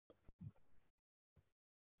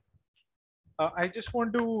I just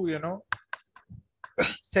want to,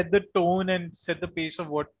 set the tone and set the pace of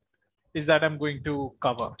what is that I'm going to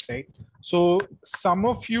cover, right? So some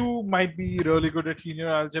of you might be really good at linear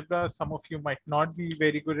algebra. Some of you might not be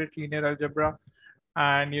very good at linear algebra.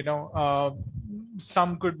 And,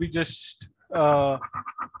 some could be just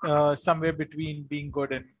somewhere between being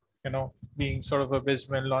good and, being sort of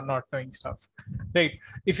abysmal or not knowing stuff, right?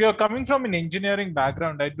 If you're coming from an engineering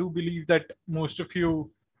background, I do believe that most of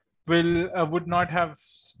you would not have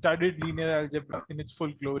studied linear algebra in its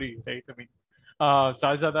full glory, right? I mean,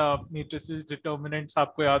 ज़्यादा matrices determinants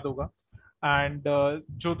आपको याद होगा, and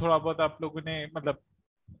जो थोड़ा बहुत आप लोगों ने मतलब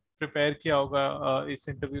prepare किया होगा इस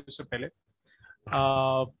interview से पहले,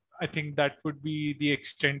 I think that would be the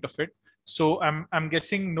extent of it. So I'm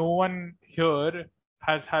guessing no one here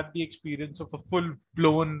has had the experience of a full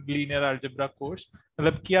blown linear algebra course.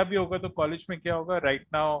 मतलब किया भी होगा तो college में क्या होगा right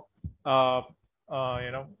now, uh,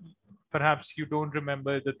 you know, perhaps you don't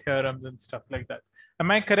remember the theorems and stuff like that. Am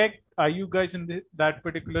I correct? Are you guys in that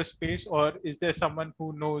particular space, or is there someone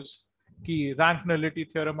who knows कि rank nullity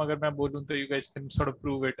theorem अगर मैं बोलूँ तो you guys can sort of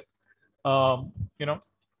prove it? Um, you know,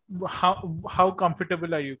 how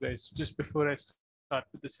comfortable are you guys? Just before I start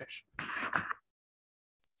with the session.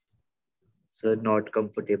 So not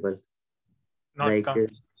comfortable. Not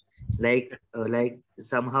like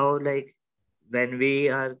somehow like when we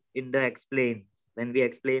are in the when we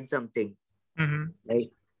explain something,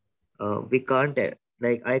 like we can't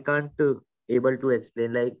like I can't able to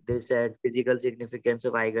explain, like they said physical significance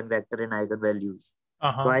of eigenvector and eigenvalues.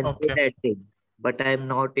 So I know that thing, but I am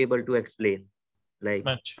not able to explain. Like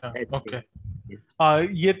okay.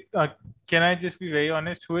 Can I just be very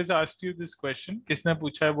honest? Who has asked you this question? किसने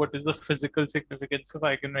पूछा है what is the physical significance of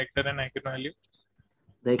eigenvector and eigenvalue?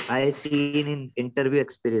 Like I seen in interview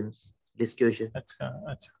experience this question. अच्छा,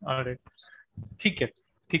 all right. ठीक है.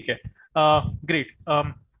 Great.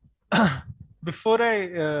 Before I,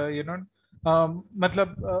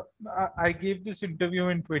 मतलब I gave this interview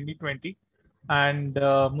in 2020, and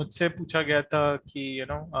मुझसे पूछा गया था कि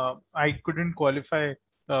I couldn't qualify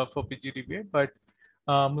for PGDBA, but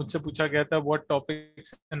मुझसे पूछा गया था what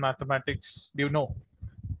topics in mathematics do you know?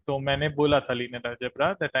 तो मैंने बोला था linear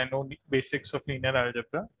algebra, that I know basics of linear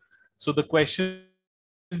algebra. So the questions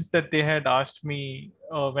that they had asked me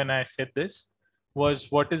when I said this was,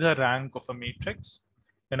 what is a rank of a matrix?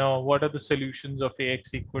 What are the solutions of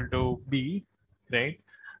AX equal to B, right?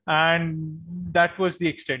 And that was the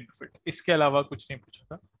extent of it. इसके अलावा कुछ नहीं पूछा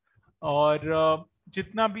था. और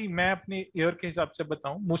जितना भी मैं अपने ईयर के हिसाब से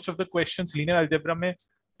बताऊं, most of the questions linear algebra में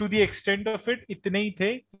to the extent of it इतने ही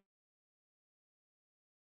थे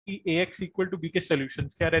कि AX equal to B के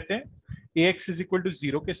solutions क्या रहते हैं, AX is equal to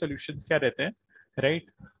 0 के solutions क्या रहते हैं,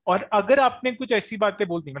 राइट? और अगर आपने कुछ ऐसी बातें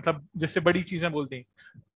बोल दी, मतलब जैसे बड़ी चीजें बोल दी,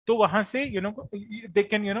 तो वहां से they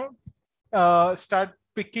can start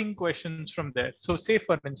picking questions from there. So say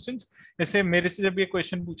for instance, जैसे मेरे से जब ये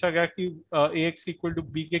क्वेश्चन पूछा गया कि AX equal to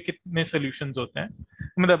B के कितने solutions होते हैं,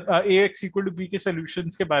 मतलब AX equal to B के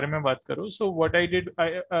solutions के बारे में बात करो. So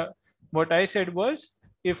what I said was,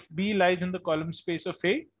 if B lies in the column space of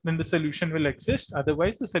A, then the solution will exist.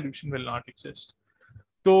 Otherwise, the solution will not exist.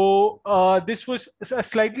 तो this was a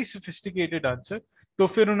slightly sophisticated answer. तो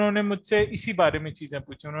फिर उन्होंने मुझसे इसी बारे में चीजें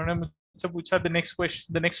पूछी. उन्होंने मुझसे पूछा the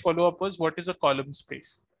next follow up was, what is a column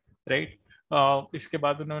space, right? इसके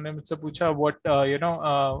बाद उन्होंने मुझसे पूछा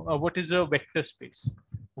what is a vector space,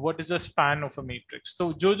 what is a span of a matrix.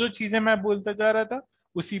 तो जो चीजें मैं बोलता जा रहा था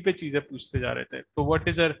उसी पे चीजें पूछते जा रहे थे. तो what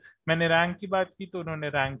is a, मैंने रैंक की बात की तो उन्होंने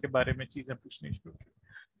रैंक के बारे में चीजें पूछनी शुरू की.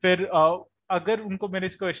 फिर अगर उनको मेरे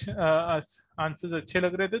इस क्वेश्चन आंसर्स अच्छे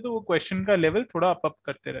लग रहे थे तो वो क्वेश्चन का लेवल थोड़ा अप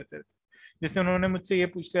करते रहते थे. जैसे उन्होंने मुझसे ये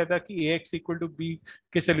पूछ लिया था कि AX equal to B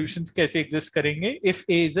के सॉल्यूशंस कैसे एग्जिस्ट करेंगे if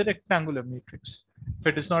A is a rectangular matrix, if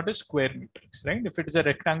it is not a square matrix, right? If it is a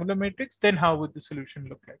rectangular matrix, then how would the solution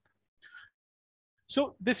look like?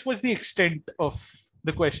 So this was the extent of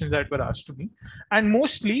the questions that were asked to me, and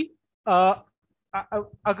mostly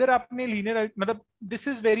अगर आपने linear, मतलब this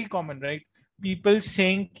is very common, right? People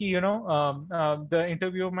saying ki, the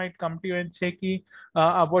interviewer might come to you and say ki,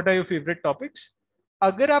 what are your favorite topics?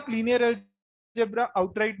 अगर आप linear algebra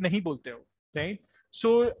outright नहीं बोलते हो, right?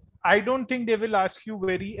 So I don't think they will ask you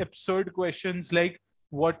very absurd questions like,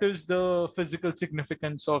 what is the physical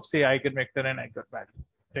significance of say eigenvector and eigenvalue,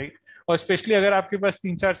 right? Or especially अगर आपके पास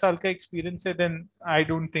 3-4 साल का experience है, then I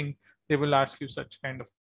don't think they will ask you such kind of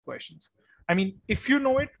questions. I mean, if you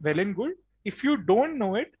know it, well and good. If you don't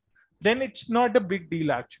know it, then it's not a big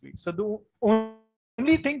deal actually. So the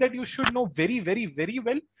only thing that you should know very, very, very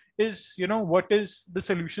well is, what is the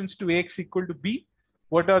solutions to AX equal to B?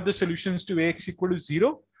 What are the solutions to AX equal to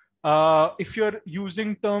 0? If you're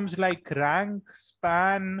using terms like rank,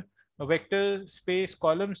 span, vector space,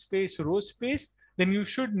 column space, row space, then you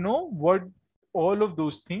should know what all of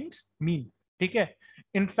those things mean. ठीक है?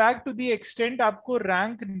 In fact, to the extent आपको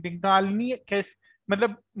rank निकालनी कैसे,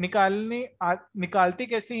 मतलब निकालते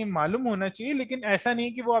कैसे ये मालूम होना चाहिए, लेकिन ऐसा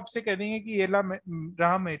नहीं कि वो आपसे कह देंगे कि ये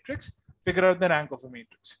रहा matrix, figure out the rank of a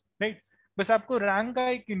matrix, right? बस आपको रैंक का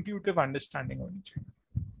एक इंट्यूटिव अंडरस्टैंडिंग होनी चाहिए.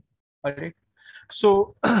 Alright.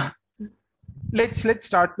 So let's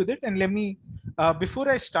start with it, and let me before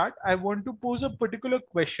I start, I want to pose a particular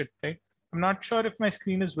question, right? I'm not sure if my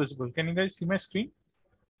screen is visible. Can you guys see my screen?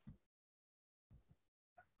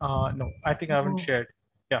 No, I think I haven't shared.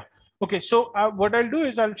 Yeah. Okay. So what I'll do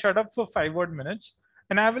is I'll shut up for 5 odd minutes,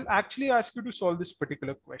 and I will actually ask you to solve this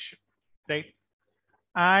particular question, right?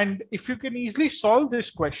 And if you can easily solve this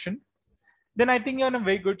question, then I think you're in a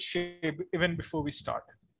very good shape even before we start.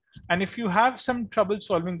 And if you have some trouble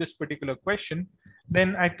solving this particular question,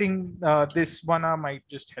 then I think this 1 hour might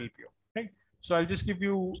just help you, right? So I'll just give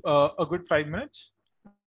you a good 5 minutes,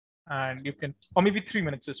 and you can, or maybe 3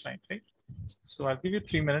 minutes is fine, right? So I'll give you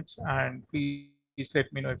 3 minutes, and please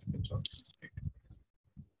let me know if you can solve this. Right?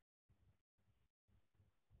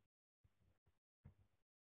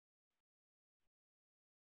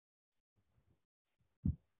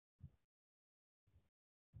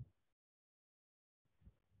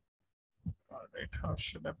 All right, how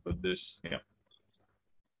should I put this? Yeah.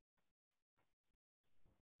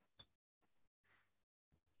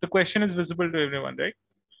 The question is visible to everyone, right?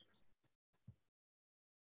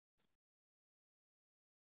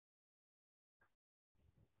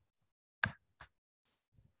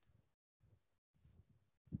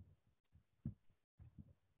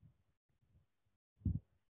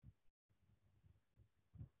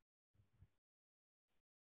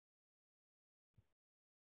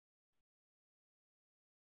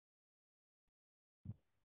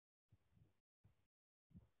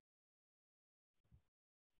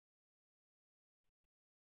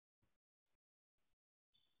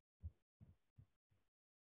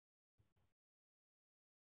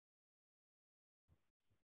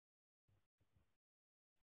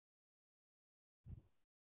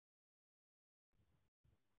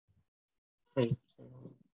 Right.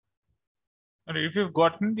 All right, if you've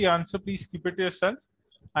gotten the answer, please keep it to yourself.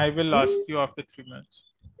 I will ask you after 3 minutes.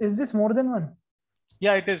 Is this more than one?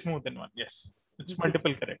 Yeah, it is more than one. Yes, it's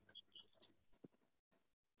multiple, correct.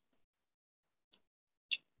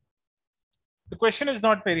 The question is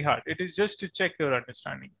not very hard. It is just to check your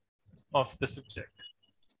understanding of the subject.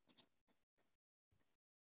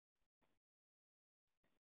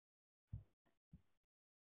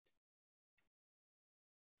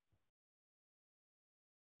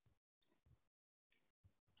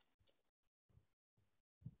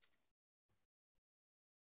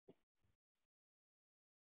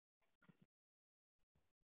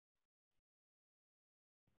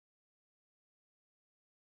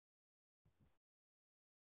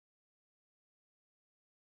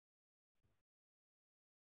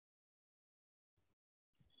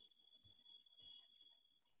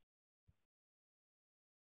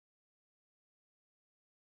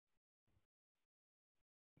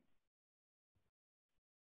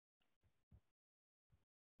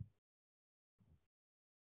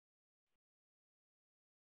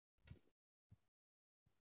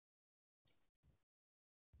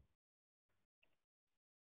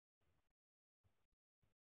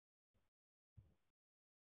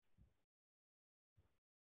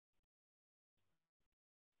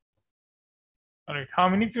 All right, how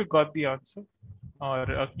many of you got the answer?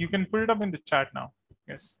 Or you can put it up in the chat now.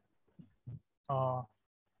 Yes.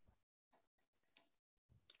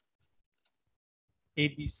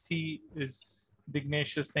 ABC is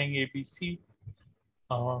Dignesh is saying ABC.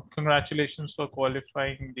 Congratulations for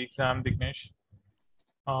qualifying the exam, Dignesh.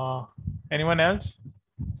 Anyone else?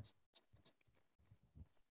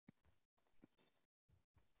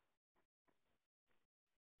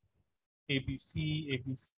 ABC,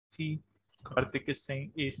 ABC. Karthik is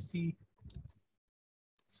saying AC.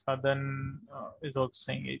 Sadan is also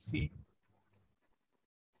saying AC.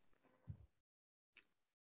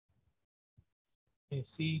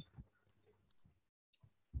 AC.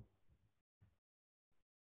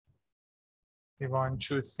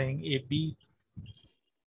 Devanshu is saying AB.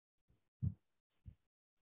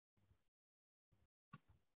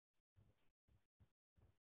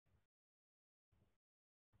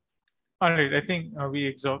 All right, I think we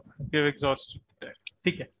have exhausted that.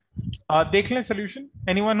 Okay. देख लें solution.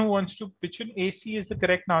 Anyone who wants to pitch in, AC is the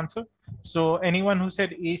correct answer. So anyone who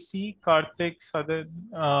said AC, Karthik,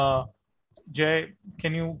 Sadan, Jay,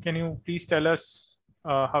 can you please tell us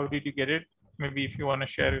how did you get it? Maybe if you want to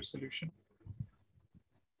share your solution.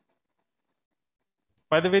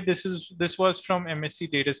 By the way, this was from MSc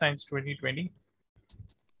Data Science 2020.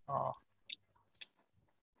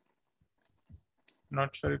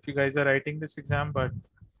 Not sure if you guys are writing this exam, but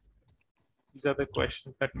these are the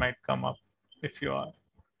questions that might come up if you are.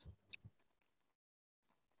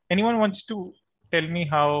 Anyone wants to tell me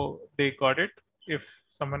how they got it? If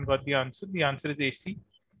someone got the answer is AC.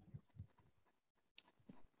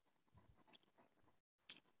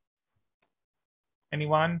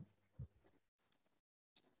 Anyone?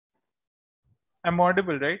 I'm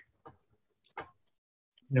audible, right?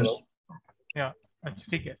 Yes. Yeah. अच्छा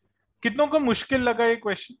ठीक है. कितनों को मुश्किल लगा ये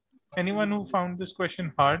question? Anyone who found this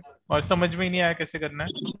question hard और समझ में ही नहीं आया कैसे करना है?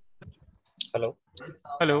 Hello.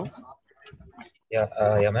 Hello. Yeah.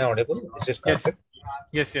 Am I audible? This is Karthik.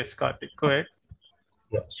 Yes, Karthik. Go ahead.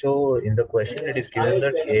 Yeah. So in the question, it is given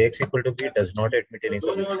that AX equal to B does not admit any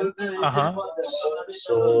solution.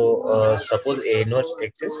 So suppose A inverse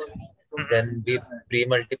exists, then we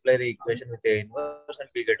pre-multiply the equation with A inverse and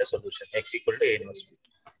we get a solution X equal to A inverse B,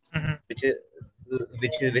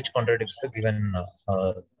 which contradicts the given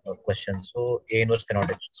question. So A inverse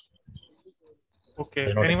cannot exist.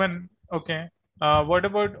 Okay. Anyone? Exist. Okay. What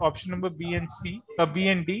about option number B and C? B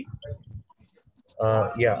and D?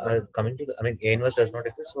 Coming to A inverse does not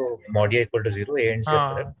exist, so mod A equal to 0, A and C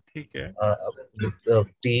are correct. Okay. With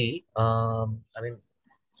B,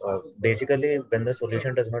 basically when the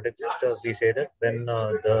solution does not exist, we say that when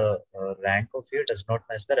the rank of A does not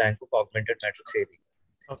match the rank of augmented matrix AB.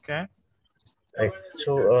 Okay. Right.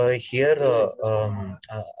 So here,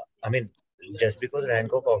 just because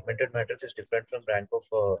rank of augmented matrix is different from rank of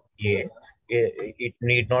A, it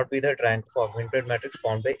need not be that rank of augmented matrix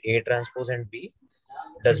found by A transpose and B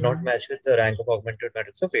does not match with the rank of augmented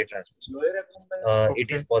matrix of A transpose. It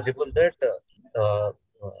is possible that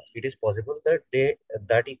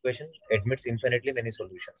that equation admits infinitely many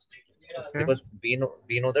solutions, because we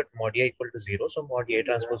know that mod A equal to 0, so mod A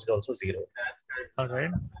transpose is also 0. All right.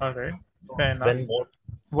 Fair enough.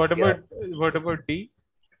 What about D?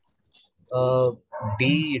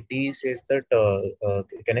 D says that.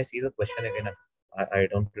 Can I see the question again? I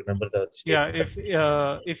don't remember the statement.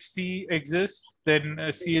 Yeah, if C exists,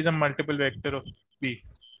 then C is a multiple vector of B.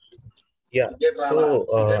 Yeah. So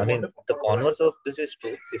the converse of this is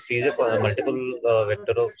true. If C is a multiple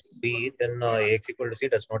vector of B, then AX equal to C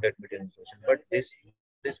does not admit any solution. But this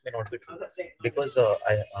may not be true, because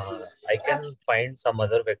I can find some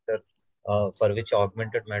other vector for which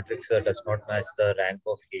augmented matrix does not match the rank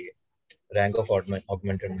of A, rank of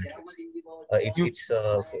augmented matrix. It's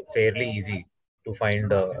fairly easy to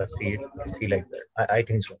find a C like that. I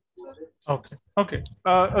think so. Okay.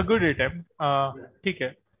 A good attempt.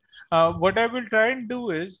 Okay. What I will try and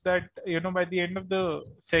do is that, by the end of the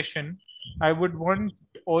session, I would want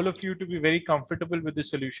all of you to be very comfortable with the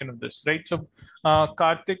solution of this, right? So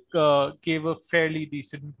Karthik gave a fairly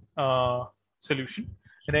decent solution,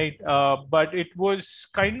 right? But it was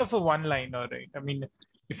kind of a one-liner, right? I mean,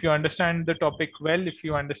 if you understand the topic well, if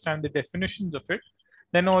you understand the definitions of it,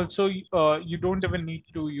 then also you don't even need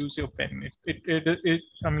to use your pen.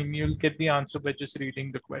 You'll get the answer by just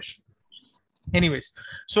reading the question. Anyways,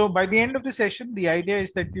 so by the end of the session, the idea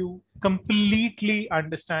is that you completely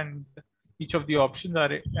understand each of the options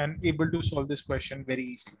and able to solve this question very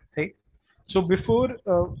easily, right? So before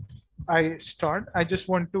I start, I just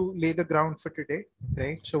want to lay the ground for today,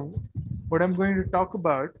 right? So what I'm going to talk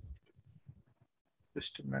about,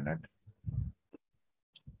 just a minute.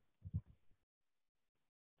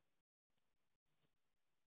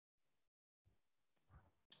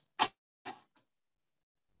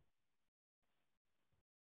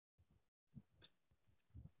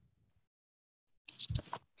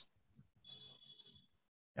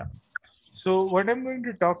 Yeah. So what I'm going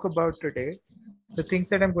to talk about today, the things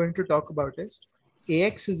that I'm going to talk about is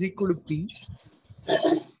AX is equal to B.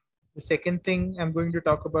 The second thing I'm going to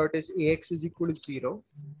talk about is AX is equal to 0.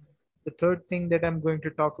 The third thing that I'm going to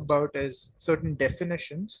talk about is certain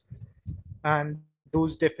definitions. And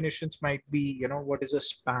those definitions might be, what is a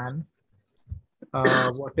span?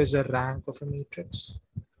 What is a rank of a matrix?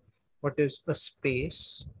 What is a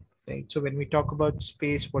space? Right. So when we talk about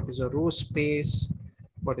space, what is a row space?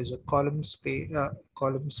 What is a column space?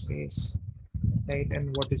 Right?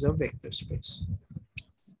 And what is a vector space?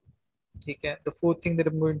 Okay. The fourth thing that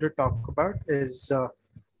I'm going to talk about is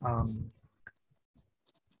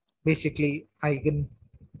basically eigenvectors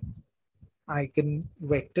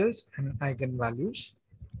and eigenvalues.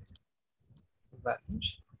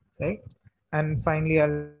 Right? And finally,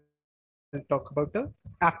 I'll talk about the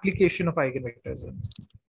application of eigenvectors.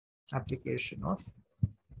 Application of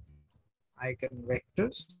I can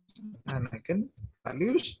vectors and I can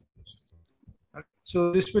values.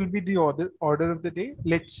 So this will be the order of the day.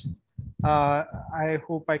 Let's I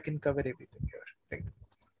hope I can cover everything here, right?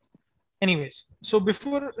 Anyways, so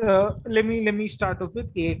before let me start off with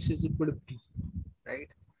ax is equal to b, right?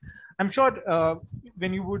 I'm sure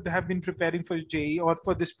when you would have been preparing for JEE or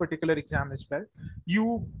for this particular exam as well,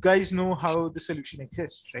 you guys know how the solution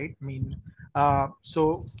exists, right? I mean,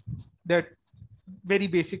 so that very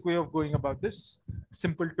basic way of going about this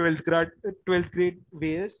simple 12th grade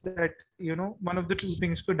way is that, you know, one of the two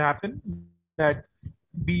things could happen, that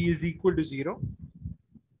b is equal to 0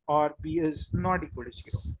 or b is not equal to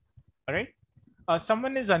 0. All right.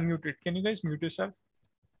 Someone is unmuted. Can you guys mute yourself?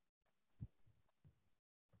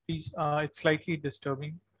 Please, it's slightly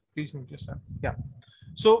disturbing. Please mute yourself. Yeah.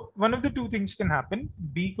 So one of the two things can happen.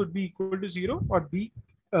 B could be equal to 0 or B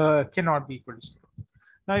cannot be equal to 0.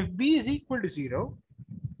 Now, if B is equal to 0,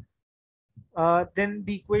 then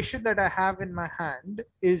the equation that I have in my hand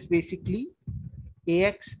is basically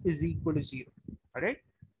AX is equal to 0. All right.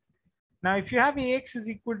 Now, if you have AX is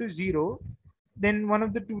equal to 0, then one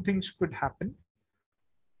of the two things could happen.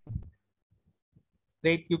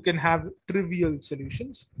 Right? You can have trivial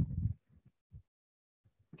solutions.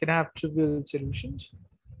 You can have trivial solutions,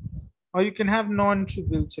 or you can have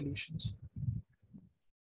non-trivial solutions.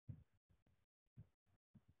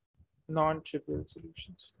 Non-trivial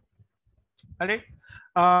solutions. All right.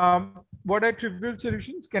 What are trivial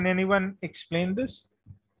solutions? Can anyone explain this?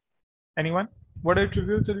 Anyone? What are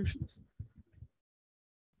trivial solutions?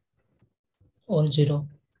 All 0.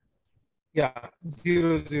 Yeah,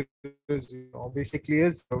 0, 0, 0. Basically,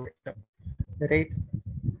 a 0 vector. Right.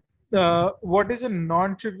 What is a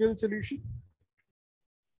non-trivial solution?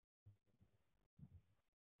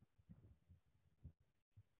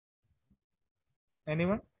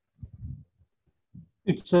 Anyone?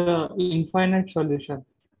 It's a infinite solution.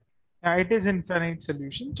 Yeah, it is infinite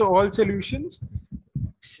solution. So all solutions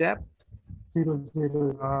except 0,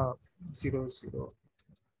 0. 0, 0,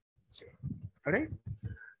 0. All right.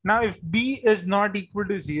 Now, if b is not equal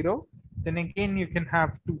to 0, then again you can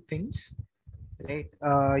have two things, right?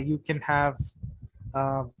 You can have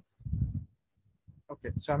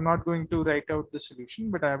okay. So I'm not going to write out the solution,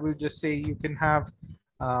 but I will just say you can have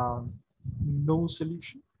no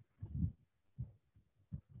solution,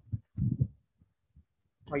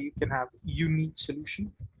 or you can have unique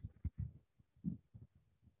solution.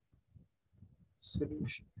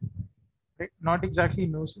 Solution, right? Not exactly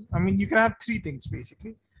no. I mean, you can have three things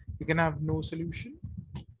basically. You can have no solution.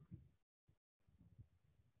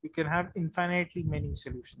 You can have infinitely many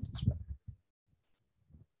solutions as well.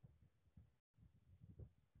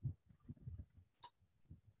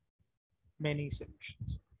 Many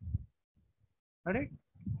solutions. All right.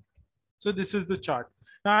 So this is the chart.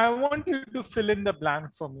 Now I want you to fill in the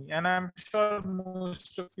blank for me, and I'm sure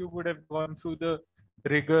most of you would have gone through the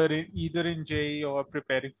rigor either in JEE or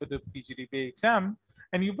preparing for the PGDBA exam,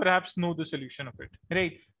 and you perhaps know the solution of it,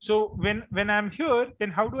 right? So when I'm here,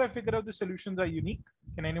 then how do I figure out the solutions are unique?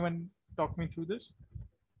 Can anyone talk me through this?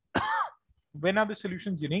 When are the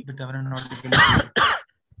solutions unique? Determinant not equal to 0.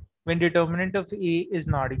 When determinant of A is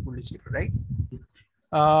not equal to 0, right?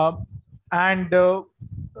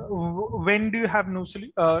 When do you have no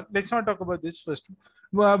solution? Let's not talk about this first.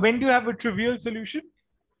 When do you have a trivial solution?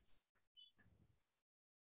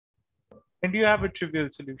 When do you have a trivial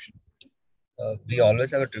solution? We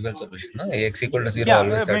always have a trivial solution. No? Ax equal to 0 Yeah,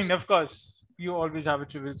 always I mean, starts. of course, you always have a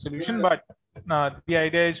trivial solution, but the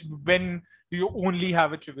idea is when do you only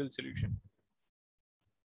have a trivial solution?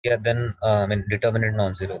 Yeah, then I mean determinant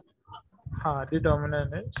non-zero.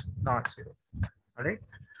 Determinant is not 0. All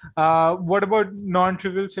right. What about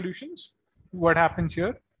non-trivial solutions? What happens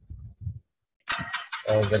here?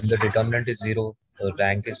 When the determinant is 0, the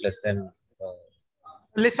rank is less than.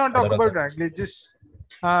 Let's not talk other about occurrence. rank. Let's just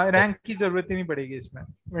rank की जरूरत ही नहीं पड़ेगी इसमें.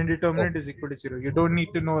 When determinant is equal to 0, you don't need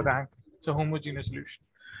to know rank. It's a homogeneous solution.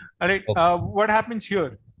 All right. Okay. What happens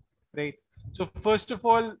here? Right. So first of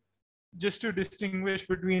all, just to distinguish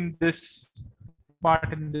between this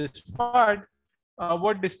part and this part,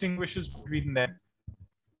 what distinguishes between them?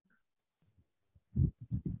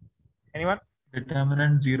 Anyone?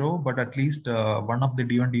 Determinant 0, but at least one of the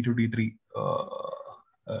D1, D2,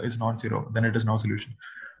 D3 is not 0. Then it is no solution.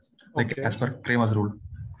 Like Okay. as per Kramer's rule.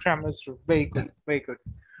 Kramer's rule. Very good. Very good.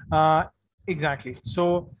 Exactly.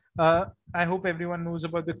 So I hope everyone knows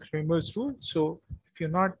about the Kramer's rule. So if you're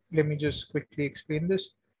not, let me just quickly explain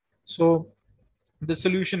this. So the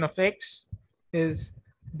solution of X is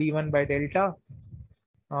D1 by delta.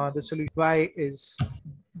 The solution Y is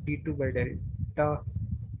D2 by delta.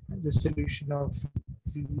 The solution of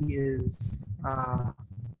Z is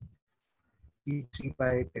D3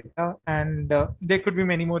 by delta, and there could be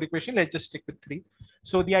many more equations. Let's just stick with 3.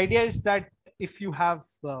 So the idea is that if you have,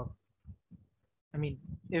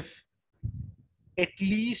 if at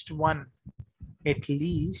least one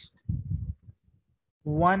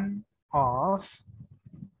of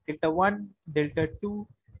delta 1, delta 2,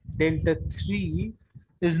 delta 3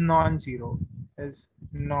 is non-zero,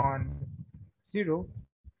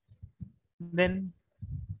 then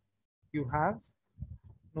you have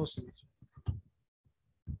no solution.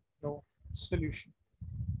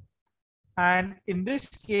 And in this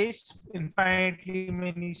case, infinitely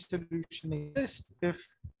many solutions exist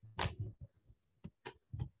if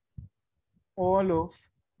all of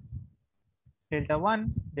delta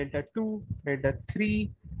 1, delta 2, delta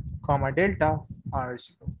 3, comma delta are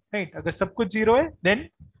 0. Right? Agar sab kuch 0 hai, then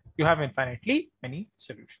you have infinitely many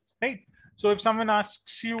solutions. Right? So if someone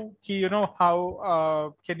asks you,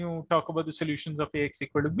 how can you talk about the solutions of Ax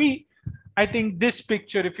equal to B? I think this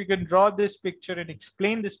picture, if you can draw this picture and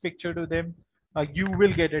explain this picture to them, you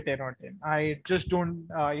will get a 10 on 10. I just don't,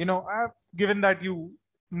 given that you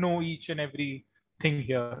know each and every thing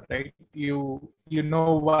here, right? You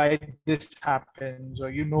know why this happens, or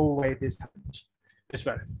you know why this happens as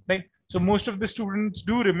well, right? So most of the students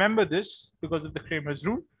do remember this because of the Kramer's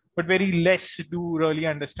rule, but very less do really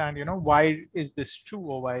understand, why is this true,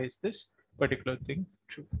 or why is this particular thing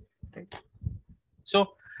true, right?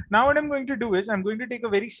 So now what I'm going to do is I'm going to take a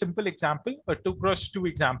very simple example, a 2x2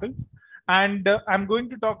 example, and I'm going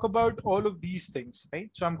to talk about all of these things, right?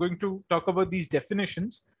 So I'm going to talk about these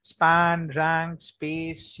definitions: span, rank,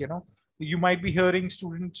 space. You might be hearing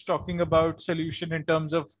students talking about solution in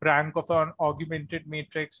terms of rank of an augmented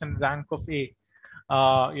matrix and rank of A.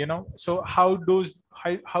 So how those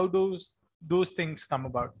things come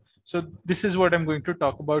about? So this is what I'm going to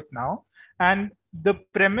talk about now. And the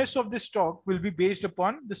premise of this talk will be based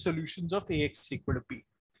upon the solutions of Ax equal to B.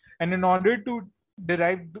 And in order to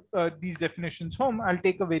derive these definitions home, I'll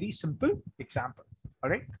take a very simple example. All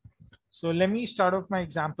right. So let me start off my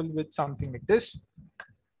example with something like this.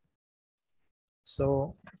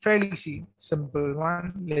 So fairly simple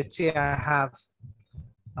one. Let's say I have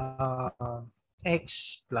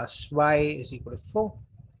x plus y is equal to 4.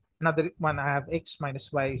 Another one, I have x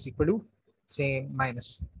minus y is equal to, say,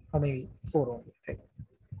 minus, or maybe 4 only. Right?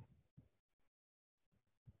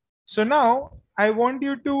 So now I want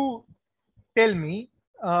you to tell me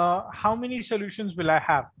how many solutions will I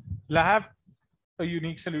have? Will I have a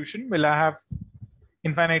unique solution? Will I have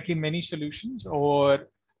infinitely many solutions, or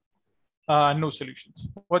no solutions?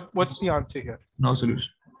 What's the answer here? No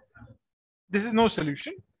solution. This is no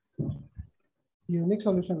solution. Unique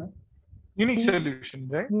solution. Unique solution,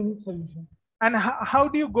 right? Unique solution. And how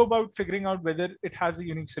do you go about figuring out whether it has a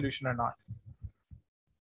unique solution or not?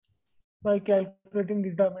 By calculating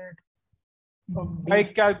determinant. By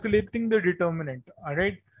calculating the determinant, all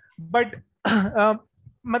right? But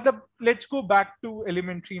let's go back to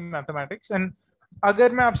elementary mathematics. And agar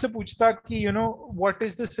main aapse puchta ki, what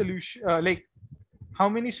is the solution, like how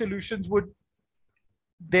many solutions would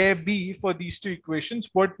there be for these two equations,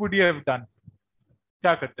 what would you have done?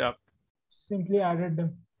 Kya karte aap? Simply added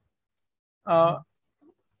them.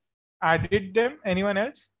 Added them. Anyone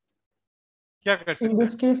else? Kya kar sakte? In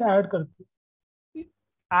this case, add karte.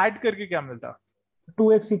 Add करके क्या मिलता?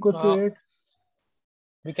 2x equals to 8.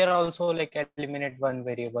 We can also like eliminate one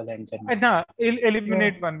variable and then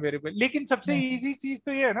eliminate one variable. लेकिन सबसे easy चीज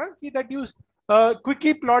तो ये है ना कि that you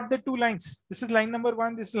quickly plot the two lines. This is line number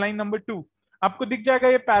 1. This is line number 2. आपको दिख जाएगा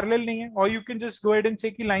ये parallel नहीं है, or you can just go ahead and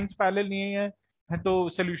say कि lines parallel नहीं है तो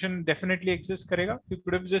solution definitely exist करेगा. You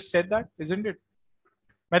could have just said that, isn't it?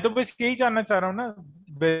 मैं तो बस यही जानना चाह रहा हूँ ना,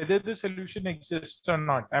 whether the solution exists or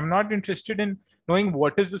not. I'm not interested in knowing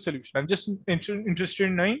what is the solution. I'm just interested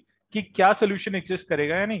in knowing कि क्या solution exist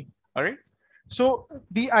करेगा या नहीं. All right. So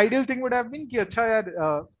the ideal thing would have been कि अच्छा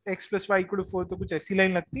यार x plus y equal to 4 तो कुछ ऐसी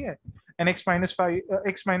line लगती है, and x minus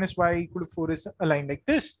y equal to 4 is a line like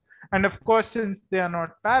this. And of course, since they are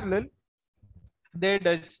not parallel, there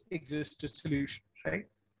does exist a solution, right?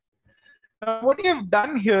 Now, what you have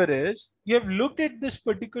done here is you have looked at this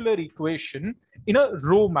particular equation in a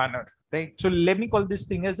row manner, right? So let me call this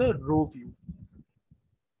thing as a row view.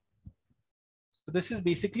 So this is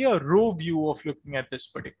basically a row view of looking at this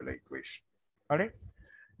particular equation. All right.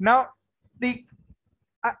 Now,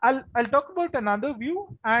 I'll talk about another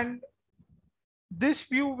view, and this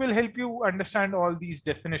view will help you understand all these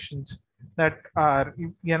definitions that are,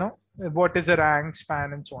 what is a rank,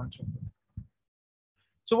 span, and so on and so forth.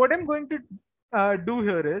 So what I'm going to do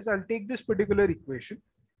here is I'll take this particular equation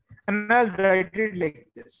and I'll write it like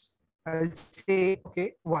this. I'll say,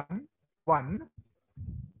 okay, 1, 1,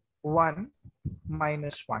 1,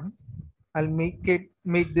 minus 1. I'll make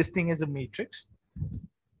this thing as a matrix.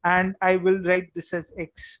 And I will write this as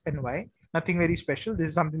X and Y. Nothing very special. This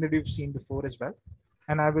is something that you've seen before as well.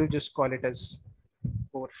 And I will just call it as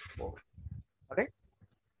 4, 4. All right.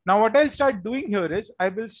 Now what I'll start doing here is I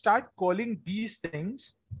will start calling these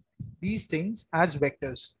things as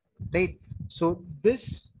vectors, right? So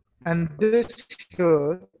this and this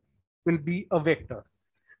here will be a vector.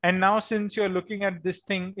 And now since you're looking at this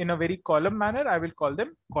thing in a very column manner, I will call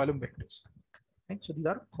them column vectors. Right? So these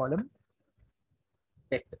are column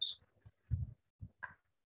vectors.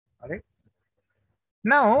 All right.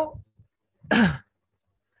 Now,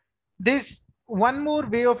 there's one more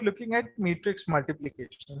way of looking at matrix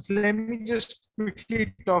multiplications. Let me just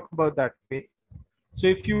quickly talk about that way. So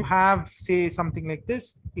if you have, say, something like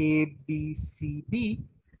this, A, B, C, D,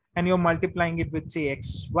 and you're multiplying it with, say,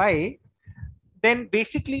 X, Y, then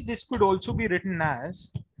basically this could also be written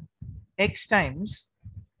as X times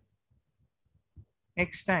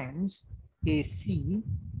AC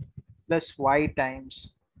plus Y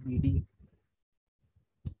times BD.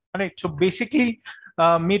 All right, so basically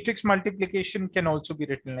matrix multiplication can also be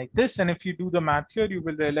written like this. And if you do the math here, you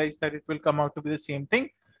will realize that it will come out to be the same thing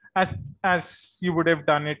as you would have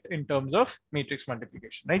done it in terms of matrix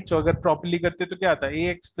multiplication, right? So agar properly karte to kya aata?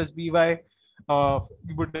 AX plus BY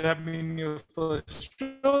would have been your first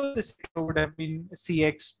row, this would have been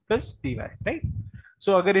CX plus DY, right?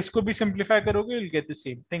 So agar isko bhi simplify karoge, you'll get the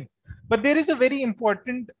same thing. But there is a very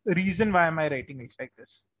important reason why am I writing it like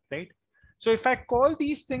this, right? So if I call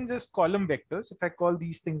these things as column vectors,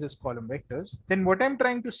 then what I'm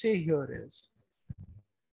trying to say here is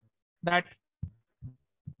that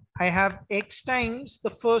I have X times the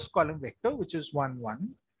first column vector, which is 1, 1,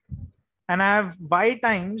 and I have Y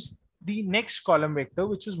times the next column vector,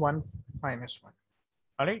 which is 1, minus 1.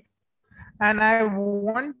 All right. And I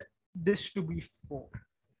want this to be 4,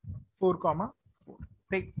 4, 4,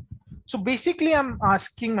 right? So basically I'm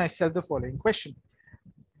asking myself the following question.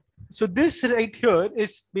 So this right here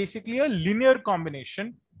is basically a linear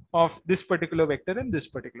combination of this particular vector and this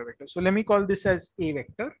particular vector. So let me call this as A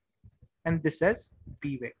vector and this as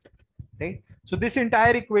B vector, right? So this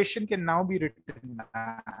entire equation can now be written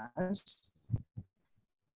as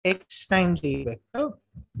X times A vector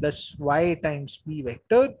plus Y times B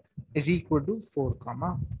vector is equal to 4,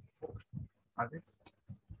 4. All right.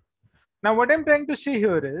 Now what I'm trying to say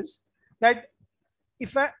here is that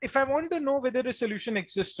if I want to know whether a solution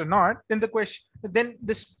exists or not, then the question,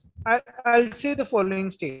 I'll say the following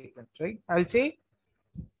statement, right? I'll say,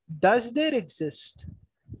 does there exist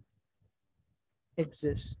a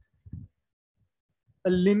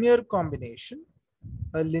linear combination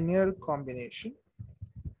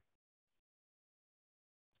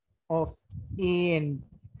of A and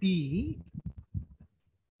B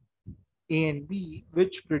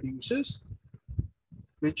which produces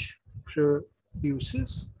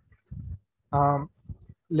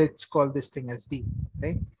let's call this thing as D,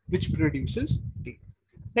 right? Which produces D.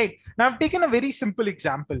 Right. Now I've taken a very simple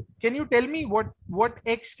example. Can you tell me what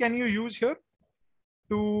X can you use here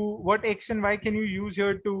what X and Y can you use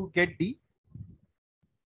here to get D?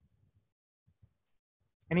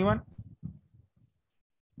 Anyone?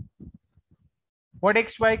 What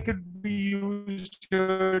X, Y could be used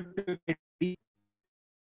here to get D?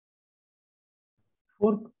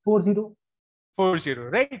 4, 4, 0. 4, 0,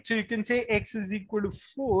 right? So you can say X is equal to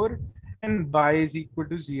 4 and Y is equal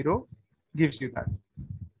to 0 gives you that,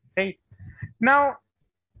 right? Now,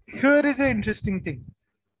 here is an interesting thing.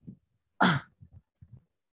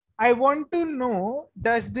 I want to know,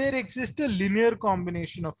 does there exist a linear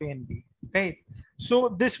combination of A and B, right? So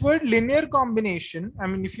this word linear combination, I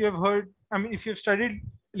mean, if you've studied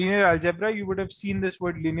linear algebra, you would have seen this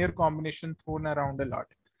word linear combination thrown around a lot,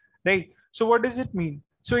 right? So what does it mean?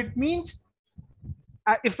 So it means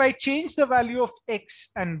if I change the value of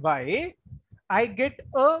X and Y, I get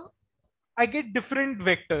different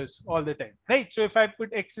vectors all the time, right? So if I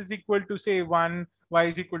put X is equal to say 1, Y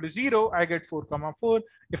is equal to 0, I get 4, 4.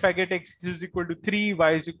 If I get X is equal to 3,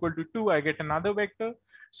 Y is equal to 2, I get another vector.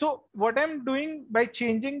 So what I'm doing by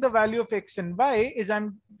changing the value of X and Y is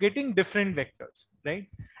I'm getting different vectors, right?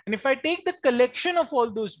 And if I take the collection of all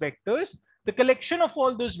those vectors, the collection of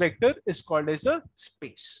all those vectors is called as a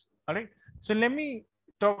space. All right. So let me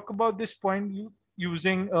talk about this point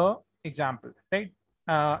using a example, right?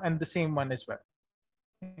 And the same one as well.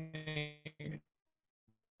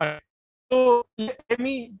 So let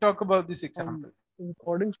me talk about this example.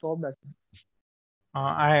 Recording stopped actually.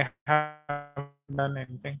 I haven't done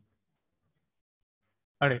anything.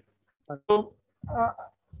 All right. So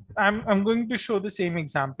I'm going to show the same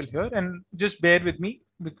example here, and just bear with me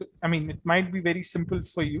because I mean it might be very simple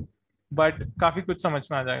for you, but काफी कुछ समझ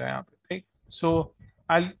में आ जाएगा यहाँ पे, right? So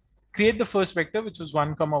I'll create the first vector, which was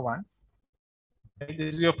 1, 1. Right?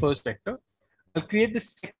 This is your first vector. I'll create the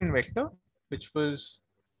second vector, which was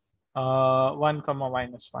 1,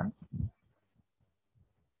 -1.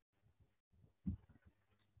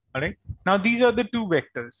 All right. Now these are the two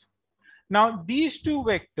vectors. Now these two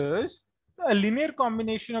vectors, a linear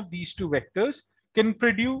combination of these two vectors can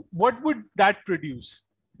produce, what would that produce?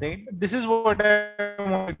 Right? This is what I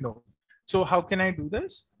want to know. So how can I do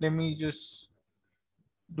this? Let me just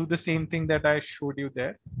do the same thing that I showed you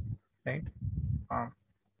there. Right?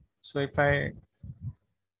 So if I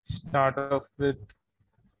start off with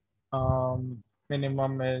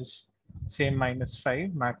minimum is say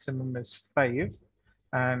 -5, maximum is 5,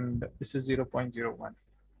 and this is 0.01.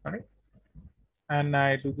 All right. And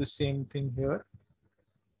I do the same thing here.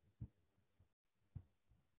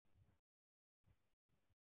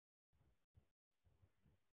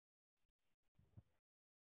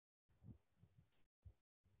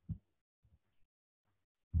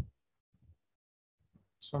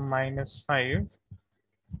 So -5,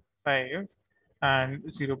 5, and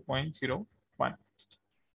 0.01.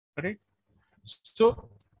 All right. So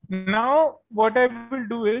now what I will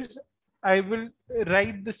do is I will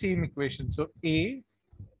write the same equation. So A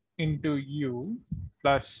into U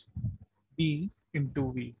plus B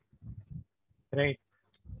into V. Right.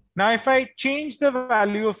 Now, if I change the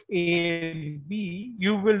value of A and B,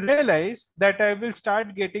 you will realize that I will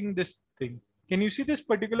start getting this thing. Can you see this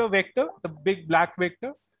particular vector, the big black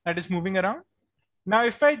vector that is moving around? Now,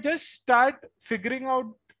 if I just start figuring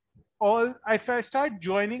out if I start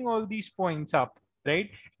joining all these points up, right,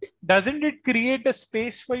 doesn't it create a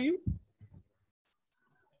space for you?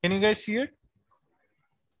 Can you guys see it?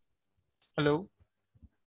 Hello?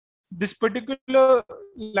 This particular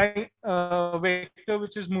line vector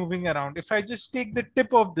which is moving around, if I just take the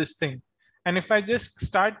tip of this thing, and if I just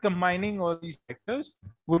start combining all these vectors,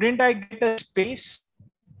 wouldn't I get a space?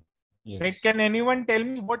 Yes. Right? Can anyone tell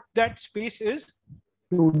me what that space is?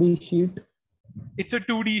 2D sheet. It's a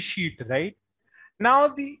 2D sheet, right? Now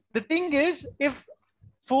the thing is, if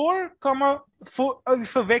 4, 4,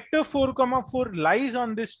 if a vector 4, 4 lies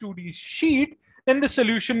on this 2D sheet, then the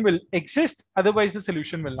solution will exist. Otherwise, the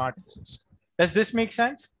solution will not exist. Does this make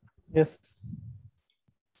sense? Yes.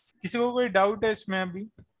 किसी को कोई doubt है इसमें अभी?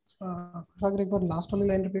 एक बार last वाली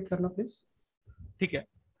line repeat करना please. ठीक है.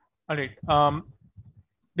 All right.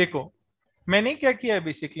 देखो, मैंने क्या किया है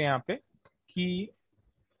basically यहाँ पे कि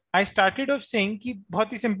I started off saying कि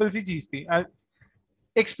बहुत ही simple सी चीज थी.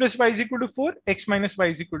 X plus y is equal to 4, x minus y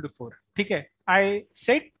is equal to 4. ठीक है. I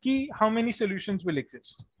said कि how many solutions will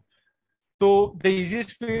exist. So the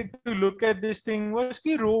easiest way to look at this thing was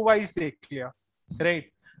कि row wise देख लिया,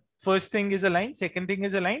 right? First thing is a line, second thing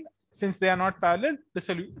is a line. Since they are not parallel,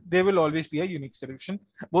 there will always be a unique solution.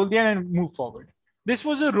 बोल दिया and move forward. This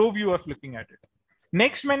was a row view of looking at it.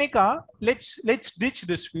 Next मैंने कहा let's ditch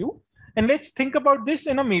this view and let's think about this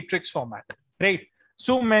in a matrix format, right?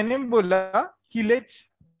 So मैंने बोला कि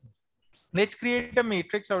let's create a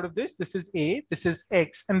matrix out of this. This is A, this is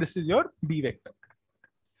X, and this is your B vector.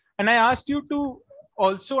 And I asked you to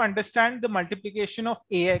also understand the multiplication of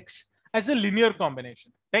AX as a linear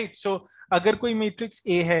combination, right? So अगर कोई matrix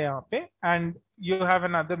A है यहाँ पे and you have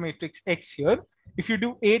another matrix X here, if you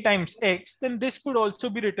do A times X, then this could also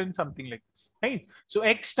be written something like this, right? So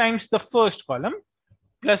X times the first column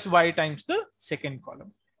plus Y times the second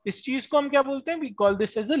column. इस चीज को हम क्या बोलते हैं? We call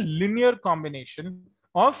this as a linear combination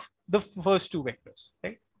of the first two vectors,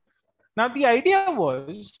 right? Now the idea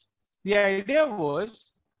was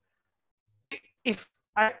if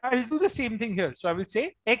I'll do the same thing here. So I will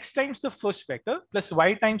say X times the first vector plus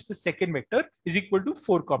Y times the second vector is equal to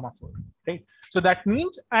 4, 4, right? So that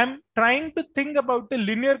means I'm trying to think about the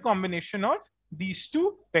linear combination of these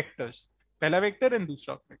two vectors, pehla vector and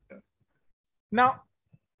dusra vector. Now,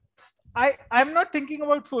 I'm not thinking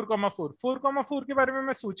about 4, 4. 4, 4 के बारे में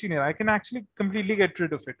मैं सोच ही नहीं रहा. I can actually completely get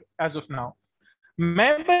rid of it as of now.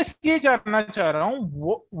 मैं बस ये जानना चाह रहा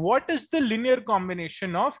हूँ what is the linear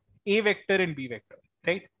combination of A vector and B vector,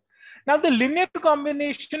 right? Now the linear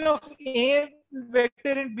combination of A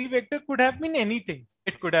vector and B vector could have been anything.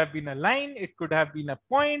 It could have been a line, it could have been a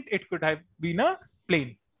point, it could have been a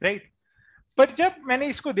plane, right? But जब मैंने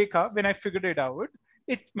इसको देखा, when I figured it out,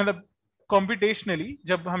 मतलब computationally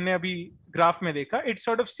जब हमने अभी graph में देखा, it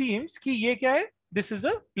sort of seems कि ये क्या है? This is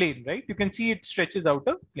a plane, right? You can see it stretches out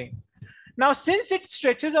a plane. Now since it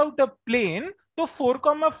stretches out a plane, तो 4,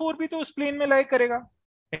 4 भी तो उस plane में lie करेगा,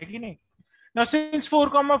 है कि नहीं? Now since 4,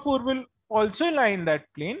 4 will also lie in that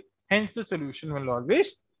plane. Hence, the solution will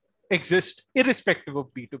always exist irrespective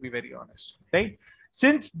of B, to be very honest, right?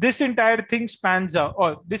 Since this entire thing spans out,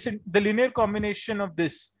 or the linear combination of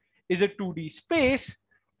this is a 2D space,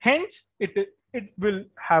 hence it will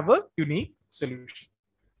have a unique solution.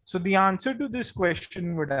 So the answer to this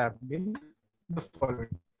question would have been the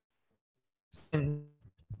following.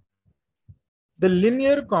 The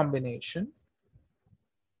linear combination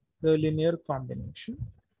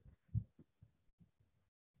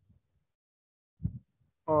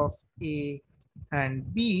of A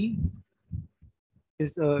and B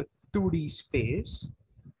is a 2D space.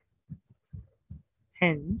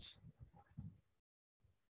 Hence,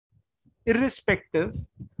 irrespective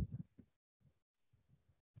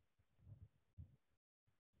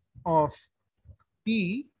of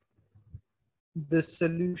P, the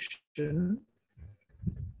solution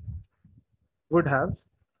would have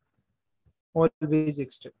always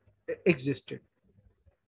existed.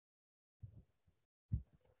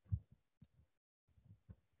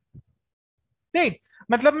 Right?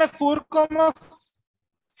 मतलब मैं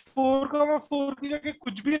 4,4 की जगह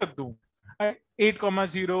कुछ भी रख दूं,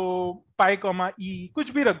 8,0 pi e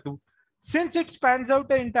कुछ भी रख दूं, since it spans out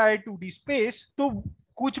the entire 2D space, तो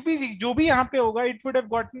कुछ भी जो भी यहाँ पे होगा, it would have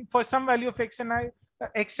gotten for some value of x and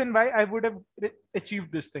y, I would have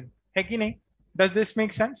achieved this thing. है कि नहीं? Does this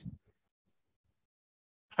make sense?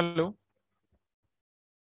 Hello?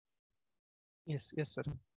 Yes, sir.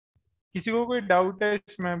 किसी को कोई डाउट है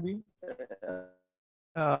इसमें अभी?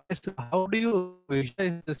 How do you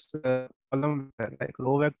visualize this column vector? Like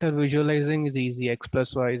row vector visualizing is easy. X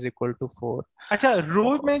plus y is equal to 4. अच्छा,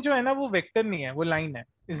 रो में जो है ना वो वेक्टर नहीं है, वो लाइन है,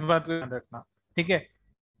 इस बात को ध्यान रखना, ठीक है?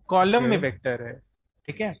 कॉलम में वेक्टर है,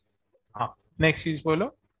 ठीक है? हाँ, नेक्स्ट चीज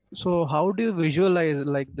बोलो. So how do you visualize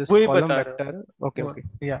like this वही column बता vector? रहा Okay, हूँ. okay.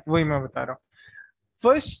 Yeah, वही मैं बता रहा हूँ.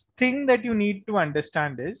 First thing that you need to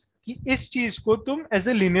understand is कि इस चीज को तुम as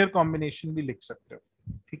a linear combination भी लिख सकते हो,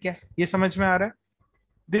 ठीक है? ये समझ में आ रहा है?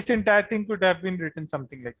 This entire thing could have been written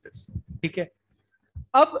something like this, ठीक है?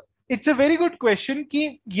 अब it's a very good question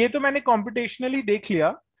कि ये तो मैंने computationally देख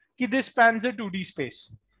लिया कि this spans a 2D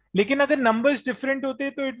space, लेकिन अगर numbers different होते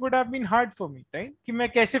तो it would have been hard for me, right? कि मैं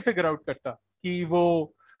कैसे figure out करता कि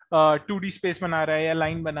वो 2D space बना रहा है या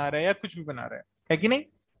line बना रहा है या कुछ भी बना रहा है कि नहीं?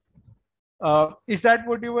 Is that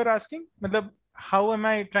what you were asking? मतलब how am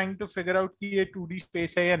I trying to figure out कि ये 2D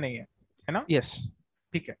space है या नहीं है ना? Yes.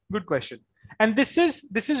 ठीक है, good question. And this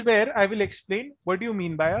is where I will explain what do you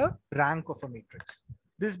mean by a rank of a matrix.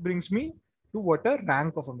 This brings me to what a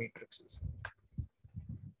rank of a matrix is.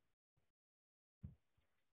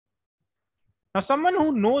 Now, someone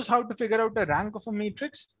who knows how to figure out a rank of a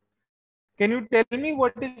matrix, can you tell me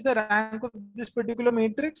what is the rank of this particular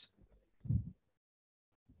matrix?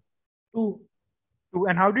 2.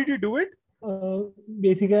 And how did you do it?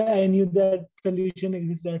 Basically, I knew that solution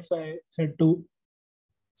exists. That's why I said 2.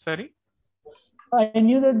 Sorry? I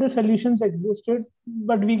knew that the solutions existed,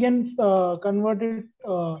 but we can convert it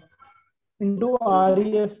into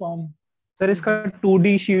REF form. Sir इसका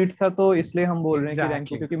 2D sheet था तो इसलिए हम बोल रहे हैं कि rank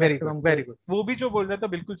क्योंकि मैक्सिमम वेरी गुड, वो भी जो बोल रहा था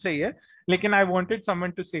बिल्कुल सही है, लेकिन आई वांटेड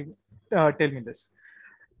समवन टू से टेल मी दिस.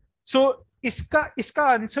 सो इसका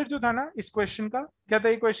आंसर जो था ना इस क्वेश्चन का, क्या था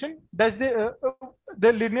ये question? Does the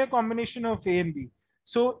linear combination of A and B,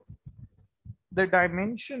 so the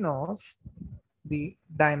dimension of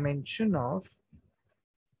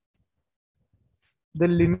the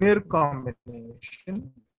linear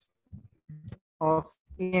combination of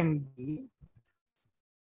A and B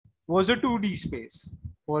was a 2D space.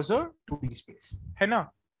 है ना?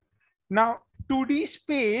 Now 2D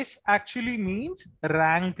space actually means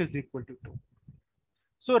rank is equal to 2.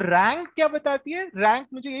 So rank क्या बताती है? Rank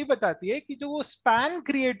मुझे यही बताती है कि जो वो span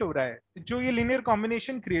create हो रहा है, जो ये linear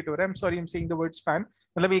combination create हो रहा है, I'm sorry I'm saying the word span,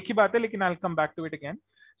 मतलब एक ही बात है लेकिन I'll come back to it again.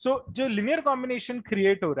 So जो linear combination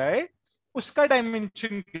create हो रहा है उसका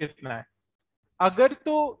डायमेंशन कितना है? अगर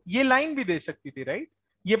तो ये लाइन भी दे सकती थी, राइट?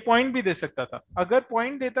 ये पॉइंट भी दे सकता था. अगर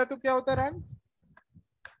पॉइंट देता तो क्या होता रैंक?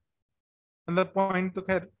 मतलब पॉइंट तो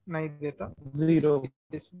खैर नहीं देता, 0.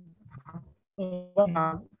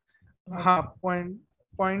 हाँ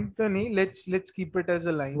पॉइंट तो नहीं, let's keep it as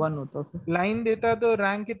a line. 1 होता. लाइन देता तो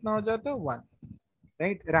रैंक कितना हो जाता? 1,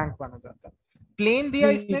 राइट? रैंक 1 हो जाता. प्लेन दिया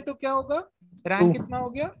इसने तो क्या होगा? रैंक कितना हो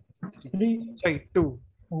गया? 3. सही, 2.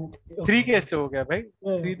 3 कैसे हो गया भाई?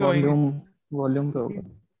 3 तो वॉल्यूम पे होगा.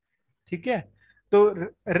 ठीक है, तो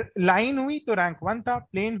लाइन हुई तो रैंक 1 था,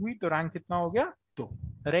 प्लेन हुई तो रैंक कितना हो गया? 2,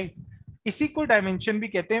 राइट? इसी को डायमेंशन भी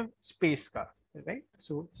कहते हैं स्पेस का, right?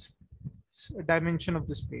 So dimension of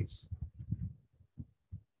the space.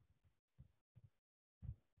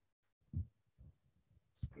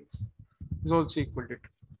 is also equal to 2,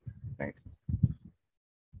 right?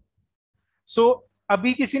 So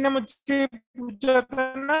अभी किसी ने मुझसे पूछा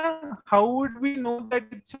था ना, how would we know that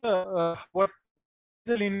it's what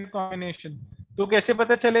is a linear combination? तो कैसे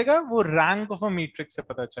पता चलेगा? वो रैंक ऑफ अ मैट्रिक्स से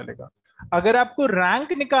पता चलेगा. अगर आपको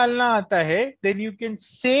रैंक निकालना आता है, then you can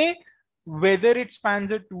say whether it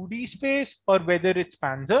spans a 2D space or whether it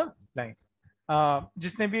spans a line.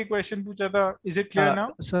 जिसने भी क्वेश्चन पूछा था, is it clear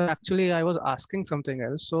now? Sir, actually I was asking something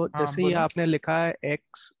else. So जैसे ये आपने लिखा है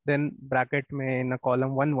x then bracket में in a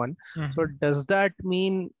column 1 1. So does that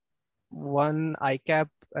mean one I cap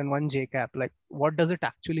and one j cap? Like what does it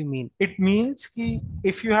actually mean? It means कि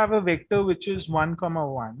if you have a vector which is 1,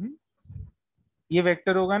 1, ये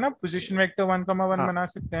vector होगा ना, position vector 1, 1 बना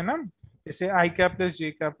सकते हैं ना, जैसे I cap plus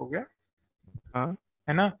j cap हो गया,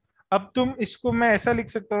 है ना. अब तुम इसको मैं ऐसा लिख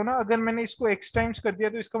सकता हूँ ना, अगर मैंने इसको x टाइम्स कर दिया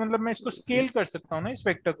तो इसका मतलब मैं इसको स्केल कर सकता हूँ ना इस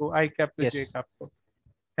वेक्टर को, I cap plus j cap को,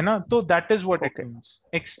 है ना. तो that is what it means,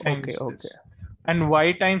 x times this. And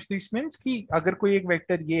y times this means कि अगर कोई एक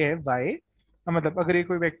वेक्टर ये है y, मतलब अगर ये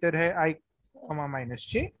कोई वेक्टर है I minus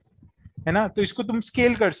j, है ना, तो इसको तुम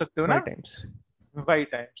स्केल कर सकते हो ना, y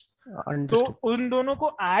टाइम्स. तो उन दोनों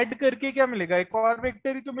को ऐड करके क्या मिलेगा? एक और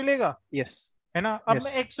वेक्टर ही तो मिलेगा. yes, है ना. अब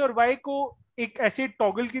मैं x और y को एक ऐसे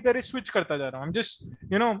टॉगल की तरह स्विच करता जा रहा हूँ. I'm just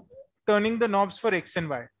turning the knobs for x and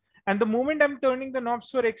y, and the moment I'm turning the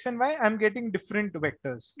knobs for x and y, I'm getting different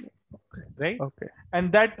vectors, right? Okay.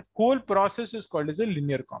 And that whole process is called as a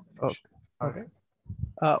linear combination. Okay.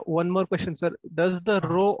 One more question, sir. Does the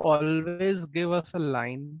row always give us a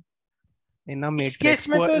line in a matrix?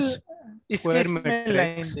 इस case में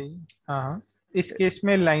line देगी. हाँ, इस case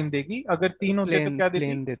में line देगी. अगर 3 होते तो क्या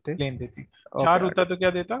देती? प्लेन देती. 4 होता तो क्या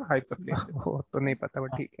देता? हाइपरप्लेन. वो तो नहीं पता,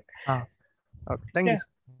 बट ठीक है. हाँ, ओके, थैंक यू.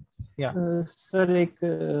 सर एक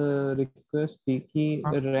रिक्वेस्ट थी कि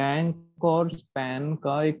रैंक और स्पैन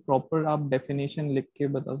का एक प्रॉपर आप डेफिनेशन लिख के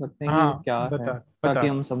बता सकते हैं कि वो क्या है, ताकि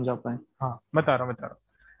हम समझा पाए. हाँ, बता रहा हूँ.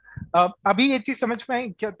 अभी ये चीज समझ पाए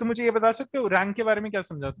क्या? तुम मुझे ये बता सकते हो रैंक के बारे में क्या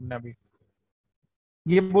समझा तुमने अभी?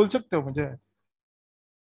 ये बोल सकते हो मुझे?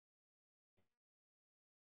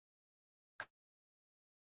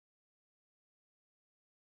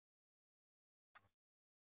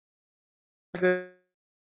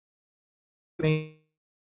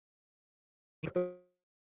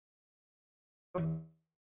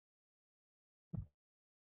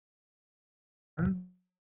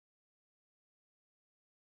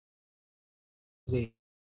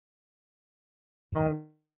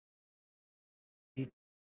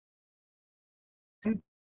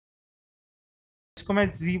 इसको मैं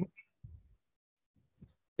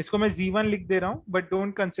z1 लिख दे रहा हूं, but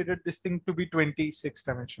don't consider this thing to be 26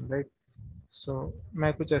 dimension, right? सो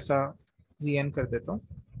मैं कुछ ऐसा zn कर देता हूं,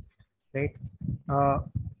 राइट?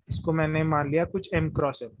 इसको मैंने मान लिया कुछ m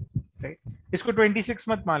क्रॉस m, राइट? इसको 26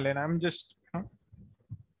 मत मान लेना, I am just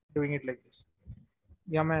doing it like this.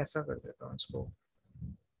 या मैं ऐसा कर देता हूं इसको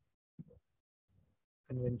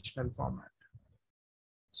conventional format.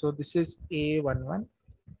 So this is a11,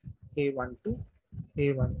 a12,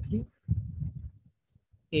 a13,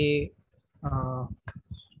 a31,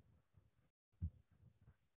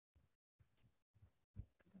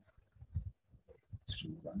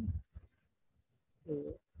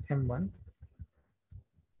 m1,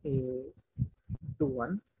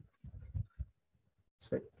 a21,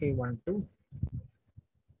 sorry, a12,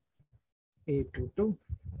 a22,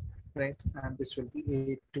 right? And this will be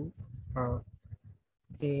a2,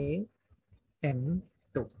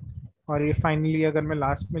 am2. और ये फाइनली अगर मैं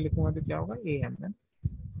लास्ट में लिखूंगा तो क्या होगा? amn.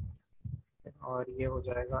 और ये हो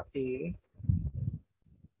जाएगा a1n,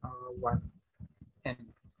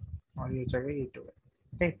 और ये हो जाएगा a2n.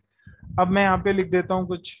 ठीक. अब मैं यहाँ पे लिख देता हूँ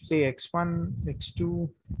कुछ से x1, x2,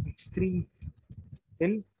 x3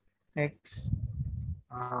 till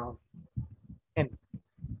xn,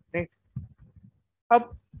 right?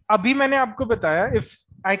 अब अभी मैंने आपको बताया if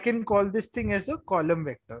I can call this thing as a column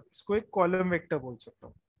vector, इसको एक कॉलम वेक्टर बोल सकता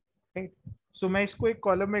हूँ, राइट? सो मैं इसको एक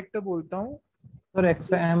कॉलम वेक्टर बोलता हूँ. सर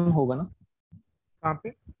xm होगा ना? कहाँ पे?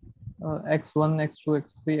 x1, x2,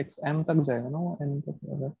 x3, xm तक जाएगा ना वो n तक?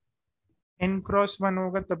 अगर n क्रॉस 1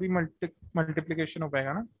 होगा तभी मल्टीप्लिकेशन हो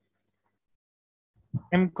पाएगा ना.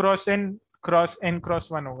 m क्रॉस n क्रॉस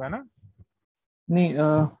 1 होगा ना? नहीं,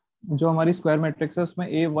 जो हमारी स्क्वायर मैट्रिक्स है उसमें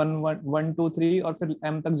a1 1 2 3 और फिर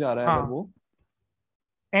m तक जा रहा है. अगर वो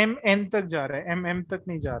m n तक जा रहा है, m m तक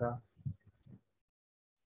नहीं जा रहा.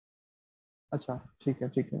 अच्छा, ठीक है,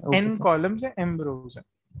 ठीक है. n कॉलम्स है, m रोज है.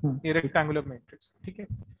 ये रेक्टेंगुलर मैट्रिक्स, ठीक है?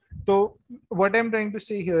 तो what I am trying to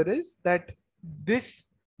से here is that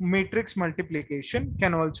this matrix multiplication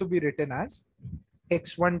can also be written as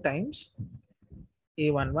x1 times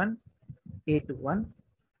a11, a21,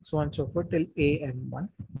 so on and so forth till am1,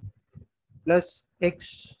 plus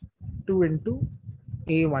x2 into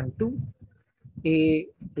a12,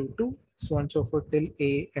 a22, so on and so forth till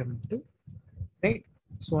am2, right?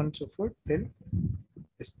 So on and so forth till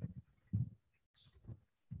this thing.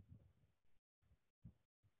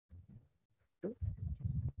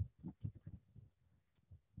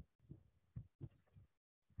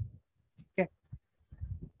 Okay.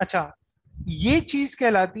 अच्छा, ये चीज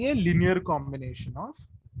कहलाती है linear combination of,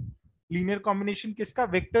 linear combination किसका,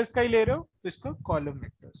 vectors का ही ले रहे हो तो इसको column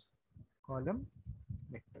vectors, column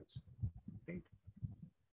vectors, right?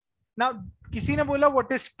 Now किसी ने बोला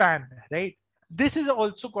what is span, right? This is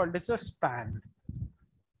also called as a span.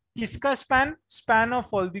 किसका span? Span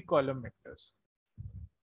of all the column vectors,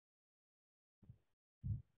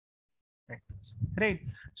 right?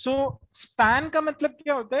 So span का मतलब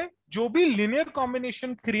क्या होता है? जो भी लीनियर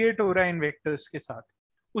कॉम्बिनेशन क्रिएट हो रहा है इन वेक्टर्स के साथ,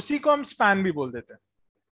 उसी को हम स्पैन भी बोल देते हैं,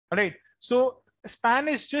 right? So span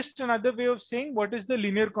is just another way of saying what is the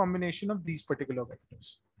linear combination of these particular vectors.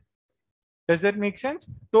 Does that make sense?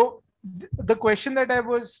 So the question that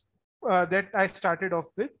I started off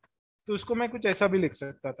with, तो उसको मैं कुछ ऐसा भी लिख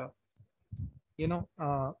सकता था, you know,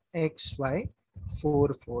 x y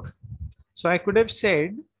 4 4. So I could have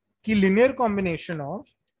said कि linear combination of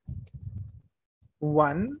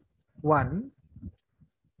 1 1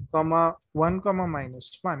 comma 1 comma minus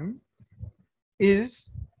 1 is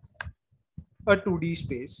a 2D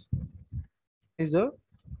space, is a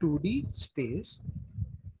 2D space.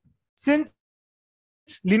 Since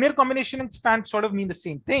linear combination and span sort of mean the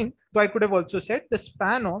same thing, so I could have also said the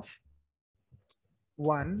span of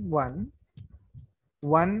 1 1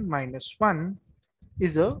 1 minus 1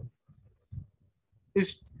 is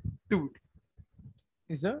 2D,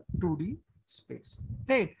 is a 2D space,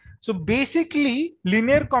 right? So basically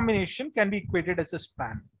linear combination can be equated as a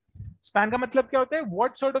span. Span का मतलब क्या होता है?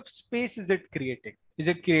 What sort of space is it creating? Is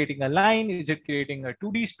it creating a line? Is it creating a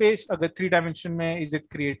 2D space? अगर 3 dimension में, is it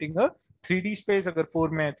creating a 3D space? अगर 4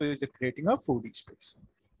 में है तो is it creating a 4D space?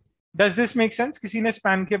 Does this make sense? किसी ने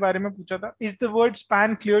span के बारे में पूछा था. Is the word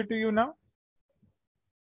span clear to you now?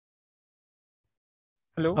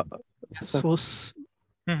 Hello?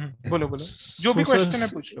 बोलो बोलो, जो भी क्वेश्चन है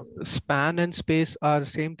पूछ लो. Span and space are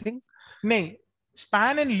same thing? नहीं,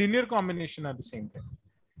 span and linear combination are the same thing.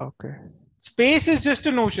 Okay. Space is just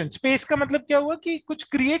a notion. Space का मतलब क्या हुआ कि कुछ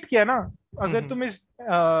क्रिएट किया ना. अगर तुम इस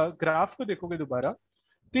ग्राफ को देखोगे दोबारा,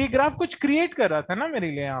 तो ये ग्राफ कुछ क्रिएट कर रहा था ना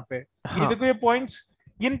मेरे लिए यहाँ पे. ये देखो, ये पॉइंट्स,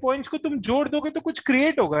 इन पॉइंट्स को तुम जोड़ दोगे तो कुछ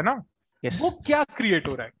क्रिएट होगा ना. वो क्या क्रिएट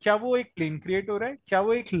हो रहा है? क्या वो एक प्लेन क्रिएट हो रहा है? क्या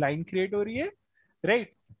वो एक लाइन क्रिएट हो रही है?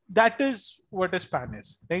 Right, that is what a span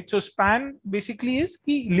is, right? So span basically is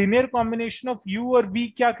कि लीनियर कॉम्बिनेशन ऑफ यू और वी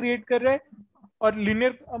क्या क्रिएट कर रहा है. और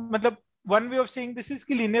लीनियर मतलब one way of saying this is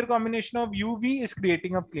कि linear combination of u v is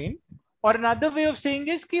creating a plane, or another way of saying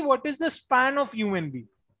is कि what is the span of u and v.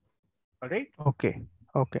 Alright? Okay,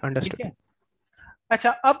 understood.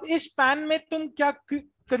 अच्छा, अब इस span में तुम क्या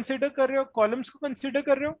consider कर रहे हो? कॉलम्स को कंसिडर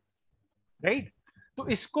कर रहे हो, राइट? तो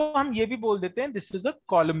इसको हम ये भी बोल देते हैं, this is a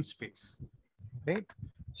column space, right?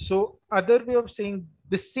 So other way of saying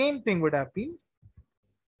the same thing would have been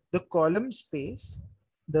the column space,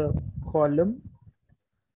 the column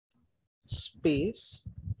space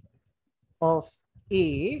of A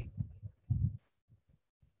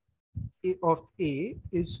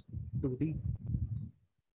is 2D.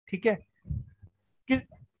 ठीक है?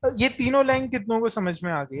 ये तीनों लाइन कितनों को समझ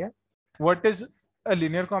में आ गया? What is a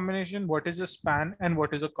linear combination, what is a span and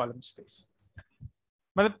what is a column space?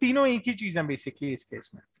 मतलब तीनों एक ही चीज है बेसिकली इस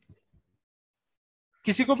केस में.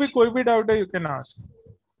 किसी को भी कोई भी डाउट है, यू कैन आस्क.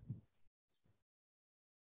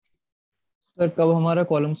 सर कब हमारा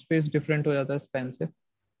कॉलम स्पेस डिफरेंट हो जाता है स्पैन से?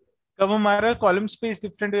 कब हमारा कॉलम स्पेस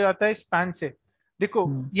डिफरेंट हो जाता है स्पैन से? देखो,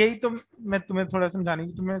 यही तो मैं तुम्हें थोड़ा समझाने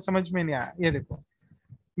की, तुम्हें समझ में नहीं आया. ये देखो,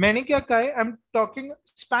 मैंने क्या कहा है, आई एम टॉकिंग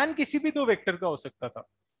स्पैन किसी भी दो वेक्टर का हो सकता था,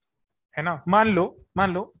 है ना? मान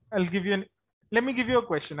लो I give you, let me give you a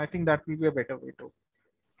question. I think that will be a better way to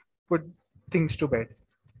put things to bed.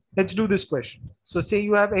 Let's do this question. सो से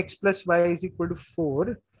you have x plus y is equal to 4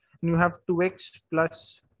 and you have 2x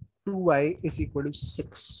plus 2y is equal to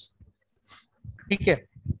 6. ठीक है,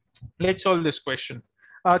 let's solve this question.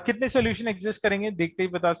 कितने solution exist करेंगे देखते ही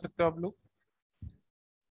बता सकते हो आप लोग?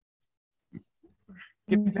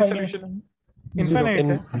 कितने सॉल्यूशन? इनफिनिट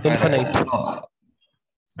है.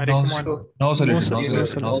 अरे कम ऑन, नो सॉल्यूशन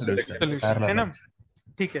है ना?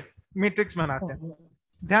 ठीक है, मैट्रिक्स बनाते हैं.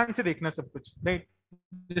 ध्यान से देखना सब कुछ, राइट?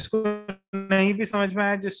 जिसको नहीं भी समझ में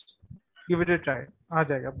आया, just give it a try, आ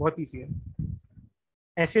जाएगा. बहुत इजी है.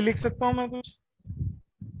 ऐसे लिख सकता हूं मैं कुछ,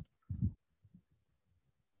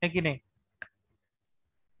 है कि नहीं?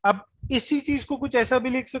 अब इसी चीज को कुछ ऐसा भी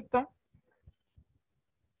लिख सकता हूं,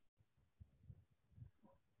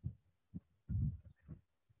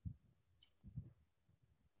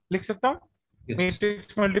 लिख सकता हूं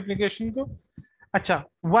मैट्रिक्स मल्टीप्लिकेशन को। अच्छा,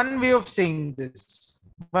 one way of saying this,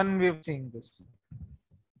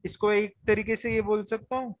 इसको एक तरीके से ये बोल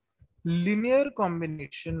सकता हूं, लिनियर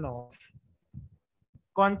कॉम्बिनेशन ऑफ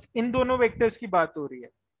कौन, इन दोनों वेक्टर्स की बात हो रही है,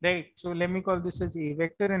 right? So let me call this as a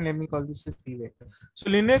vector and let me call this as B vector. So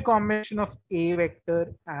linear combination of A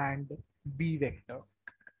vector and B vector,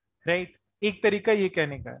 right? एक तरीका ये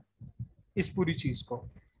कहने का है इस पूरी चीज को।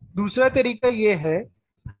 दूसरा तरीका ये है,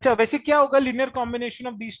 अच्छा वैसे क्या होगा linear combination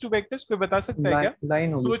of these two vectors, कोई बता सकता है क्या?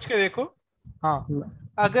 लाइन होगी, सोच के देखो। हाँ,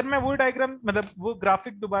 अगर मैं वो डायग्राम मतलब वो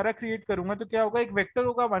ग्राफिक दोबारा क्रिएट करूंगा तो क्या होगा, एक वेक्टर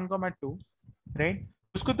होगा 1,2, राइट?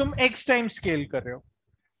 उसको तुम x टाइम स्केल कर रहे हो,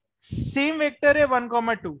 सेम वेक्टर है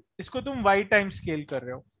 1,2, इसको तुम y टाइम स्केल कर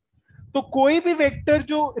रहे हो, तो कोई भी वेक्टर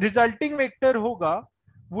जो रिजल्टिंग वेक्टर होगा,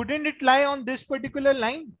 wouldn't it lie on this particular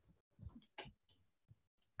line?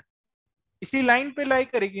 इसी लाइन पे लाई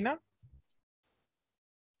करेगी ना?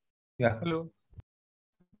 Hello,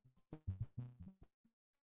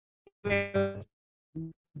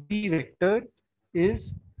 B vector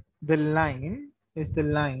is the line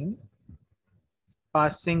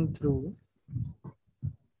passing through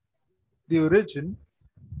the origin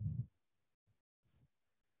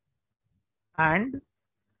and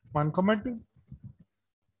 1,2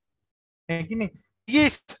 है कि नहीं? ये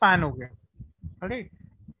स्पैन हो गया, राइट?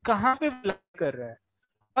 कहां पे कर रहा है,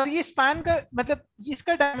 और ये स्पैन का मतलब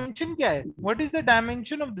इसका डायमेंशन क्या है? What is the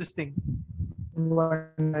dimension of this thing?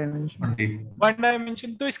 One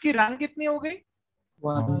dimension. तो इसकी रैंक कितनी हो गई?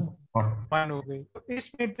 वन हो गई। तो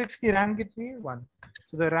इस मैट्रिक्स की रैंक कितनी है? 1।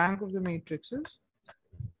 So the rank of the matrix is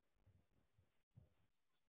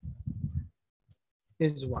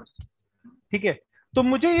 1। ठीक है, तो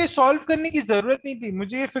मुझे ये सॉल्व करने की जरूरत नहीं थी,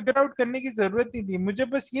 मुझे ये फिगर आउट करने की जरूरत नहीं थी, मुझे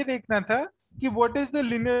बस ये देखना था कि what is the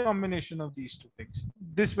linear combination of these two things,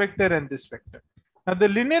 this vector and this vector. Now the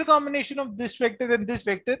linear combination of this vector and this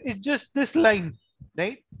vector is just this line,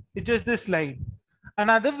 right? It's just this line.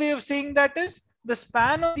 Another way of saying that is the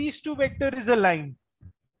span of these two vectors is a line,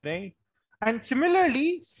 right? And similarly,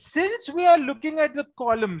 since we are looking at the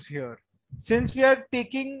columns here, since we are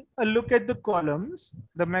taking a look at the columns,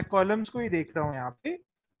 the मैं columns को ही देख रहा हूँ यहाँ पे,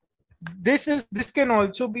 this can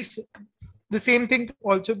also be the same thing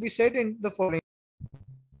also be said in the following.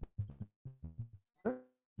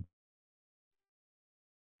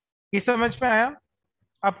 ये समझ में आया?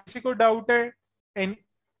 आप किसी को डाउट है? And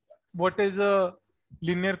what is a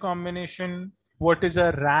linear combination, what is a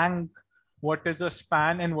rank, what is a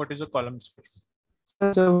span and what is a column space?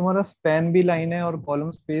 जब हमारा स्पैन भी लाइन है और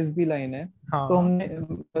कॉलम स्पेस भी लाइन है, हाँ, तो हमने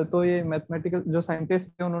तो ये मैथमेटिकल जो साइंटिस्ट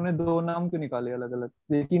थे उन्होंने दो नाम क्यों निकाले अलग अलग?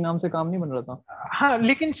 एक ही नाम से काम नहीं बन रहा था? हाँ,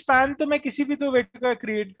 लेकिन स्पैन तो मैं किसी भी दो वेक्टर का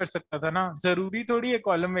क्रिएट कर सकता था ना, जरूरी थोड़ी है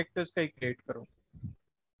कॉलम वेक्टर्स का ही क्रिएट करो,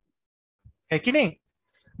 है कि नहीं?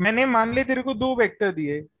 मैंने मान ले तेरे को दो वेक्टर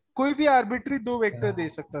दिए, कोई भी आर्बिट्री दो वेक्टर दे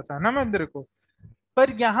सकता था ना मैं तेरे को, पर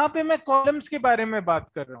यहाँ पे मैं कॉलम्स के बारे में बात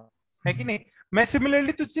कर रहा हूँ, है कि नहीं? मैं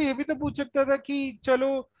सिमिलरली तुझसे ये भी तो पूछ सकता था कि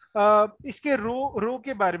चलो इसके रो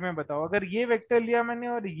के बारे में बताओ, अगर ये वेक्टर लिया मैंने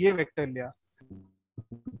और ये वेक्टर लिया,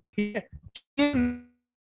 ठीक है,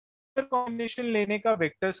 कॉम्बिनेशन लेने का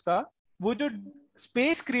वेक्टर्स का वो जो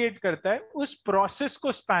स्पेस क्रिएट करता है उस प्रोसेस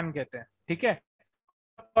को स्पैन कहते हैं, ठीक है?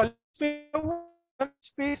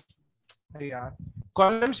 स्पेस यार,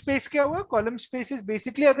 कॉलम स्पेस क्या हुआ? कॉलम स्पेस इज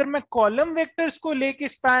बेसिकली अगर मैं कॉलम वेक्टर्स को लेके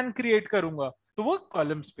स्पैन क्रिएट करूंगा तो वो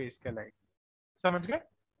कॉलम स्पेस कहलाएगा। समझ गए?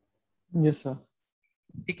 Yes sir.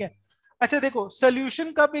 ठीक है, अच्छा देखो,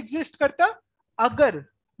 सॉल्यूशन कब एग्जिस्ट करता? अगर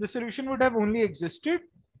the solution would have only existed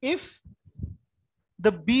if the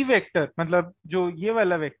B vector, मतलब जो ये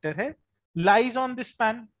वाला वेक्टर है, लाइज ऑन दिस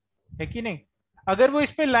स्पैन, है कि नहीं? अगर वो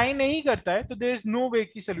इस पे लाई नहीं करता है तो देयर इज नो वे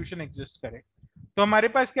की सॉल्यूशन एग्जिस्ट करे। तो हमारे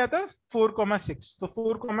पास क्या था? 4,6। तो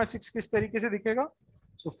 4,6 किस तरीके से दिखेगा?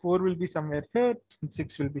 सो 4 will be somewhere here,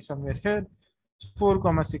 6 will be somewhere here,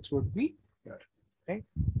 4,6 would be here, right?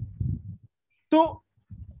 तो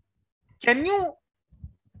can you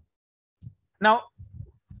now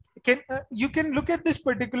you can look at this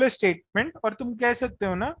particular statement और तुम कह सकते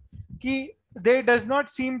हो ना कि there does not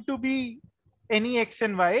seem to be any x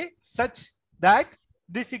and y such that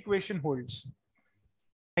this equation holds,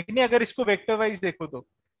 है कि नहीं? अगर इसको वेक्टर वाइज देखो तो,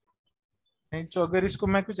 तो अगर इसको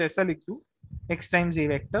मैं कुछ ऐसा लिख दूं, x times a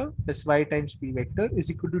vector plus y times b vector is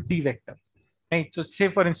equal to d vector, right? So say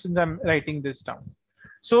for instance I'm writing this down.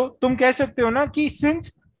 So तुम कह सकते हो ना कि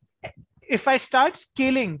since if I start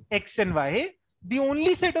scaling x and y, the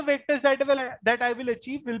only set of vectors that I will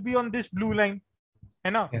achieve will be on this blue line,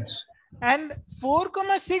 है ना? Yes. And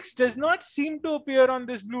 4,6 does not seem to appear on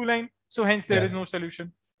this blue line, so hence there is no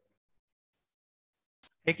solution.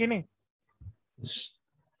 है कि नहीं?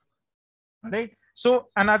 Right. So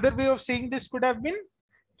another way of saying this could have been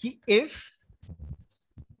कि if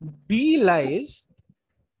B lies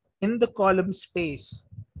in the column space,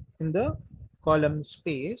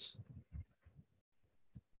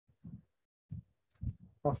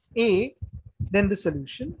 of A, then the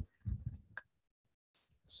solution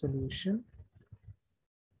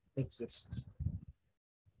exists.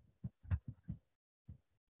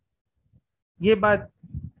 ये बात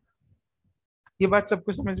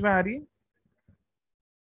सबको समझ में आ रही है?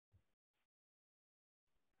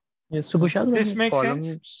 This makes column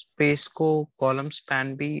space को column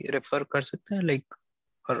span भी refer कर सकते हैं, like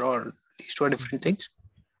or these two are different things?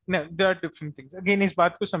 No, there are different things. Again, इस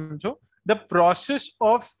बात को समझो. The process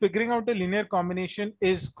of figuring out a linear combination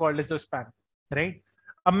is called as a span, right?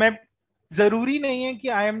 अब मैं जरूरी नहीं है कि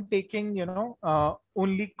I am taking,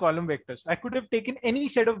 only column vectors. I could have taken any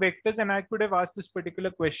set of vectors and I could have asked this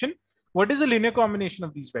particular question: what is a linear combination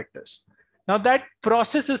of these vectors? Now that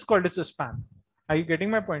process is called as a span. Are you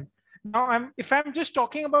getting my point? Now, if I'm just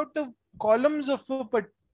talking about the columns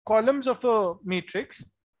of a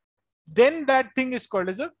matrix, then that thing is called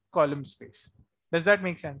as a column space. Does that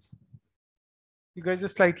make sense? You guys are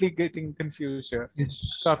slightly getting confused here.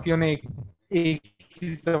 काफियों ने एक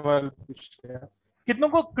ही सवाल पूछ लिया. कितनों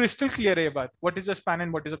को crystal clear है ये बात? What is a span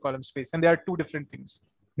and what is a column space? And they are two different things.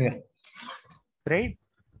 Yeah. Right?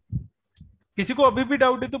 किसी को अभी भी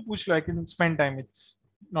doubt है तो पूछ लो. I can spend time. It's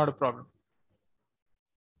not a problem.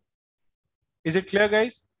 Is it clear,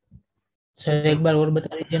 guys? Sir एक बार और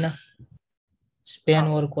बता दीजिए ना.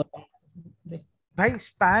 Span और column. भाई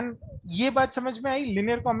स्पैन, ये बात समझ में आई?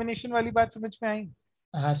 लिनियर कॉम्बिनेशन वाली बात समझ में आई?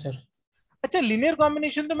 हाँ सर. अच्छा, लिनियर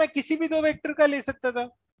कॉम्बिनेशन तो मैं किसी भी दो वेक्टर का ले सकता था.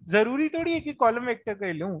 जरूरी थोड़ी है कि कॉलम वेक्टर का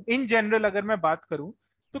ही लूं. इन जनरल अगर मैं बात करूं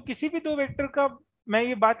तो किसी भी दो वेक्टर का मैं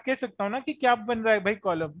ये बात कह सकता हूं ना कि क्या बन रहा है भाई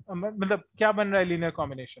कॉलम, मतलब क्या बन रहा है लिनियर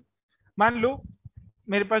कॉम्बिनेशन. मान लो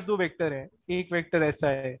मेरे पास दो वेक्टर है. एक वेक्टर ऐसा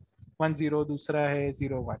है 1 0, दूसरा है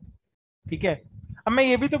 0 1. ठीक है. अब मैं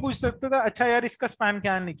ये भी तो पूछ सकता था, अच्छा यार इसका स्पैन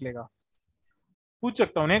क्या निकलेगा. पूछ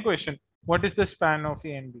सकता हूँ ना question, what is the span of A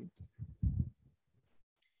and B.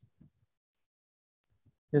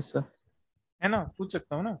 Yes sir. है ना, पूछ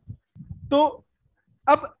सकता हूँ ना. तो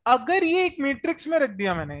अब अगर ये एक मैट्रिक्स में रख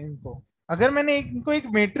दिया मैंने इनको, अगर मैंने इनको एक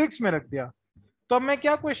मैट्रिक्स में रख दिया, तो अब मैं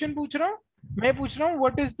क्या क्वेश्चन पूछ रहा हूँ? मैं पूछ रहा हूँ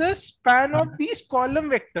what is the span of these column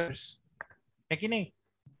vectors. है कि नहीं?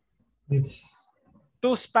 Yes.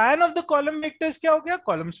 तो span of the column vectors क्या हो गया?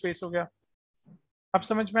 कॉलम स्पेस हो गया. अब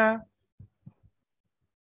समझ में आया?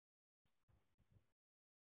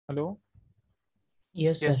 हेलो.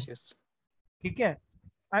 Yes sir. ठीक है.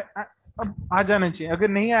 अब आ जाना चाहिए. अगर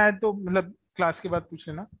नहीं आया तो मतलब क्लास के बाद पूछ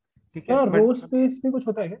लेना. ठीक है. रो स्पेस भी कुछ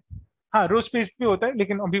होता है क्या? हाँ, रो स्पेस भी होता है,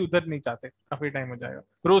 लेकिन अभी उधर नहीं जाते, काफी टाइम हो जाएगा.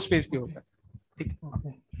 रो स्पेस भी होता है. ठीक है.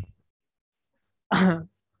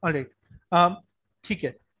 ऑलराइट. ठीक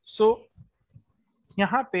है. सो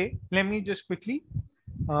यहाँ पे let me just quickly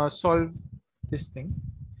solve this thing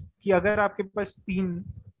कि अगर आपके पास तीन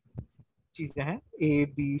चीजें हैं A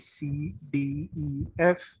B C D E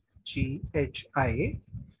F G H I,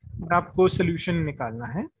 आपको सोल्यूशन निकालना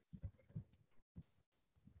है.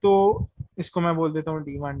 तो इसको मैं बोल देता हूँ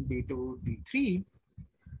D1 D2 D3.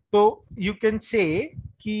 तो यू कैन से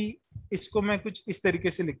कि इसको मैं कुछ इस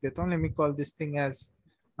तरीके से लिख देता हूँ. Let me call this thing as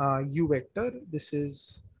U vector, this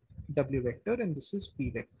is W vector and this is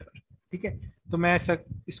V vector. ठीक है. तो मैं ऐसा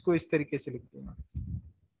इसको इस तरीके से लिख दूंगा.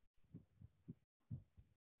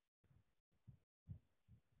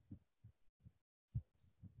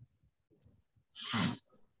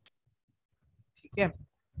 ठीक है.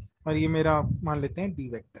 और ये मेरा मान लेते हैं डी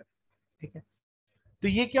वेक्टर. ठीक है. तो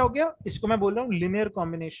ये क्या हो गया? इसको मैं बोल रहा हूँ linear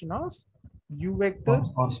combination of you vector,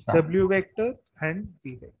 W vector and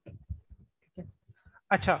V vector. ठीक है.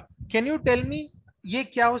 अच्छा, कैन यू टेल मी ये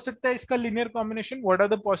क्या हो सकता है इसका linear combination? What are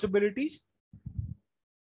the possibilities?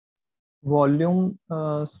 Volume,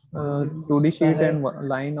 2D sheet and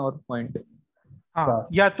line और पॉइंट. हाँ,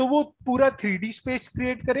 या तो वो पूरा 3D स्पेस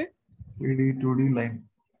क्रिएट करे, 3D 2D line,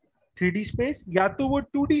 3D space, या तो वो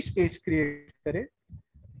 2D स्पेस क्रिएट करे,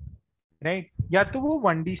 राइट, या तो वो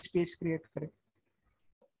 1D स्पेस क्रिएट करे.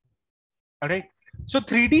 राइट. सो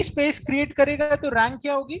 3D स्पेस क्रिएट करेगा तो रैंक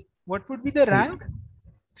क्या होगी? What would be the rank?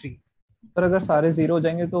 3. पर अगर सारे 0 हो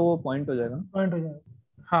जाएंगे तो वो पॉइंट हो जाएगा. पॉइंट हो जाएगा.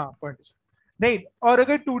 हाँ, पॉइंट हो जाएगा. राइट. और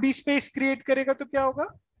अगर 2D स्पेस क्रिएट करेगा तो क्या होगा?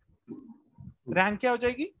 रैंक क्या हो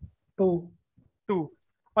जाएगी? 2.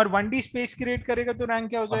 और 1D स्पेस क्रिएट करेगा तो रैंक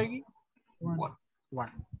क्या हो जाएगी? 1.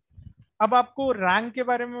 अब आपको रैंक के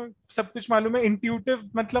बारे में सब कुछ मालूम है, इंट्यूटिव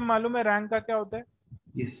मतलब मालूम है रैंक का क्या होता है?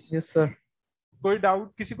 Yes sir. कोई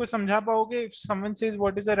डाउट किसी को समझा पाओगे? If someone says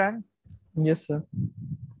what is a rank, yes sir.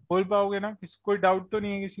 बोल पाओगे ना? कोई डाउट तो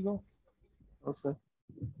नहीं है किसी को? सर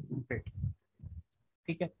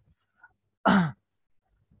ठीक है।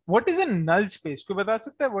 What is a null space? कोई बता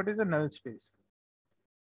सकता है what is a null space?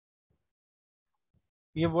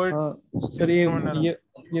 ये वर्ड सर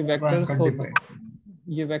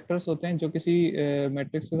ये वेक्टर्स होते हैं जो किसी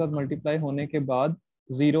मैट्रिक्स के साथ मल्टीप्लाई होने के बाद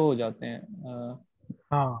जीरो हो जाते हैं।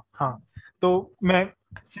 हाँ हाँ, तो मैं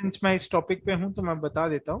सिंस मैं इस टॉपिक पे हूं तो मैं बता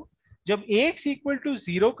देता हूँ। जब ax इक्वल टू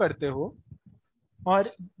 0 करते हो और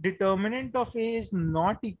determinant of a is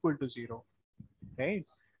not equal to 0, right?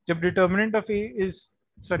 जब determinant of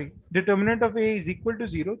a is equal to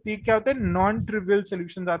 0, तो ये क्या होता है? नॉन ट्रिवियल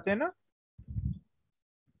सॉल्यूशंस आते हैं ना,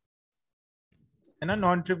 है ना?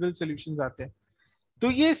 नॉन ट्रिवियल सॉल्यूशंस आते हैं।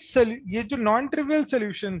 तो ये जो नॉन ट्रिवियल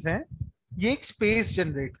सॉल्यूशंस हैं, ये एक स्पेस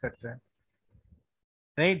जनरेट करते हैं,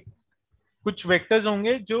 राइट? कुछ वेक्टर्स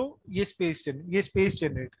होंगे जो ये स्पेस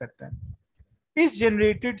जनरेट करते हैं। इस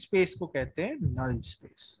जनरेटेड स्पेस को कहते हैं नल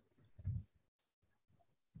स्पेस।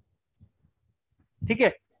 ठीक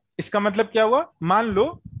है, इसका मतलब क्या हुआ? मान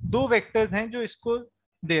लो दो वेक्टर्स हैं जो इसको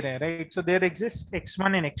दे रहे हैं, right? So there exist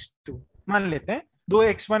x1 and x2। मान लेते हैं दो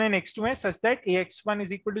x1 एंड x2 हैं such that ax1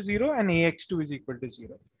 is equal to 0 and ax2 is equal to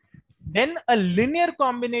 0. Then a linear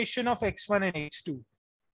combination of x1 and x2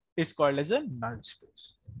 is called as a null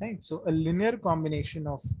space, right? So a linear combination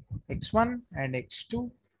of x1 and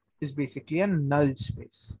x2 is basically a null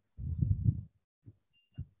space.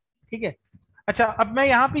 ठीक है। अच्छा, अब मैं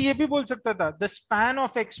यहां पे ये भी बोल सकता था the span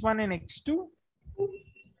of x1 and x2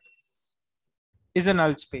 is a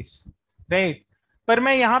null space, right? पर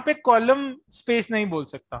मैं यहाँ पे कॉलम स्पेस नहीं बोल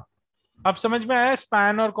सकता। अब समझ में आया?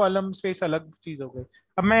 स्पैन और कॉलम स्पेस अलग चीज हो गई।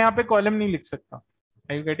 अब मैं यहाँ पे कॉलम नहीं लिख सकता।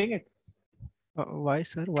 Are you getting it? Why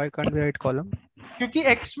sir? Why can't we write column? क्योंकि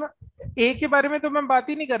x a के बारे में तो मैं बात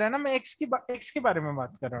ही नहीं कर रहा ना, मैं x के बारे में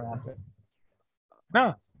बात कर रहा हूँ यहाँ पे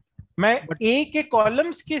ना। मैं a के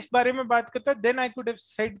कॉलम्स के बारे में बात करता, then I could have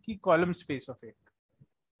said कि column space of A,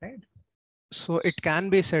 right? So it can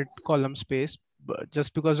be said column space, but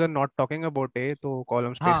just because we're not talking about A, तो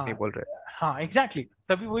column space नहीं बोल रहे। हाँ exactly,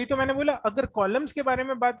 तभी वही तो मैंने बोला, अगर कॉलम्स के बारे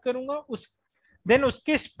में बात करूंगा देन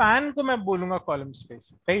उसके स्पैन को मैं बोलूंगा कॉलम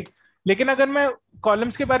स्पेस, राइट? लेकिन अगर मैं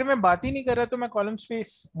कॉलम्स के बारे में बात ही नहीं कर रहा तो मैं कॉलम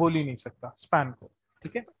स्पेस बोल ही नहीं सकता स्पैन को,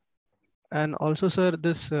 ठीक है? And also sir,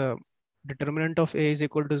 this determinant of A is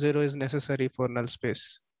equal to 0 is necessary for null space.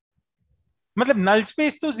 मतलब नल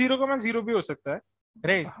स्पेस तो 0,0 भी हो सकता है,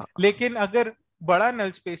 राइट? लेकिन अगर बड़ा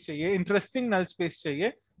नल स्पेस चाहिए, इंटरेस्टिंग नल स्पेस चाहिए,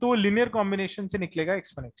 तो वो लिनियर कॉम्बिनेशन से निकलेगा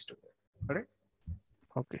x1 x2, राइट?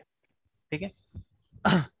 ओके, ठीक है,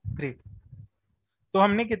 ग्रेट। तो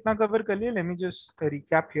हमने कितना कवर कर लिया? Let me just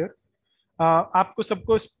recap here. आपको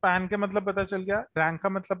सबको स्पैन का मतलब पता चल गया, रैंक का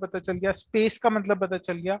मतलब पता चल गया, स्पेस का मतलब पता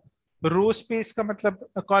चल गया, रो स्पेस का मतलब,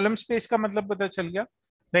 कॉलम स्पेस का मतलब पता चल गया,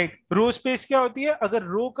 राइट? रो स्पेस क्या होती है? अगर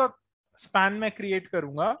रो का स्पैन में क्रिएट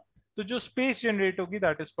करूंगा तो जो स्पेस जनरेट होगी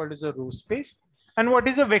that is called as a row space. And what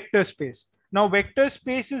is a vector space? Now vector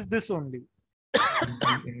space is this only,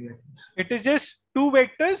 it is just two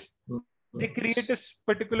vectors, they create a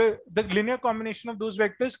particular, the linear combination of those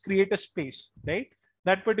vectors create a space, right?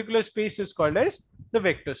 That particular space is called as the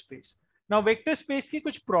vector space. Now vector space की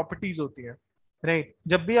कुछ properties होती है, right?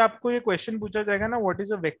 जब भी आपको ये question पूछा जाएगा ना what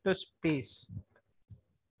is a vector space,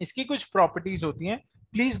 इसकी कुछ properties होती हैं।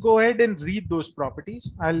 Please go ahead and read those properties.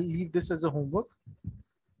 I'll leave this as a homework.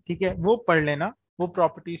 ठीक है, वो पढ़ लेना वो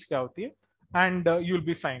properties क्या होती है and you'll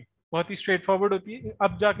be fine. बहुत ही स्ट्रेट फॉरवर्ड होती है,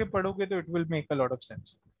 अब जाके पढ़ोगे तो it will make a lot of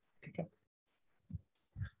sense, ठीक है?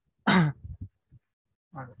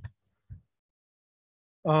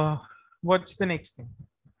 What's the next thing?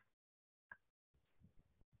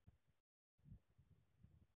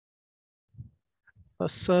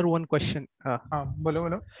 Sir one question. हाँ बोलो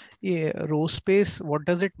बोलो। ये row space what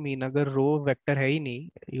does it mean? अगर रो वेक्टर है ही नहीं,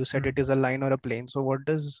 you said it is a line और अ plane, so what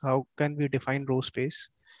does, how can we define row space?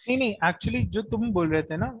 नहीं, actually जो तुम बोल रहे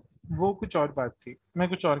थे ना वो कुछ और बात थी, मैं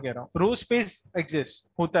कुछ और कह रहा हूँ। रो स्पेस एग्जिस्ट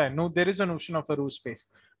होता है, no there is a notion of a row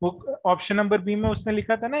space. वो ऑप्शन नंबर बी में उसने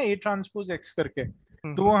लिखा था ना ए ट्रांसपोज एक्स करके,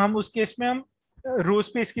 तो हम उस केस में हम रो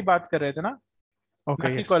स्पेस की बात कर रहे थे ना,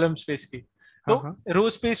 बाकी कॉलम स्पेस की। तो रो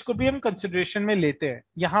स्पेस को भी हम कंसिडरेशन में लेते हैं,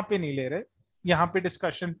 यहाँ पे नहीं ले रहे, यहाँ पे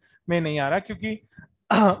डिस्कशन में नहीं आ रहा, क्योंकि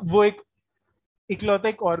वो एक इकलौता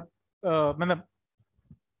एक और मतलब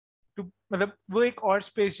वो एक और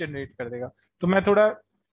स्पेस जनरेट कर देगा। तो मैं थोड़ा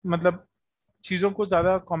मतलब चीजों को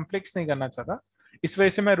ज्यादा कॉम्प्लेक्स नहीं करना चाहता, इस वजह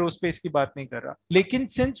से मैं रो स्पेस की बात नहीं कर रहा। लेकिन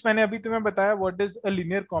सिंस मैंने अभी तुम्हें बताया what does a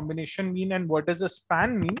linear combination mean and what does a span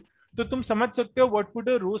mean, तो तुम समझ सकते हो what would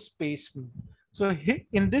a row space mean. So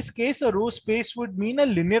in this case, a row space would mean a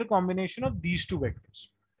linear combination of these two vectors.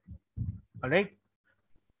 All right?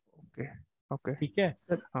 Okay okay ठीक है।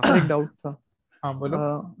 Sir एक doubt था। हाँ बोलो।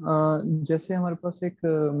 जैसे हमारे पास एक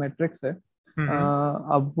मैट्रिक्स है,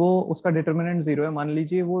 अब वो उसका डिटर्मिनेंट 0 है, मान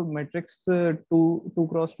लीजिए वो मैट्रिक्स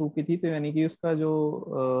 2x2 की थी, तो यानी कि उसका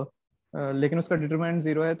जो लेकिन उसका डिटरमिनेंट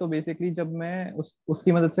 0 है, तो बेसिकली जब मैं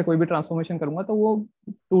उसकी मदद से कोई भी ट्रांसफॉर्मेशन करूंगा तो वो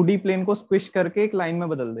 2D प्लेन को स्क्विश करके एक लाइन में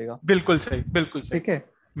बदल देगा। बिल्कुल सही, बिल्कुल सही। ठीक है।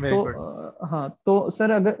 तो हाँ, तो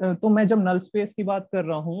सर अगर तो मैं जब नल स्पेस की बात कर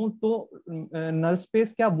रहा हूँ, तो नल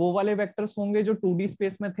स्पेस क्या वो वाले वेक्टर्स होंगे जो 2D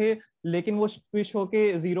स्पेस में थे लेकिन वो स्क्विश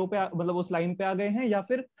होके 0 पे मतलब उस लाइन पे आ गए हैं, या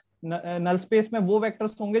फिर नल स्पेस में वो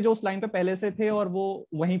वेक्टर्स होंगे जो उस लाइन पे पहले से थे और वो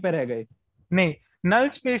वहीं पे रह गए? नहीं, नल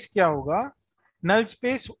स्पेस क्या होगा, नल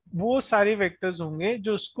स्पेस वो सारे वेक्टर्स होंगे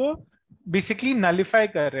जो उसको बेसिकली नलिफाई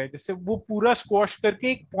कर रहे हैं, जैसे वो पूरा स्क्वॉश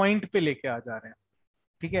करके एक पॉइंट पे लेके आ जा रहे हैं।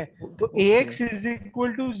 ठीक है। तो ax इज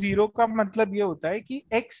इक्वल टू 0 का मतलब ये होता है कि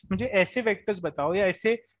x, मुझे ऐसे वेक्टर्स बताओ या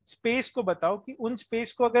ऐसे स्पेस को बताओ कि उन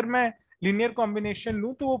स्पेस को अगर मैं लीनियर कॉम्बिनेशन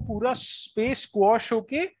लूं तो वो पूरा स्पेस स्क्वॉश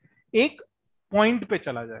होके एक पॉइंट पे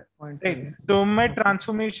चला जाए। राइट। तो मैं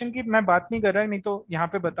ट्रांसफॉर्मेशन की मैं बात नहीं कर रहा, नहीं तो यहाँ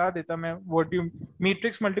पे बता देता मैं। What you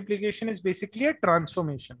matrix multiplication is basically a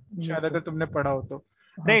transformation, शायद अगर तुमने पढ़ा हो तो।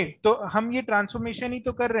 राइट। तो हम ये ट्रांसफॉर्मेशन ही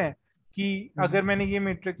तो कर रहे हैं कि अगर मैंने ये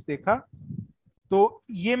मैट्रिक्स देखा तो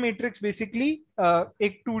ये मैट्रिक्स बेसिकली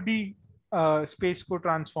एक 2D स्पेस को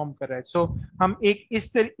ट्रांसफॉर्म कर रहा है। सो हम एक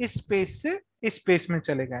इस स्पेस से इस स्पेस में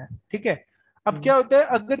चले गए। ठीक है। अब क्या होता है,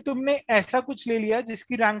 अगर तुमने ऐसा कुछ ले लिया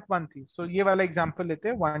जिसकी रैंक 1 थी, सो ये वाला एग्जांपल लेते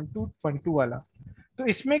हैं 1 2 1 2 वाला, तो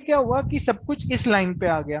इसमें क्या हुआ कि सब कुछ इस लाइन पे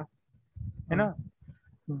आ गया, है ना।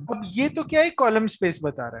 अब ये तो क्या है, कॉलम स्पेस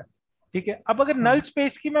बता रहा है। ठीक है। अब अगर नल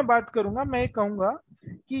स्पेस की मैं बात करूंगा, मैं कहूंगा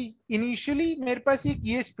कि इनिशियली मेरे पास एक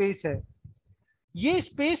ये स्पेस है, ये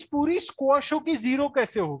स्पेस पूरी स्क्वॉश होके 0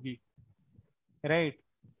 कैसे होगी? Right.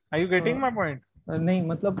 Are you getting my point? नहीं,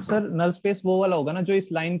 मतलब सर नल स्पेस वो वाला होगा ना जो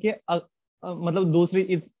इस लाइन के मतलब दूसरी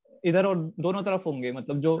इधर और दोनों तरफ होंगे,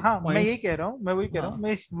 मतलब जो हाँ मैं यही कह रहा हूँ, मैं वही कह रहा हूँ,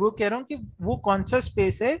 मैं वो कह रहा हूँ कि वो कौन सा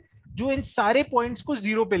स्पेस है जो इन सारे पॉइंट्स को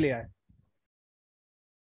 0 पे ले आए।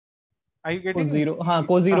 Are you getting? जीरो, हाँ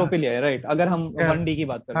को 0 पे लिया है। राइट। अगर हम 1D की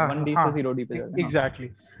बात करें, 1D से 0D पे जाते हैं। एग्जैक्टली।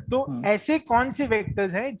 तो ऐसे कौन से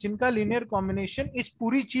वेक्टर्स हैं जिनका लीनियर कॉम्बिनेशन इस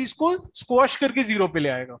पूरी चीज को स्क्वॉश करके 0 पे ले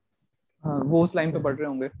आएगा? हाँ, वो उस लाइन पे पढ़ रहे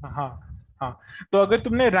होंगे। हाँ हाँ। तो अगर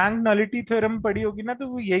तुमने रैंक नलिटी थ्योरम पढ़ी होगी ना, तो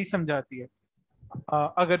वो यही समझाती है।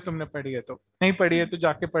 अगर तुमने पढ़ी है, तो नहीं पढ़ी है तो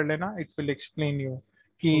जाके पढ़ लेना, इट विल एक्सप्लेन यू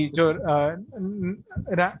कि जो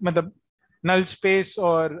मतलब नल स्पेस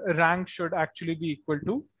और rank should actually B equal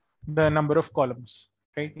to the number of columns.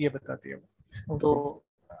 Right, ये बताती है वो। तो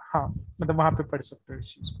हाँ, मतलब वहां पे पढ़ सकते हो इस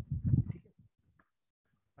चीज को।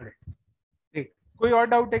 ठीक। कोई और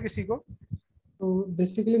डाउट है किसी को? तो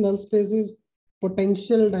basically null space is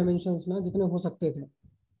potential dimensions ना, जितने हो सकते थे।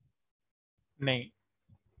 नहीं,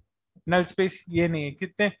 नल स्पेस ये नहीं है।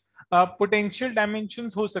 कितने पोटेंशियल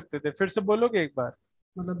डायमेंशंस हो सकते थे? फिर से बोलोगे एक बार?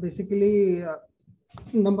 मतलब बेसिकली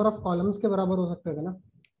नंबर ऑफ कॉलम्स के बराबर हो सकते थे ना।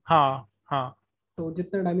 हाँ हाँ। तो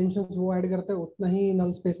जितने डायमेंशंस वो ऐड करते हैं उतना ही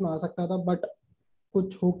नल स्पेस में आ सकता था, बट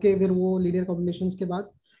कुछ होके फिर वो लीनियर कॉम्बिनेशंस के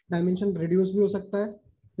बाद डायमेंशन रिड्यूस भी हो सकता है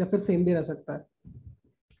या फिर सेम भी रह सकता है।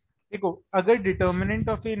 देखो, अगर determinant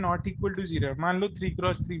of A not equal to 0 है, मान लो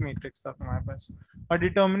 3x3 मैट्रिक्स था तुम्हारे पास और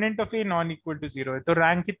determinant of a non equal to 0 है, तो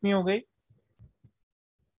रैंक कितनी हो गई?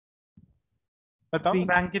 बताओ,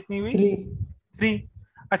 रैंक कितनी हुई? 3।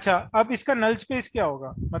 अच्छा, अब इसका नल स्पेस क्या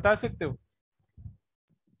होगा, बता सकते हो?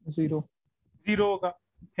 0 होगा,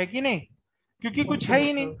 है कि नहीं? क्योंकि कुछ है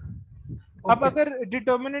ही नहीं। अब अगर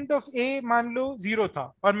डिटर्मिनेंट ऑफ ए मान लो 0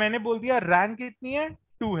 था और मैंने बोल दिया रैंक कितनी है,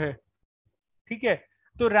 2 है। ठीक है।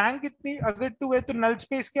 तो रैंक कितनी, अगर 2 है तो नल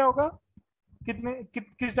स्पेस क्या होगा,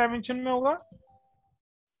 किस डायमेंशन में होगा?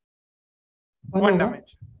 1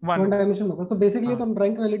 डायमेंशन। 1 डायमेंशन में होगा। तो बेसिकली तो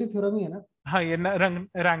रैंक नलिटी थ्योरम ही है ना। हाँ, ये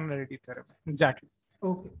rank nullity theorem, exactly.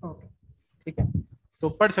 Okay okay, ठीक है। तो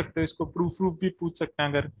पढ़ सकते हो इसको, प्रूफ भी पूछ सकते हैं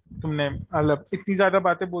अगर तुमने मतलब इतनी ज्यादा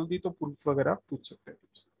बातें बोल दी, तो प्रूफ वगैरह पूछ सकते हैं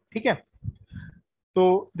तुमसे। ठीक है।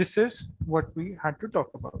 तो this is what we had to talk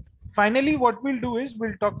about. Finally, what we'll do is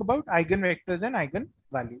we'll talk about eigenvectors and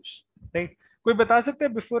eigenvalues. Right? कोई बता सकते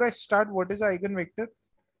हैं before I start what is eigenvector?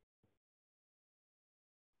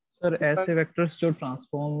 Sir ऐसे वेक्टर्स जो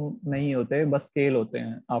ट्रांसफॉर्म नहीं होते, बस स्केल होते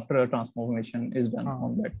हैं after transformation is done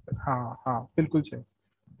on that. हाँ हाँ, बिल्कुल सही।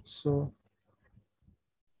 So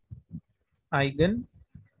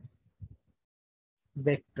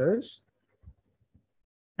eigenvectors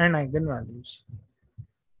and eigenvalues.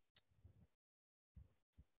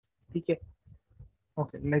 ठीक है?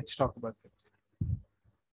 Okay, let's talk about this.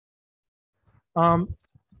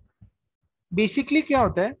 Basically क्या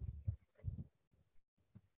होता है,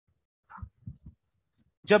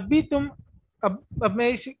 जब भी तुम अब मैं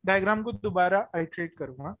इस डायग्राम को दोबारा आइटरेट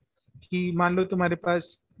करूंगा कि मान लो तुम्हारे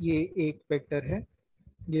पास ये एक वेक्टर है,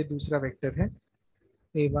 ये दूसरा वेक्टर है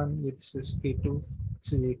a1, this is a2,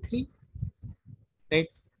 this is a3, right,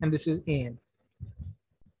 and this is an.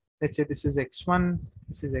 Let's say this is x1,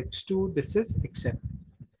 this is x2, this is xn,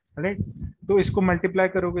 right? तो इसको मल्टीप्लाई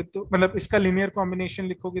करोगे तो मतलब इसका लीनियर कॉम्बिनेशन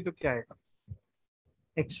लिखोगे तो क्या आएगा,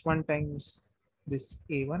 x1 times this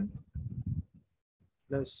a1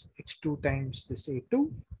 plus x2 times this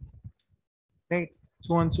a2, right,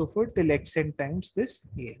 so on so forth till xn times this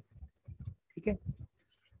an. ठीक है?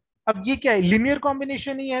 अब ये क्या है, लीनियर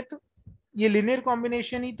कॉम्बिनेशन ही है, तो ये लीनियर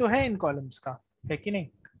कॉम्बिनेशन ही तो है इन कॉलम्स का, है कि नहीं?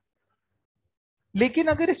 लेकिन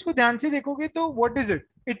अगर इसको ध्यान से देखोगे तो what is it,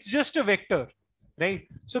 it's just a vector, right?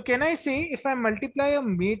 So can I से if I multiply a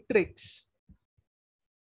matrix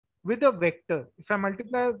with a vector, if I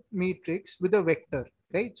multiply a matrix with a vector,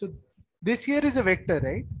 right, so this here is a vector,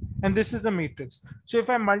 right, and this is a matrix. So if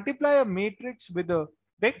I multiply a matrix with a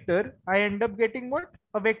vector, I end up getting what,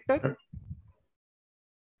 a vector,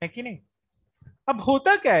 है कि नहीं? अब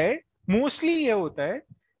होता क्या है, mostly ये होता है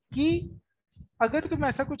कि अगर तुम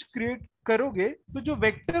ऐसा कुछ क्रिएट करोगे तो जो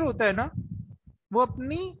वेक्टर होता है ना वो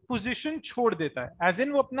अपनी पोजीशन छोड़ देता है, एज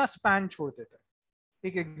इन वो अपना स्पैन छोड़ देता है.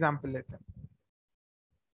 एक एग्जांपल लेते हैं.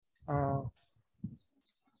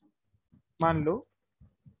 मान लो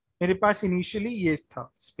मेरे पास इनिशियली ये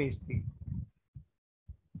था, स्पेस थी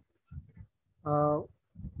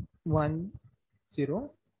 1 0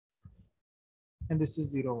 एंड दिस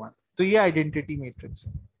इज 0 1, तो ये आइडेंटिटी मैट्रिक्स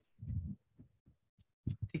है.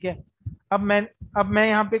 ठीक है? अब मैं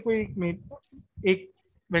यहाँ पे कोई एक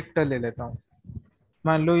वेक्टर ले लेता हूँ.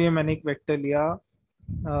 मान लो ये मैंने एक वेक्टर लिया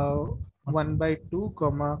 1/2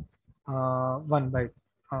 कॉमा 1/,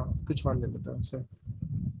 हाँ कुछ और ले लेता हूँ,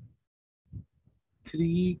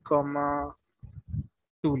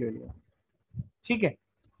 3,2 ले लिया. ठीक है,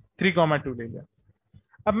 3,2 ले लिया.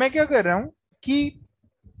 अब मैं क्या कर रहा हूं कि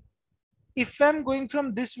if I am going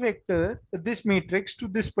from this vector, this matrix to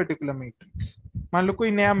this particular matrix, मान लो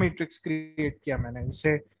कोई नया मैट्रिक्स क्रिएट किया मैंने,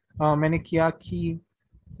 जैसे मैंने किया कि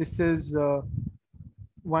this is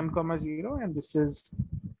 1,0 and this is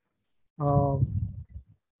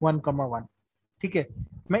 1,1. ठीक है,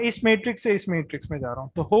 मैं इस मैट्रिक्स से इस मैट्रिक्स में जा रहा हूं,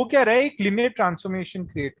 तो हो क्या रहा है, एक लिनियर ट्रांसफॉर्मेशन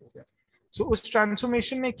क्रिएट हो गया. सो उस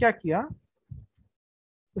ट्रांसफॉर्मेशन ने क्या किया,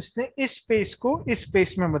 उसने इस स्पेस को इस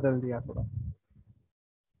स्पेस में बदल दिया थोड़ा,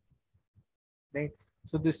 right?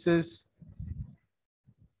 So this is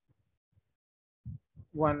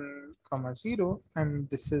 1,0 and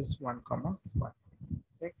this is 1,1.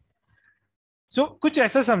 सो कुछ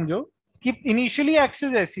ऐसा समझो कि इनिशियली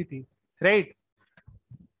एक्सिस ऐसी थी, राइट?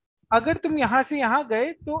 अगर तुम यहां से यहां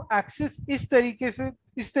गए तो एक्सिस इस तरीके से,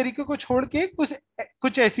 इस तरीके को छोड़ के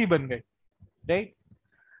कुछ ऐसी बन गई, राइट?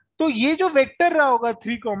 तो ये जो वेक्टर रहा होगा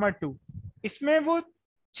 3,2, इसमें वो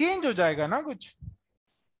चेंज हो जाएगा ना कुछ.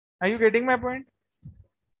 Are you getting my point?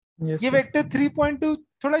 ये वेक्टर 3.2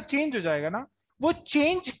 थोड़ा चेंज हो जाएगा ना. वो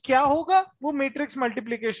चेंज क्या होगा वो मैट्रिक्स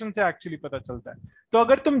मल्टीप्लिकेशन से एक्चुअली पता चलता है. तो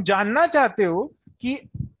अगर तुम जानना चाहते हो कि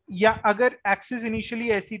या अगर एक्सिस इनिशियली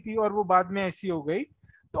ऐसी थी और वो बाद में ऐसी हो गई,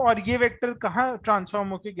 तो और ये वेक्टर कहाँ ट्रांसफॉर्म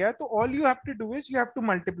होके गया, तो all you have to do is you have to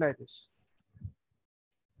multiply this,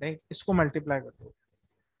 right? इसको मल्टीप्लाई कर दो.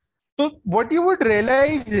 तो what you would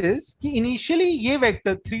realise is कि इनिशियली ये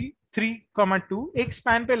वेक्टर 3,2 एक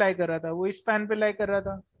स्पैन पे लाई कर रहा था, वो इस स्पैन पे लाई कर रहा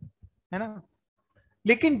था, है ना?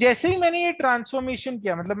 लेकिन जैसे ही मैंने ये ट्रांसफॉर्मेशन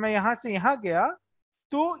किया, मतलब मैं यहां से यहां गया,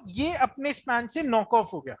 तो ये अपने स्पैन से नॉक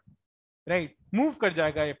ऑफ हो गया, राइट? मूव कर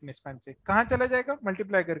जाएगा ये अपने स्पैन से. कहां चला जाएगा,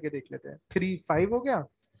 मल्टीप्लाई करके देख लेते हैं. 3 5 हो गया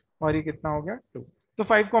और ये कितना हो गया 2, तो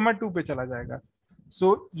 5,2 पे चला जाएगा.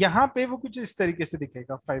 सो यहाँ पे वो कुछ इस तरीके से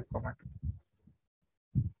दिखेगा 5,2.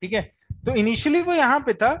 ठीक है? तो इनिशियली वो यहाँ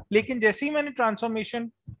पे था, लेकिन जैसे ही मैंने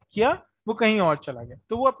ट्रांसफॉर्मेशन किया वो कहीं और चला गया,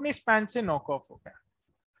 तो वो अपने स्पैन से नॉक ऑफ हो गया.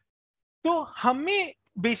 तो हमें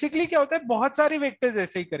बेसिकली क्या होता है, बहुत सारे वेक्टर्स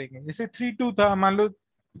ऐसे ही करेंगे. जैसे 3,2 था, मान लो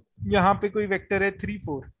यहाँ पे कोई वेक्टर है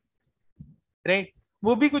 3,4, राइट?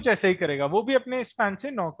 वो भी कुछ ऐसा ही करेगा, वो भी अपने स्पैन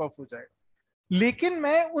से नॉक ऑफ हो जाएगा. लेकिन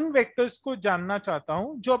मैं उन वेक्टर्स को जानना चाहता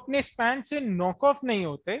हूं जो अपने स्पैन से नॉक ऑफ नहीं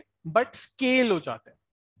होते बट स्केल हो जाते हैं,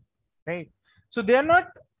 right? So they are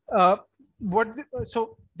not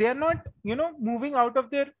they are not moving out of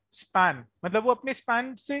their span, मतलब वो अपने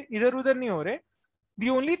स्पैन से इधर उधर नहीं हो रहे. The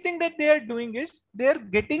only thing that they are doing is they are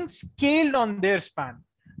getting scaled on their span.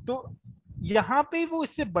 तो यहाँ पे वो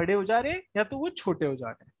इससे बड़े हो जा रहे हैं या तो वो छोटे हो जा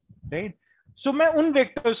रहे हैं, राइट? सो मैं उन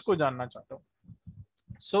वेक्टर्स को जानना चाहता हूँ.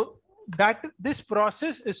 सो that this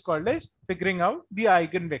process is called as figuring out the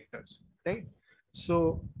eigenvectors, right? So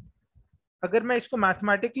अगर मैं इसको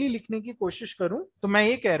मैथमेटिकली लिखने की कोशिश करूं तो मैं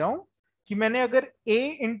ये कह रहा हूं कि मैंने अगर a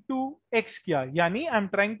into x किया, यानी I am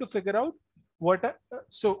trying to figure out what,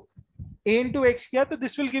 so a into x किया तो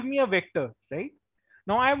this will give me a vector, right?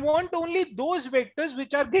 Now I want only those vectors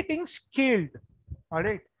which are getting scaled, all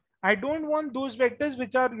right? I don't want those vectors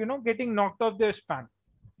which are, you know, getting knocked off their span.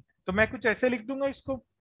 तो मैं कुछ ऐसे लिख दूंगा इसको,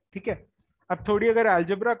 ठीक है? अब थोड़ी अगर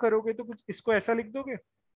अलजेब्रा करोगे तो कुछ इसको ऐसा लिख दोगे,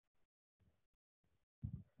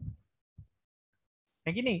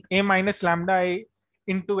 है कि नहीं? a minus lambda i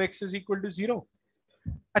into x is equal to 0.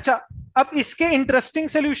 अच्छा, अब इसके इंटरेस्टिंग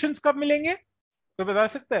सोल्यूशंस कब मिलेंगे, तो बता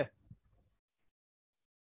सकता है?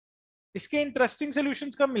 इसके इंटरेस्टिंग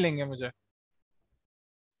सोल्यूशंस कब मिलेंगे मुझे?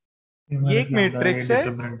 ये एक मैट्रिक्स है,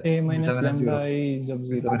 a माइनस लैम्डा i जब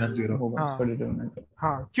 0 होगा हाँ, उसका डिटरमिनेंट.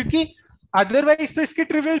 हाँ, क्योंकि अदरवाइज तो इसके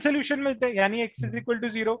ट्रिवियल सोल्यूशन मिलते हैं, यानी x इज इक्वल टू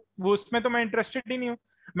 0. वो उसमें तो मैं इंटरेस्टेड ही नहीं हूं.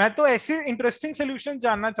 मैं तो ऐसे इंटरेस्टिंग सोल्यूशन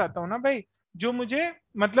जानना चाहता हूं ना भाई, जो मुझे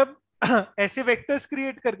मतलब ऐसे वेक्टर्स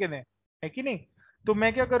क्रिएट करके दें, है कि नहीं? तो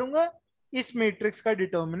मैं क्या करूंगा, इस मैट्रिक्स का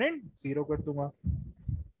डिटर्मिनेंट 0 कर दूंगा.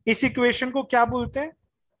 इस इक्वेशन को क्या बोलते हैं,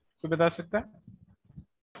 तो बता सकता है?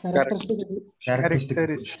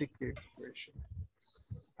 Characteristic equation.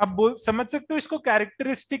 अब बोल समझ सकते हो इसको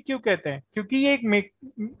कैरेक्टरिस्टिक क्यों कहते हैं? क्योंकि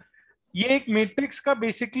ये एक मैट्रिक्स का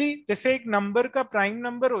बेसिकली, जैसे एक नंबर का प्राइम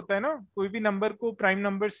नंबर होता है ना, कोई भी नंबर को प्राइम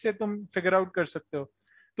नंबर से तुम फिगर आउट कर सकते हो,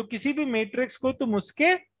 तो किसी भी मैट्रिक्स को तुम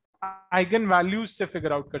उसके आइगन वैल्यूज से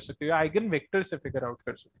फिगर आउट कर सकते हो, आइगन वेक्टर से फिगर आउट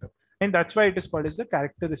कर सकते हो. And that's why it is called as the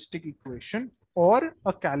characteristic equation और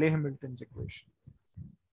अ कैले-हैमिल्टन इक्वेशन.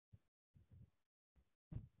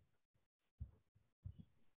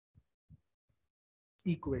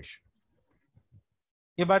 इक्वेशन,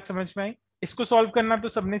 ये बात समझ में आई? इसको सॉल्व करना तो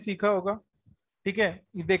सबने सीखा होगा, ठीक है?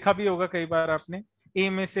 ये देखा भी होगा कई बार आपने. a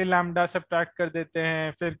में से लैम्डा सब्ट्रैक्ट कर देते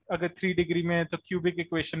हैं, फिर अगर 3 डिग्री में है तो क्यूबिक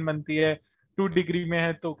इक्वेशन बनती है, 2 डिग्री में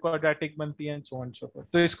है तो क्वाड्रेटिक बनती है, सो ऑन सो फॉर्थ.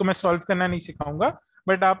 तो इसको मैं सॉल्व करना नहीं सिखाऊंगा,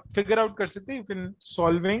 बट आप फिगर आउट कर सकते हैं. You can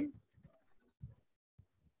solving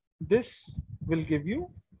this will give you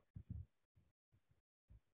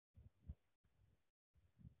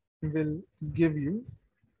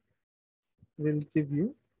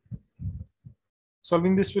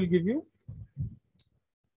solving this will give you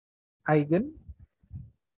eigen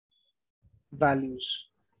values.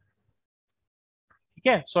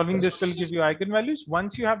 Okay, solving this will give you eigen values.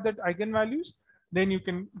 Once you have that eigen values, then you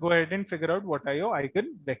can go ahead and figure out what are your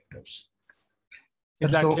eigen vectors.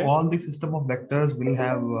 So all the system of vectors will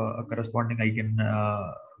have a corresponding eigen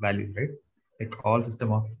values, right? Like all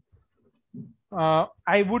system of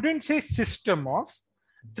I wouldn't say system of.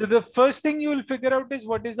 So the first thing you will figure out is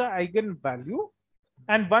what is the eigen value,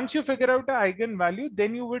 and once you figure out the eigen value,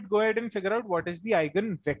 then you would go ahead and figure out what is the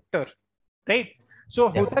eigen vector, right? So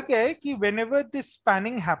होता क्या है कि whenever this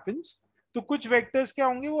spanning happens, तो कुछ vectors क्या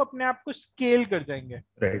होंगे, वो अपने आप को स्केल कर जाएंगे,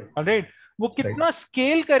 राइट? वो कितना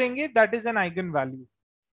स्केल करेंगे, that is an eigen value.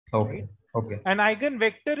 Okay. Okay. An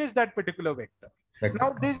eigenvector is that particular vector. Now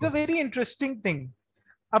this is a very interesting thing.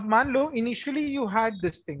 अब मान लो initially you had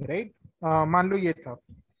this thing, right? मान लो ये था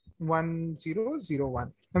 1 0 0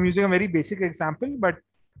 1. I'm using a very basic example, but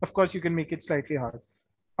of course you can make it slightly hard.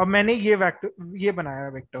 अब मैंने ये vector, ये बनाया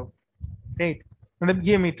वेक्टर, राइट? मतलब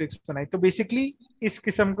ये मैट्रिक्स बनाई, तो बेसिकली इस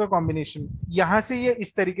किस्म का कॉम्बिनेशन यहां से ये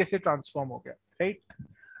इस तरीके से ट्रांसफॉर्म हो गया, राइट?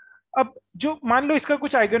 अब जो मान लो इसका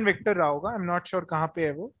कुछ आइगन वेक्टर रहा होगा, आई एम नॉट श्योर कहाँ पे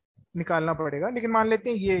है, वो निकालना पड़ेगा, लेकिन मान लेते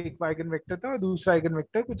हैं ये एक आइगन वेक्टर था और दूसरा आइगन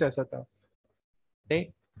वेक्टर कुछ ऐसा था,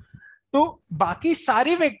 राइट? तो बाकी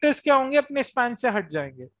सारे वेक्टर्स क्या होंगे, अपने स्पैन से हट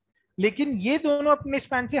जाएंगे, लेकिन ये दोनों अपने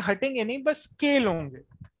स्पैन से हटेंगे नहीं, बस स्केल होंगे,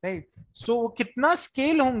 राइट? सो कितना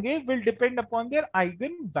स्केल होंगे will depend upon their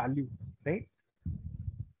eigen value, right?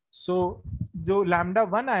 सो जो लैम्डा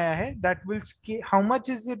 1 आया है, that will scale how much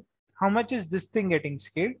is it, how much is this thing getting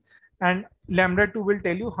scaled, and lambda 2 will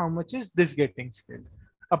tell you how much is this getting scaled.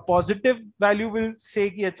 A positive value will say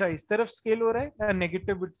कि अच्छा इस तरफ scale हो रहा है, and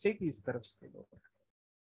negative would say कि इस तरफ scale हो रहा है.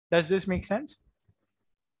 Does this make sense?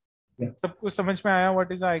 Yeah. सबको समझ में आया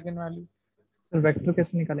what is the eigen value? Sir vector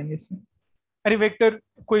कैसे निकालेंगे इससे? अरे वेक्टर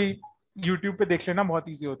कोई YouTube पे देख लेना, बहुत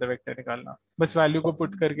इजी होता है वेक्टर निकालना, बस वैल्यू को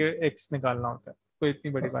पुट करके x निकालना होता है, कोई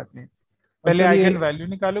इतनी बड़ी बात नहीं. पहले आइगन वैल्यू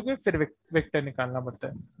निकालोगे, फिर वेक्टर निकालना पड़ता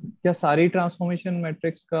है. क्या सारी ट्रांसफॉर्मेशन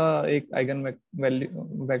मैट्रिक्स का एक आइगन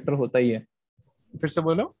वैल्यू वेक्टर होता ही है? फिर से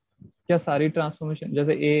बोलो. क्या सारी ट्रांसफॉर्मेशन,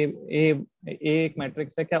 जैसे ए एक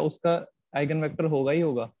मैट्रिक्स है, क्या उसका आइगन वेक्टर होगा ही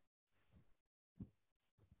होगा?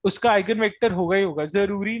 उसका आइगन वेक्टर होगा ही होगा,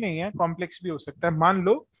 जरूरी नहीं है, कॉम्प्लेक्स भी हो सकता है। मान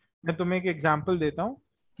लो मैं तुम्हें एक एग्जांपल देता हूँ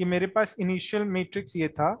कि मेरे पास इनिशियल मैट्रिक्स ये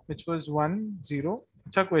था विच वाज 1 0,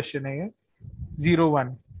 अच्छा क्वेश्चन है ये, 0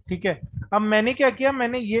 1, ठीक है। अब मैंने क्या किया,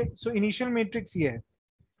 मैंने ये इनिशियल मैट्रिक्स ये है,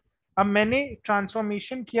 अब मैंने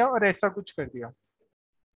ट्रांसफॉर्मेशन किया और ऐसा कुछ कर दिया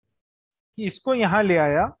कि इसको यहां ले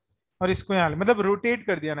आया और इसको यहां, मतलब रोटेट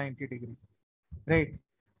कर दिया 90 डिग्री, राइट।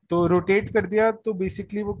 तो रोटेट कर दिया तो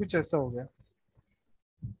बेसिकली वो कुछ ऐसा हो गया,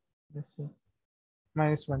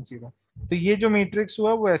 -1 0। तो ये जो मैट्रिक्स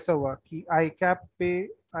हुआ वो ऐसा हुआ कि आई कैप पे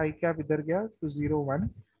आई कैप इधर गया तो 0 1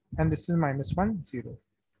 एंड दिस इज -1 0,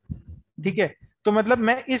 ठीक है। तो मतलब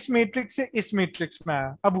मैं इस मैट्रिक्स से इस मैट्रिक्स में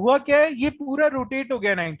आया, अब हुआ क्या है, ये पूरा रोटेट हो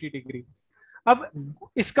गया 90 डिग्री। अब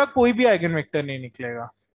इसका कोई भी आइगन वेक्टर नहीं निकलेगा।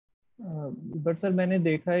 बट सर मैंने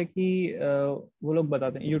देखा है कि वो लोग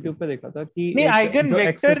बताते हैं, यूट्यूब पे देखा था कि नहीं, एक आइगन जो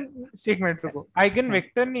वेक्टर, एक्सेस, एक मिनट रुको, आइगन हाँ,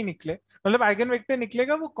 वेक्टर नहीं निकले, मतलब आइगन वेक्टर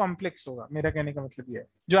निकलेगा वो कॉम्प्लेक्स होगा, मेरा कहने का मतलब ये है,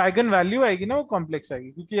 जो आइगन वैल्यू आएगी ना वो कॉम्प्लेक्स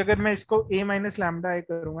आएगी, क्योंकि अगर मैं इसको a माइनस लैम्डा आई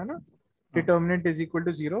करूंगा ना, डिटर्मिनेंट इज इक्वल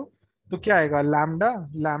टू 0, तो क्या आएगा, लैम्डा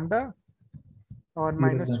लैम्डा और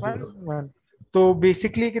 -1 1, तो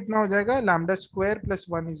बेसिकली कितना हो जाएगा, lambda square plus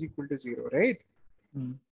 1 is equal to 0, right.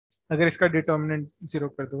 अगर इसका डिटर्मिनेंट 0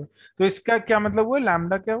 कर दो तो इसका क्या मतलब हुआ,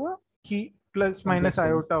 लैम्डा क्या हुआ कि प्लस माइनस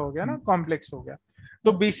आयोटा हो गया ना, कॉम्प्लेक्स हो गया।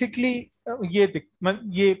 तो बेसिकली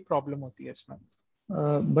ये प्रॉब्लम होती है इसमें।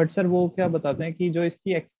 बट सर वो क्या बताते हैं कि जो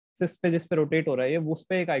इसकी एक्सिस पे जिस पे रोटेट हो रहा है ये, उस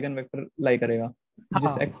पे एक आइगन वेक्टर लाई करेगा, जिस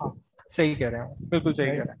हाँ एक्सिस, हाँ, सही कह रहे हो, बिल्कुल सही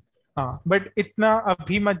कह राइट। रहे हैं। हाँ बट इतना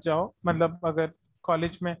अभी मत जाओ, मतलब अगर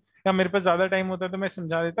कॉलेज में या मेरे पास ज्यादा टाइम होता तो मैं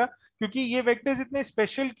समझा देता, क्योंकि ये वेक्टर्स इतने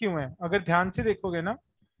स्पेशल क्यों हैं, अगर ध्यान से देखोगे ना,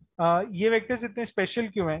 ये वेक्टर्स इतने स्पेशल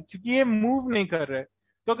क्यों हैं, क्योंकि ये मूव नहीं कर रहे।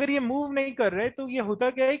 तो अगर ये मूव नहीं कर रहे तो ये होता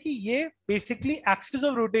क्या है कि ये बेसिकली एक्सिस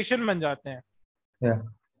ऑफ रोटेशन बन जाते हैं, Yeah.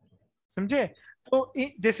 समझे। तो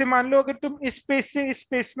जैसे मान लो अगर तुम इस स्पेस से इस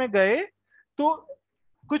स्पेस में गए तो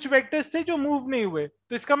कुछ वेक्टर्स थे जो मूव नहीं हुए,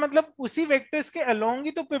 तो इसका मतलब उसी वेक्टर्स के अलोंग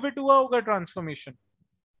ही तो पिवट हुआ होगा transformation.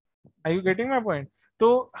 Are you getting my point.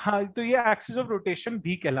 तो हाँ, तो ये एक्सिस ऑफ रोटेशन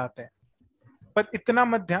भी कहलाते हैं, पर इतना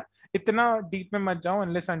मत ध्यान, इतना डीप में मत जाओ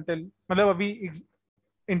अनलेस अंटिल, मतलब अभी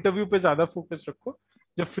इंटरव्यू पे ज्यादा फोकस रखो,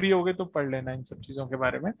 जब फ्री होगे तो पढ़ लेना इन सब चीजों के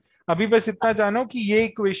बारे में। अभी बस इतना जानो कि ये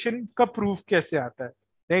इक्वेशन का प्रूफ कैसे आता है,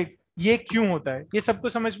 राइट, ये क्यों होता है, ये सबको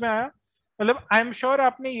समझ में आया। मतलब आई एम श्योर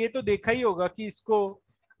आपने ये तो देखा ही होगा कि इसको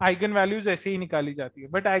आइगन वैल्यूज ऐसे ही निकाली जाती है,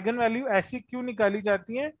 बट आइगन वैल्यू ऐसी क्यों निकाली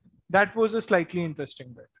जाती है, that was a slightly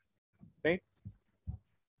interesting bit, right.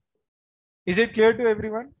 Is it clear to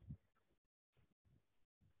everyone?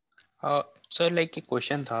 Sir like एक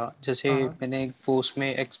क्वेश्चन था, जैसे हाँ मैंने एक पोस्ट में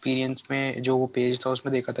एक्सपीरियंस में जो वो पेज था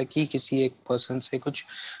उसमें देखा था कि किसी एक पर्सन से कुछ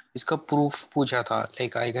इसका प्रूफ पूछा था,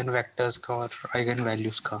 लाइक आइगन वेक्टर्स का और आइगन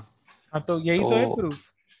वैल्यूज का। हाँ, तो यही तो है तो प्रूफ।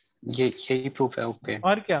 ये यही प्रूफ है, ओके।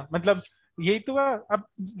 और क्या, मतलब यही तो है। अब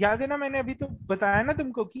याद है ना, मैंने अभी तो बताया ना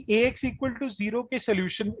तुमको कि ax इक्वल टू 0 के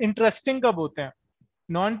सोल्यूशन इंटरेस्टिंग कब होते हैं,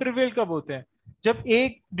 नॉन ट्रिवियल कब होते हैं, जब a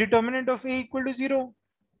determinant of a equal to 0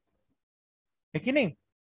 है कि नहीं।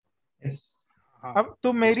 Yes. हाँ, अब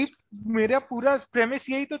तो यस। मेरा पूरा प्रेमिस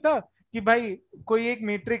यही तो था कि भाई कोई एक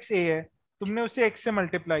मैट्रिक्स ए है, तुमने उसे x से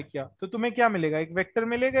मल्टीप्लाई किया तो तुम्हें क्या मिलेगा, एक वेक्टर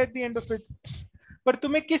मिलेगा at the end of it. पर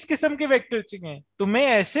तुम्हें किस किस्म के वेक्टर चाहिए, तुम्हें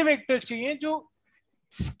ऐसे वेक्टर चाहिए जो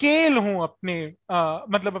स्केल हो अपने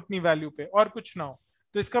मतलब अपनी वैल्यू पे, और कुछ ना हो।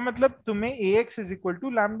 तो इसका मतलब तुम्हें ax is equal to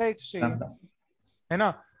lambda x चाहिए, Lambda. है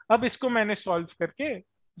ना। अब इसको मैंने सॉल्व करके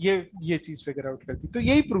ये चीज फिगर आउट कर दी, तो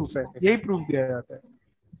यही प्रूफ है, यही प्रूफ दिया जाता है,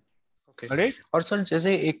 ओके। राइट। और सर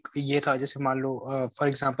जैसे एक ये था, जैसे मान लो फॉर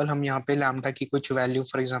एग्जांपल हम यहाँ पे लैम्डा की कुछ वैल्यू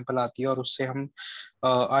फॉर एग्जांपल आती है और उससे हम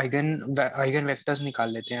आइगन वेक्टर्स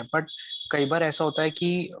निकाल लेते हैं, बट कई बार ऐसा होता है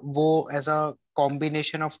कि वो ऐसा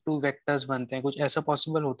कॉम्बिनेशन ऑफ टू वेक्टर्स बनते हैं, कुछ ऐसा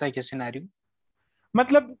पॉसिबल होता है क्या सिनेरियो?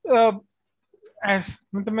 मतलब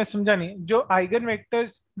मतलब मैं समझा नहीं, जो आइगन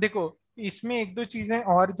वेक्टर्स देखो, इसमें एक दो चीजें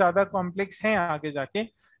और ज्यादा कॉम्प्लेक्स हैं आगे जाके,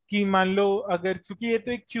 कि मान लो अगर, क्योंकि ये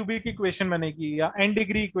तो एक क्यूबिक इक्वेशन बनेगी या एन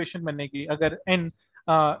डिग्री इक्वेशन बनेगी, अगर एन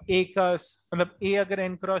ए का मतलब ए अगर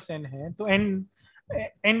एन क्रॉस एन है तो एन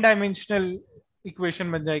एन डायमेंशनल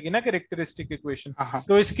इक्वेशन बन जाएगी ना, कैरेक्टरिस्टिक इक्वेशन। हाँ हाँ।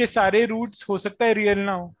 तो इसके सारे रूट्स हो सकता है रियल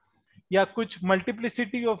ना हो, या कुछ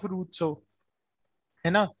मल्टीप्लिसिटी ऑफ रूट्स हो,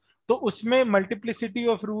 है ना। तो उसमें मल्टीप्लिसिटी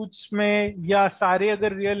ऑफ रूट्स में या सारे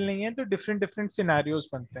अगर रियल नहीं है तो डिफरेंट डिफरेंट सिनेरियोज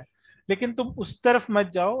बनते हैं। लेकिन तुम उस तरफ मत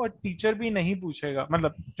जाओ, और टीचर भी नहीं पूछेगा,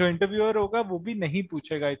 मतलब जो इंटरव्यूअर होगा वो भी नहीं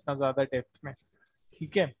पूछेगा इतना ज्यादा डेप्थ में,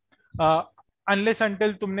 ठीक है। अनलेस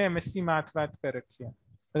अंटिल तुमने एमएससी मैथ वैथ कर रखी है,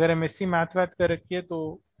 अगर एमएससी मैथ वैथ कर रखी है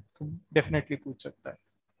तो तुम डेफिनेटली पूछ सकता है,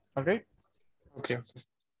 ऑलराइट। Okay okay.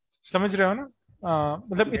 समझ रहे हो ना।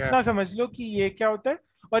 मतलब या इतना समझ लो कि ये क्या होता है।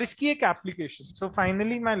 और इसकी एक application. So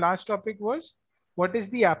finally my last topic was what is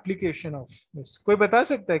the application of this. कोई बता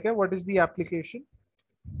सकता है क्या व्हाट इज द एप्लीकेशन?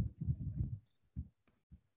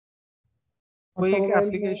 कोई एक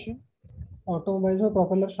एप्लीकेशन. ऑटोमोबाइल में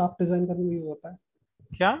प्रोपेलर शाफ्ट डिजाइन करने में यूज होता है.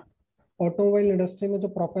 क्या? ऑटोमोबाइल इंडस्ट्री में जो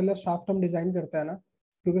प्रोपेलर शाफ्ट हम डिजाइन करते हैं ना,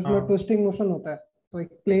 क्योंकि उसमें ट्विस्टिंग मोशन होता है, तो एक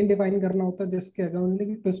प्लेन डिफाइन करना होता है जिसके अकॉर्डिंग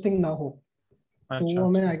की ट्विस्टिंग ना हो. तो वो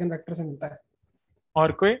हमें आइगन वेक्टर से मिलता है.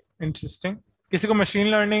 और कोई इंटरेस्टिंग? किसी को मशीन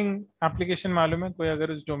लर्निंग एप्लीकेशन मालूम है कोई,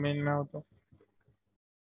 अगर उस डोमेन में हो तो?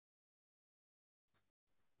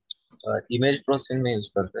 इमेज प्रोसेसिंग में यूज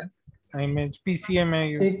करते हैं. इमेज पीसीए में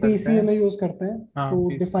यूज एक करते हैं. पीसीए में यूज करते हैं टू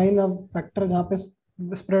डिफाइन अ वेक्टर जहाँ पे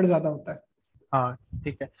स्प्रेड ज्यादा होता है. हाँ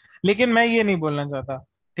ठीक है, लेकिन मैं ये नहीं बोलना चाहता.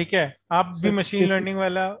 ठीक है, आप भी मशीन लर्निंग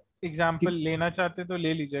वाला एग्जांपल लेना चाहते तो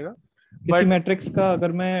ले लीजिएगा. किसी मैट्रिक्स का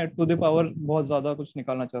अगर मैं टू द पावर बहुत ज्यादा कुछ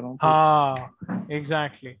निकालना चाह रहा हूँ. हाँ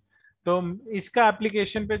एग्जैक्टली. तो इसका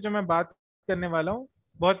एप्लीकेशन पे जो मैं बात करने वाला हूँ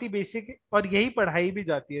बहुत ही बेसिक, और यही पढ़ाई भी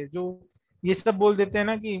जाती है. जो ये सब बोल देते हैं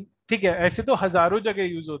ना कि ठीक है, ऐसे तो हजारों जगह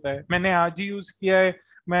यूज होता है. मैंने आज ही यूज किया है.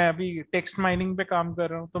 मैं अभी टेक्स्ट माइनिंग पे काम कर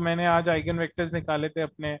रहा हूँ, तो मैंने आज आइगन वेक्टर्स निकाले थे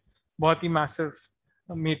अपने बहुत ही मैसिव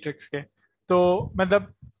मैट्रिक्स के. तो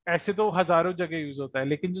मतलब ऐसे तो हजारों जगह यूज होता है,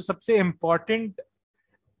 लेकिन जो सबसे इम्पोर्टेंट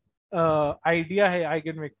आइडिया है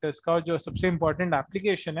आइगन वेक्टर्स का, और जो सबसे इंपॉर्टेंट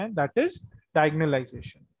एप्लीकेशन है, दैट इज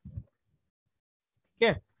डायगोनलाइजेशन. ठीक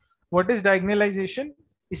है, व्हाट इज डायगोनलाइजेशन,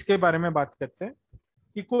 इसके बारे में बात करते हैं.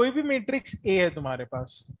 कि कोई भी मैट्रिक्स ए है तुम्हारे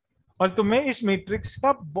पास, और तुम्हें इस मैट्रिक्स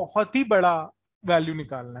का बहुत ही बड़ा वैल्यू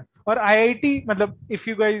निकालना है. और आईआईटी, मतलब if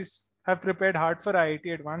you guys have prepared hard for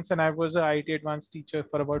IIT Advanced, and I was a IIT Advanced teacher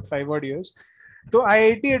for about 5 odd years. तो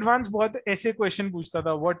IIT Advanced बहुत ऐसे क्वेश्चन पूछता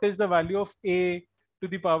था. What is the value of A to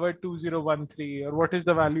the power 2013, or what is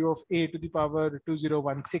the value of A to the power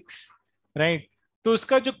 2016, right? तो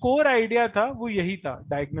उसका जो core idea था वो यही था,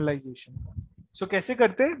 डायगोनलाइजेशन का. सो कैसे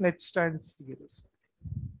करते हैं, let's try and see this.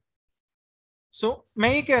 सो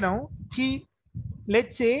मैं ये कह रहा हूं कि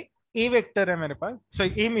लेट्स से ए वेक्टर है मेरे पास,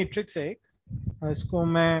 सॉरी ए मैट्रिक्स है एक. इसको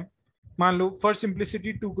मैं मान लो फॉर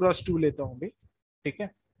सिंप्लिसिटी 2x2 लेता हूँ भी. ठीक है,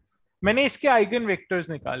 मैंने इसके आइगन वेक्टर्स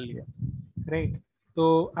निकाल लिए, राइट?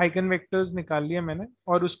 तो आइगन वेक्टर्स निकाल लिए मैंने,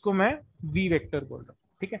 और उसको मैं वी वेक्टर बोल रहा हूँ.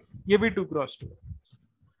 ठीक है, ये भी 2x2 है,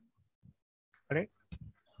 राइट?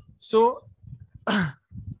 सो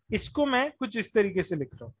इसको मैं कुछ इस तरीके से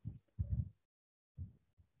लिख रहा हूँ.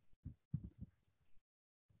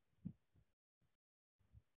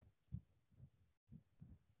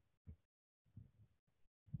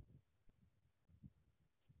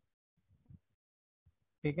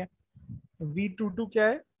 ठीक है, V22 क्या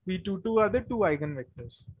है? V22 are the two eigen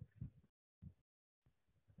vectors.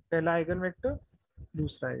 पहला आइगन वेक्टर,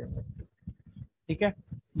 दूसरा आइगन वेक्टर. ठीक है,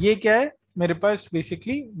 ये क्या है? मेरे पास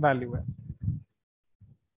बेसिकली वैल्यू है.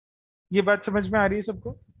 ये बात समझ में आ रही है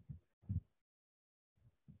सबको?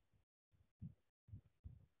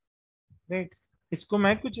 राइट, इसको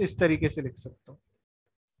मैं कुछ इस तरीके से लिख सकता हूँ.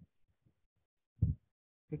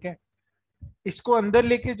 ठीक है, इसको अंदर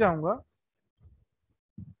लेके जाऊंगा.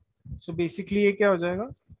 सो बेसिकली ये क्या हो जाएगा?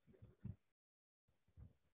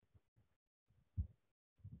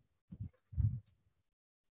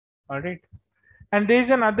 Alright, and there is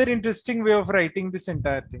another interesting way of writing this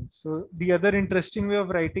entire thing. So the other interesting way of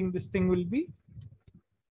writing this thing will be,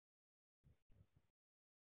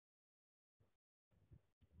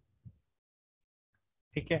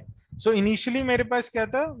 ठीक है. सो इनिशियली मेरे पास क्या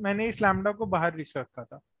था, मैंने इस लैम्डा को बाहर रखा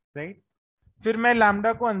था, राइट? फिर मैं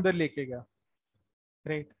लैम्डा को अंदर लेके गया,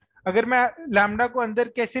 राइट? अगर मैं लैम्डा को अंदर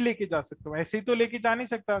कैसे लेके जा सकता हूँ? ऐसे ही तो लेके जा नहीं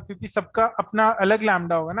सकता, क्योंकि सबका अपना अलग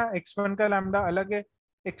लैम्डा होगा ना. x1 का लैम्डा अलग है,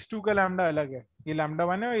 x2 का लैम्डा अलग है, ये लैम्डा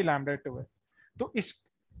 1 है और ये लैम्डा 2 है. तो इस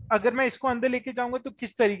अगर मैं इसको अंदर लेके जाऊंगा तो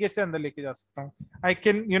किस तरीके से अंदर लेके जा सकता हूँ? I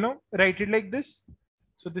can write it like this.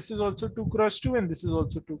 So this is also 2x2 and this is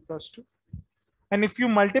also 2x2. And if you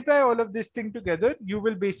multiply all of this thing together, you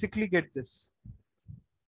will basically get this.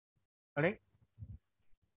 All right.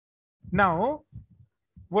 Now,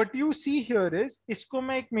 what you see here is, इसको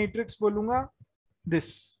मैं एक matrix बोलूंगा this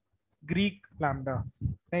Greek lambda,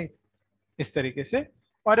 right? इस तरीके से.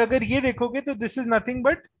 और अगर ये देखोगे तो this is nothing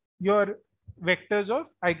but your vectors of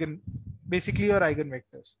eigen, basically your eigen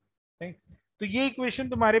vectors, right? तो ये इक्वेशन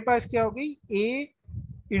तुम्हारे पास क्या हो गई? A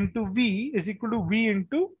into V is equal to V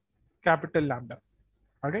into capital lambda.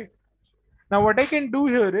 All right. Now what I can do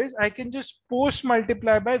here is I can just post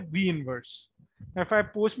multiply by V inverse. If I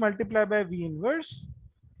post multiply by V inverse,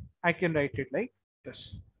 I can write it like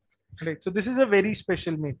this. Right. So this is a very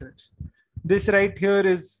special matrix. This right here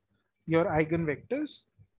is your eigenvectors,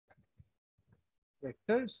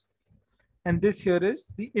 and this here is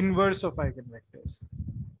the inverse of eigenvectors.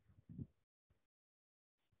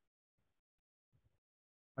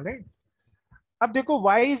 Right. अब देखो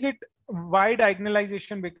why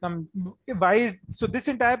diagonalization become why is so this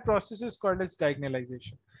entire process is called as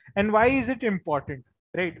diagonalization and why is it important,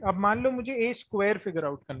 right? अब मान लो मुझे a square figure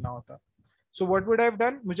out करना होता, so what would I have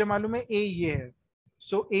done? मुझे मालूम है a ये है,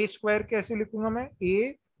 so a square कैसे लिखूंगा मैं?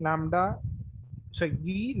 a lambda sorry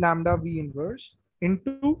v lambda v inverse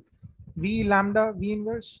into v lambda v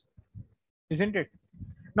inverse, isn't it?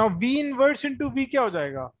 Now v inverse into v क्या हो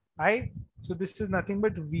जाएगा? I, so this is nothing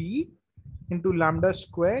but v into lambda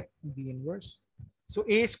square v inverse. So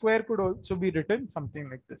a square could also be written something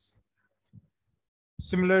like this.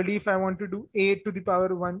 Similarly, if I want to do a to the power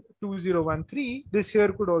 2013, this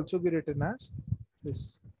here could also be written as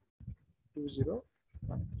this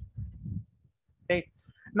 2013. Right.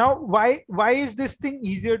 Now, why is this thing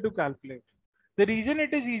easier to calculate? The reason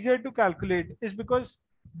it is easier to calculate is because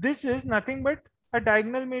this is nothing but a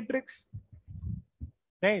diagonal matrix,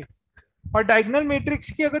 right? और diagonal matrix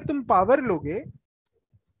की अगर तुम power लोगे,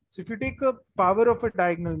 so if you take a power of a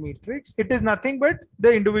diagonal matrix, it is nothing but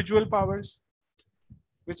the individual powers,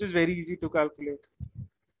 which is very easy to calculate.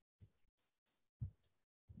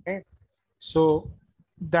 Okay, so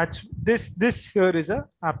that's this here is a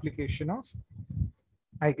application of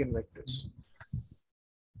eigenvectors.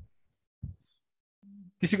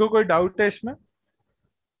 किसी को कोई doubt है इसमें?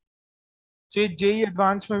 JEE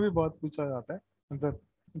advance में भी बहुत पूछा जाता है, मतलब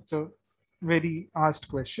it's a very asked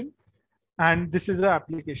question and this is a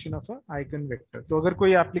application of a eigenvector. तो अगर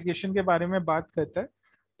कोई एप्लीकेशन के बारे में बात करता है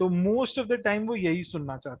तो मोस्ट ऑफ द टाइम वो यही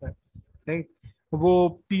सुनना चाहता है, राइट? वो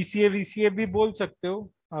पीसीए वीसीए भी बोल सकते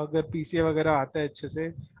हो अगर पीसीए वगैरह आता है अच्छे से,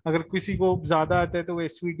 अगर किसी को ज्यादा आता है तो वो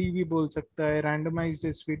एसवीडी भी बोल सकता है, रैंडमाइज्ड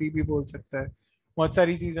एसवीडी भी बोल सकता है, बहुत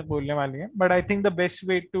सारी चीजें बोलने वाली हैं। But I think the best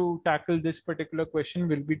way to tackle this particular question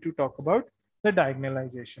will be to talk about the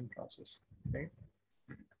डायगोनलाइजेशन process, right?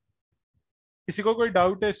 किसी को कोई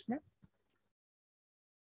डाउट है इसमें?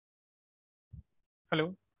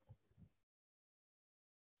 Hello?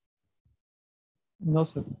 No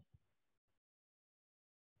sir.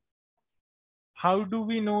 How do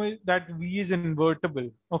we know that V is invertible?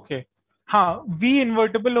 Okay, हाँ, V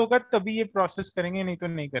invertible होगा तभी ये process करेंगे, नहीं तो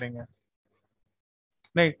नहीं करेंगे,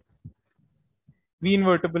 राइट? V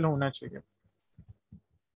invertible होना चाहिए,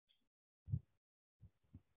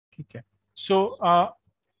 ठीक है? So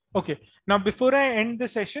okay, now before I end the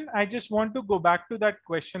session, I just want to go back to that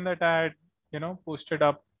question that I had posted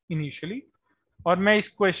up initially, और मैं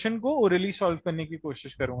इस क्वेश्चन को ओरली सॉल्व करने की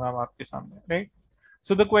कोशिश करूंगा अब आपके सामने, right?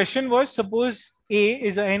 So the question was, suppose A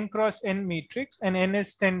is a n cross n matrix and n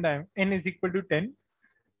is n is equal to 10.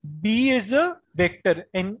 B is a vector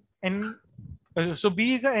so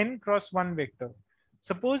B is a n cross 1 vector.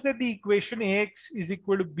 Suppose that the equation Ax is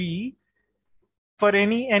equal to B for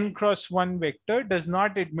any n cross 1 vector does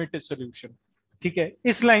not admit a solution. ठीक है,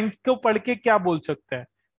 इस line को पढ़ के क्या बोल सकते हैं?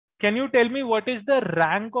 Can you tell me what is the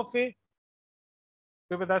rank of A?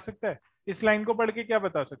 कोई बता सकता है? इस लाइन को पढ़ के क्या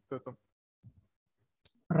बता सकते हो तुम?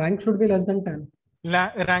 Rank should be less than 10.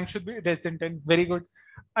 Rank should be less than 10. Very good.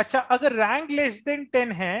 अच्छा, अगर rank less than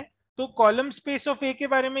 10 है तो कॉलम स्पेस ऑफ ए के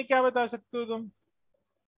बारे में क्या बता सकते हो तुम?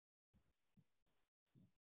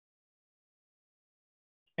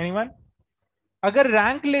 Anyone? अगर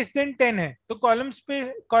रैंक लेस देन 10 है तो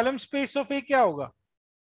कॉलम स्पेस ऑफ ए क्या होगा?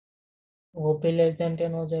 वो भी लेस देन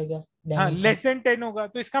 10 हो जाएगा। हाँ, लेस देन 10 होगा,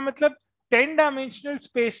 तो इसका मतलब 10 डायमेंशनल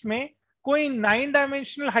स्पेस में कोई 9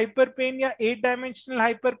 डायमेंशनल हाइपरप्लेन या 8 डायमेंशनल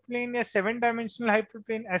हाइपरप्लेन या 7 डायमेंशनल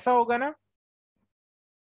हाइपरप्लेन ऐसा होगा ना,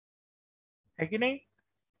 है कि नहीं?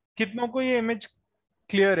 कितनों को ये इमेज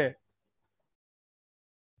क्लियर है?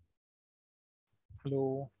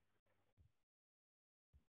 हेलो?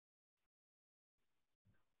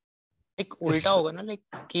 एक उल्टा होगा ना, लाइक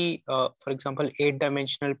कि फॉर एग्जांपल 8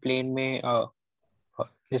 डायमेंशनल प्लेन में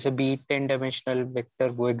जैसे बी 10 डायमेंशनल वेक्टर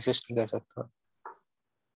वो एग्जिस्ट नहीं कर सकता।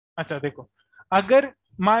 अच्छा देखो, अगर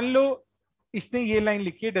मान लो इसने ये लाइन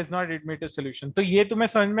लिखी है, does not admit a solution, तो ये तुम्हें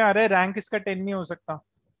समझ में आ रहा है रैंक इसका 10 नहीं हो सकता,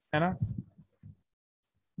 है ना?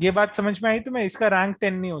 ये बात समझ में आई तुम्हें? इसका रैंक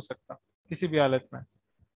 10 नहीं हो सकता किसी भी हालत में।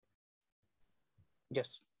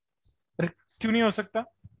 यस। क्यों नहीं हो सकता?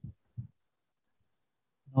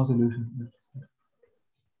 No solution.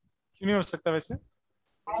 क्यों नहीं हो सकता वैसे?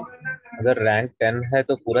 अगर रैंक 10 है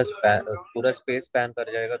तो पूरा स्पेस स्पैन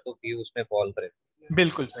कर जाएगा, तो भी उसमें फॉल करेगा।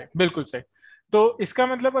 बिल्कुल सही, बिल्कुल सही। तो इसका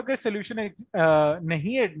मतलब अगर सोल्यूशन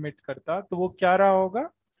नहीं एडमिट करता तो वो क्या रहा होगा?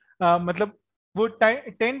 मतलब वो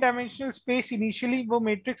 10 डायमेंशनल स्पेस, इनिशियली वो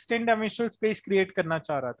मैट्रिक्स 10 डायमेंशनल स्पेस क्रिएट करना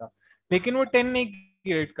चाह रहा था, लेकिन वो 10 नहीं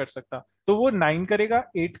क्रिएट कर सकता, तो वो 9 करेगा,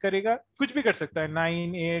 8 करेगा, कुछ भी कर सकता है,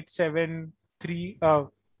 9, 8, 7, 3,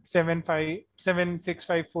 7 6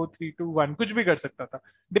 5 4 3 2 1 कुछ भी कर सकता था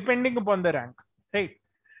depending upon the rank, right.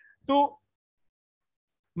 तो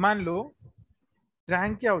मान लो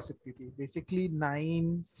रैंक क्या हो सकती थी, बेसिकली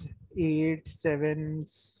 9 8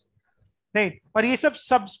 7, राइट। और ये सब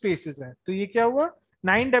सब स्पेसेस हैं, तो ये क्या हुआ,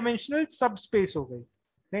 9 डायमेंशनल सब स्पेस हो गई,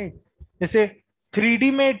 राइट। जैसे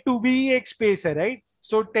 3D में 2B एक स्पेस है, राइट।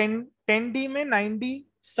 सो 10D में 9D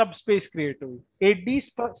सब स्पेस क्रिएट हुई, 8D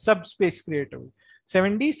सब स्पेस क्रिएट हुई,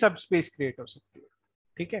 7D सब स्पेस क्रिएट हो सकती है,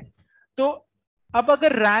 ठीक है। तो अब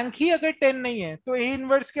अगर रैंक ही अगर 10 नहीं है तो ए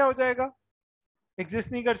इनवर्स क्या हो जाएगा,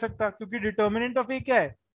 एग्जिस्ट नहीं कर सकता, क्योंकि डिटर्मिनेंट ऑफ ए क्या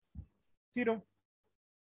है, 0,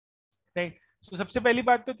 राइट। तो सबसे पहली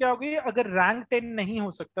बात तो क्या होगी, अगर रैंक 10 नहीं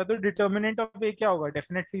हो सकता तो डिटर्मिनेंट ऑफ ए क्या होगा,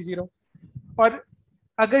 डेफिनेटली 0। और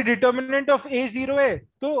अगर डिटर्मिनेंट ऑफ ए 0 है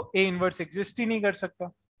तो ए इनवर्स एग्जिस्ट ही नहीं कर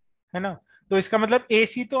सकता, है ना। तो इसका मतलब ए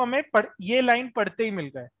सी तो हमें ये लाइन पढ़ते ही मिल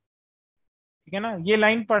गए, ठीक है ना, ये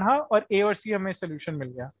लाइन पढ़ा और ए और सी हमें सोल्यूशन मिल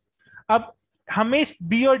गया। अब हमें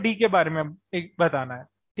बी और डी के बारे में एक बताना है,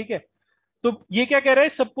 ठीक है। तो ये क्या कह रहा है,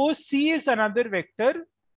 suppose C is another vector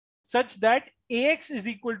such that ax is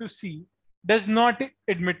equal to c does not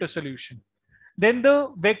admit a solution, then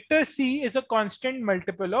the vector c is a constant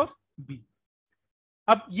multiple of b.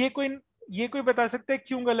 अब ये कोई बता सकता है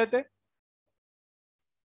क्यों गलत है?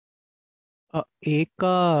 A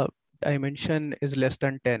का dimension is less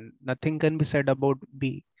than 10. Nothing can be said about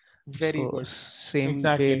B. Very So good. same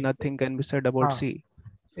Exactly. way nothing can be said about C.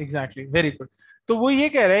 Exactly. Very good. तो वो ये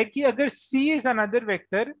कह रहा है कि अगर C is another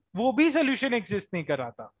vector, वो भी solution exist नहीं कर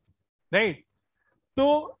रहा था, राइट।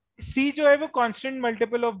 तो C जो है वो कांस्टेंट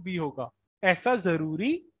मल्टीपल ऑफ B होगा, ऐसा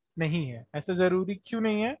जरूरी नहीं है। ऐसा जरूरी क्यों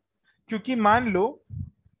नहीं है? क्योंकि मान लो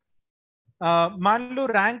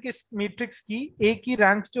रैंक इस मैट्रिक्स की A की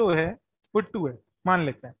रैंक जो है वो 2 है, मान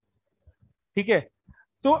लेते हैं, ठीक है।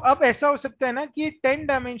 तो अब ऐसा हो सकता है ना कि 10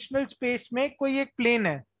 डायमेंशनल स्पेस में कोई एक प्लेन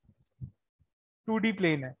है, 2D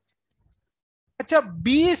प्लेन है। अच्छा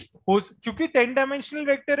बी इस क्योंकि 10 डायमेंशनल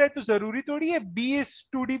वेक्टर है तो जरूरी थोड़ी है बी इस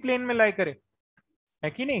 2D प्लेन में लाई करे,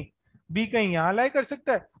 है कि नहीं। बी कहीं यहां लाई कर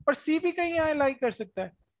सकता है और सी भी कहीं यहां लाई कर सकता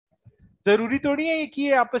है, जरूरी थोड़ी है कि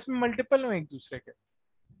ये आपस में मल्टीपल हो एक दूसरे के।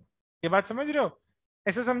 ये बात समझ रहे हो?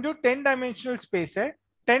 ऐसा समझो 10 डायमेंशनल स्पेस है,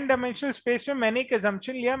 10 डायमेंशनल स्पेस में मैंने एक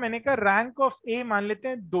एजम्पशन लिया, मैंने कहा रैंक ऑफ ए मान लेते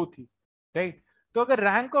हैं 2 थी, राइट। तो अगर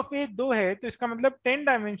रैंक ऑफ ए 2 है तो इसका मतलब 10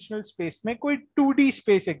 डायमेंशनल स्पेस में कोई 2D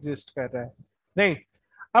स्पेस एग्जिस्ट कर रहा है, राइट।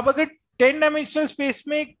 अब अगर 10 डायमेंशनल स्पेस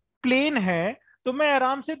में एक प्लेन है तो मैं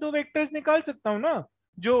आराम से 2 वेक्टर्स निकाल सकता हूं ना,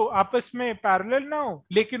 जो आपस में पैरेलल ना हो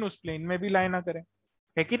लेकिन उस प्लेन में भी लाई ना करें,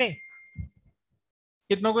 है कि नहीं।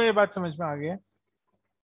 कितनों को ये बात समझ में आ गई है?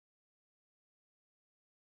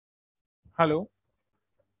 हेलो,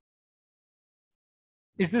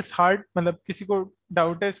 इज दिस हार्ड, मतलब किसी को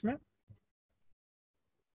डाउट है इसमें?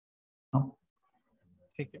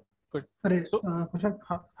 ठीक है, गुड। अरे सो कुशल,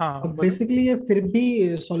 हाँ हाँ बोलो। बेसिकली ये फिर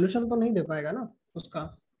भी सॉल्यूशन तो नहीं दे पाएगा ना उसका,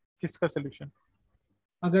 किसका सोल्यूशन?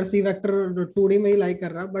 अगर सी वेक्टर 2D में ही लाई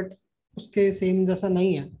कर रहा बट उसके सेम जैसा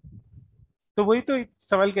नहीं है। तो वही तो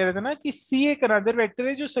सवाल कह रहे थे ना कि सी एक अनदर वेक्टर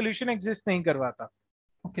है जो सोल्यूशन एग्जिस्ट नहीं करवाता,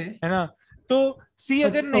 ओके। है ना। तो सी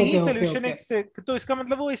अगर नहीं ओके ओके सोल्यूशन ओके तो इसका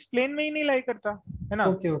मतलब वो इस प्लेन में ही नहीं लाई करता, है ना।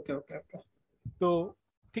 Okay okay okay okay. तो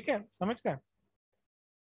ठीक है, समझ गए?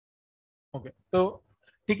 ओके, तो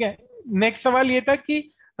ठीक है। नेक्स्ट सवाल ये था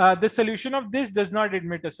कि the solution of this does not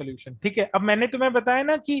admit a solution, ठीक है। अब मैंने तुम्हें बताया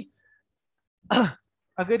ना कि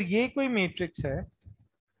अगर ये कोई मैट्रिक्स है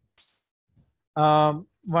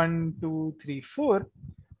 1 2 3 4,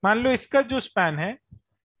 मान लो इसका जो स्पैन है,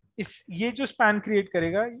 ये जो स्पैन क्रिएट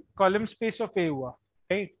करेगा कॉलम स्पेस ऑफ ए हुआ,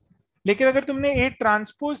 राइट। लेकिन अगर तुमने ए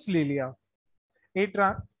ट्रांसपोज ले लिया,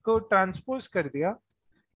 को ट्रांसपोज कर दिया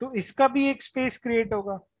तो इसका भी एक स्पेस क्रिएट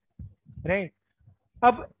होगा, राइट।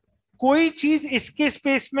 अब कोई चीज इसके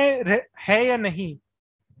स्पेस में है या नहीं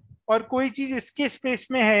और कोई चीज इसके स्पेस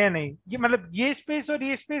में है या नहीं, ये मतलब ये स्पेस और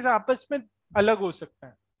ये स्पेस आपस में अलग हो सकता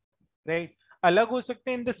है, राइट। अलग हो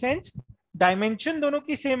सकते हैं इन द सेंस डायमेंशन दोनों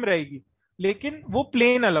की सेम रहेगी लेकिन वो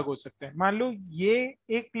प्लेन अलग हो सकते हैं। मान लो ये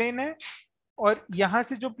एक प्लेन है और यहां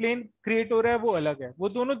से जो प्लेन क्रिएट हो रहा है वो अलग है, वो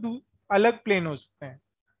दोनों अलग प्लेन हो सकते हैं।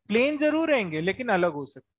 प्लेन जरूर रहेंगे लेकिन अलग हो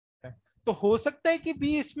सकते हैं। तो हो सकता है कि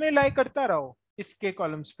बी इसमें लाई करता रहा हो, इसके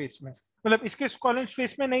कॉलम स्पेस में, मतलब इसके कॉलम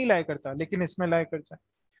स्पेस में नहीं लाई करता लेकिन इसमें लाई करता है,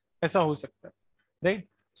 ऐसा हो सकता है, राइट।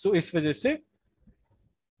 सो इस वजह से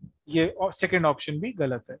ये सेकंड ऑप्शन भी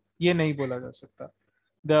गलत है, ये नहीं बोला जा सकता।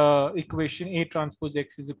 The equation A transpose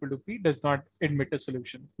X is equal to P does not admit a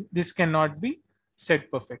solution. This cannot be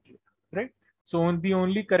said perfectly, right? So the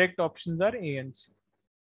only correct options are A and C.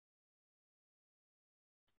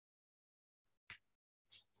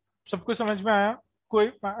 सबको समझ में आया?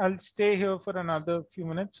 कोई I'll stay here for another few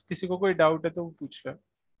minutes. किसी को कोई doubt है तो वो पूछ ले.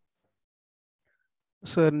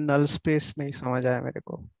 सर नल स्पेस नहीं समझ आया मेरे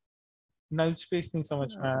को. नल स्पेस नहीं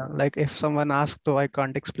समझ में आया. Like if someone asks तो I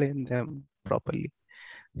can't explain them properly.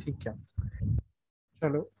 ठीक है,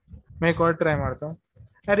 चलो मैं एक और ट्राई मारता हूँ.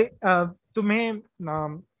 अरे तुम्हें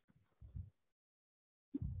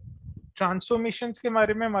ट्रांसफॉर्मेशंस के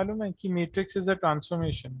बारे में मालूम है कि matrix is a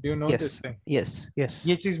transformation? Do you know this thing? Yes.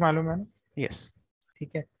 ये चीज मालूम है ना? Yes.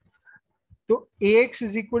 ठीक है, तो ax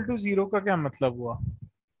इज इक्वल टू 0 का क्या मतलब हुआ?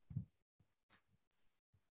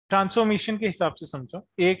 ट्रांसफॉर्मेशन के हिसाब से समझो,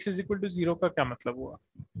 ax इज इक्वल टू 0 का क्या मतलब हुआ?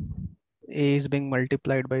 A is being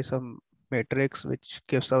multiplied by some matrix which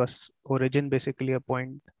gives us origin, basically a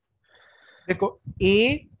point. देखो a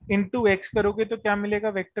इंटू एक्स करोगे तो क्या मिलेगा?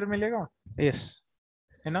 वेक्टर मिलेगा. Yes.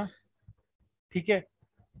 है ना? ठीक है,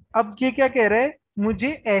 अब ये क्या कह रहा है? मुझे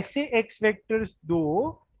ऐसे x वेक्टर्स दो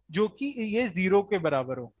जो कि ये 0 के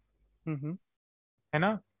बराबर हो. है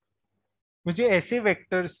ना? मुझे ऐसे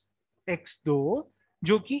वेक्टर्स x दो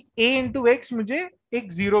जो कि a इंटू एक्स मुझे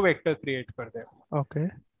एक 0 वेक्टर क्रिएट कर दे. Okay.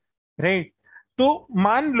 राइट. तो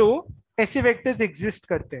मान लो ऐसे वेक्टर्स एग्जिस्ट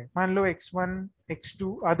करते हैं. मान लो x1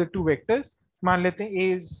 x2 are the two vectors. मान लेते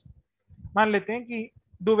हैं मान लेते हैं कि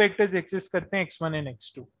दो वेक्टर्स एग्जिस्ट करते हैं x1 एंड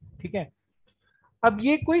x2. ठीक है, अब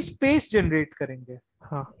ये कोई स्पेस जनरेट करेंगे.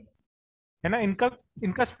 हाँ. है ना?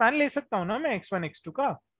 इनका स्पैन ले सकता हूं ना मैं x1 x2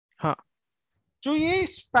 का. हाँ. जो ये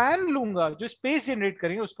स्पैन लूंगा, जो स्पेस जनरेट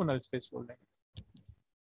करेंगे उसको नल स्पेस बोल देंगे.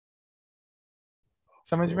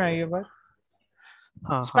 समझ में आई है बात?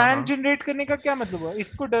 हाँ. स्पैन जनरेट करने का क्या मतलब हुआ?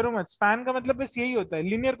 इसको डरो मत. स्पैन का मतलब बस यही होता है,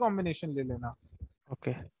 लीनियर कॉम्बिनेशन ले लेना.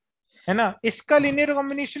 Okay. है ना? इसका लीनियर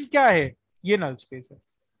कॉम्बिनेशन क्या है? ये नल स्पेस है.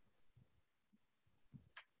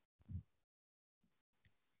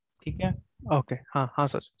 ठीक है. Okay. हाँ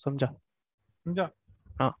सर, समझा.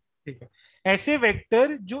 हाँ. ठीक है, ऐसे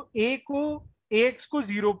वेक्टर जो ax को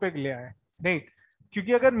 0 पे ले आए. राइट.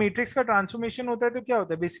 क्योंकि अगर मैट्रिक्स का ट्रांसफॉर्मेशन होता है तो क्या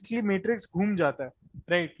होता है? बेसिकली मैट्रिक्स घूम जाता है.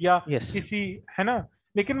 राइट. या किसी, है ना?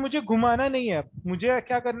 लेकिन मुझे घुमाना नहीं है. मुझे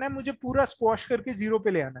क्या करना है? मुझे पूरा स्क्वाश करके 0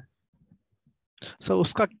 पे ले आना है. So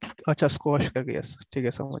उसका अच्छा स्क्वाश करके. यस, ठीक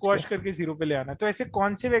है, समझ स्क्वाश गया. करके 0 पे ले आना है. तो ऐसे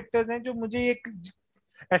कौन से वेक्टर्स हैं जो मुझे एक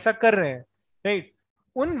ऐसा कर रहे हैं? राइट.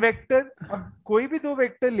 उन वेक्टर, अब कोई भी दो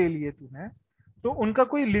वेक्टर ले लिए तूने तो उनका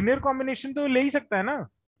कोई लीनियर कॉम्बिनेशन तो ले ही सकता है ना?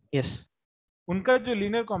 यस. उनका जो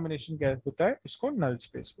लीनियर कॉम्बिनेशन क्या होता है, इसको नल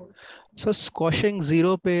स्पेस बोलते हैं. सो स्क्वॉशिंग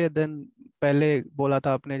 0 पे, देन पहले बोला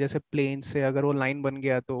था आपने जैसे प्लेन से अगर वो लाइन बन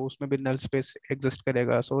गया तो उसमें भी नल स्पेस एग्जिस्ट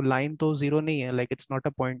करेगा. सो लाइन तो 0 नहीं है, like it's not a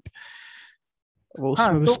point. वो हाँ,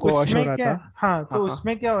 उसमें भी तो स्क्वॉश हो उसमें रहा क्या, था. हाँ, तो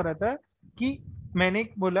उसमें क्या हो रहा था कि मैंने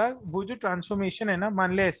बोला वो जो ट्रांसफॉर्मेशन है ना,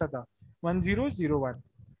 मान ले ऐसा था 1001.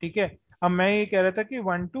 ठीक है, अब मैं ये कह रहा था कि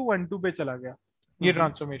 1212 पे चला गया. ये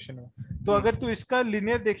ट्रांसफॉर्मेशन है. तो अगर तू इसका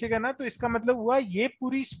लिनियर देखेगा ना तो इसका मतलब हुआ ये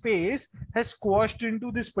पूरी space has स्क्वॉश्ड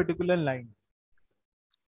into this particular line.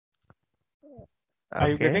 Are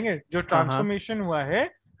you getting it? जो ट्रांसफॉर्मेशन हुआ है,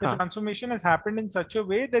 the transformation has happened in such a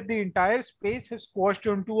way that the entire space has squashed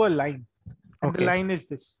onto a line, and the line is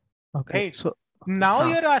this. Okay. Right? So now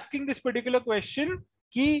you're asking this particular question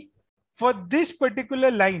कि for this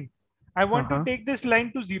particular line, I want to take this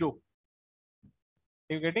line to 0.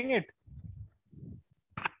 Are you getting it?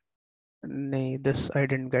 नहीं, this I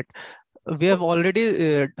didn't get. We have already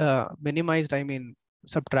minimized, I mean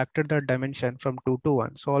subtracted the dimension from 2 to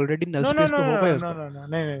 1. So already null space तो होगा ही उसका.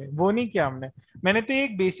 नहीं, वो नहीं किया हमने. मैंने तो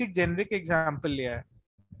एक बेसिक जेनरिक एग्जांपल लिया है,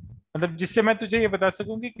 मतलब जिससे मैं तुझे ये बता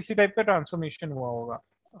सकूं कि किसी टाइप का ट्रांसफॉर्मेशन हुआ होगा.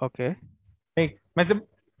 ओके. ठीक, मतलब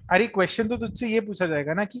अरे क्वेश्चन तो तुझसे ये पूछा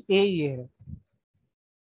जाएगा ना कि ए ये है.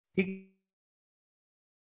 ठीक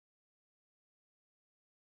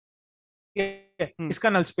है, इसका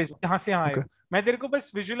नल स्पेस यहाँ से यहाँ आएगा. मैं तेरे को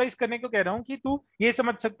बस विजुअलाइज करने को कह रहा हूँ कि तू ये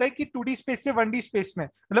समझ सकता है कि 2D स्पेस से 1D स्पेस में,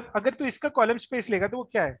 मतलब अगर तू इसका कॉलम स्पेस लेगा तो वो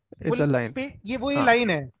क्या है? It's a line. ये लाइन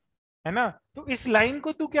है ना? तो इस लाइन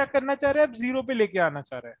को तू क्या करना चाह रहा है? अब 0 पे लेके आना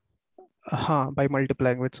चाह रहा है. हाँ, by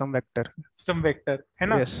multiplying with some vector. है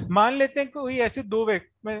ना? Yes. मान लेते हैं कोई ऐसे दो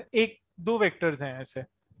वेक्टर्स हैं. ऐसे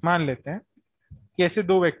मान लेते हैं कि ऐसे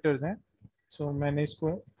दो वेक्टर्स हैं. सो मैंने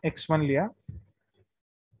इसको x1 लिया,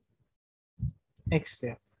 x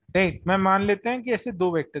लिया. राइट. मैं मान लेते हैं कि ऐसे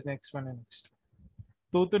दो वेक्टर्स हैं x1 एंड x2.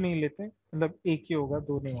 दो तो नहीं लेते, मतलब एक ही होगा,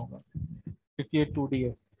 दो नहीं होगा क्योंकि ये 2D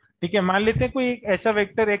है. ठीक है, मान लेते हैं कोई एक ऐसा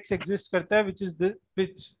वेक्टर x एग्जिस्ट करता है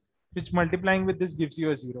which multiplying with this gives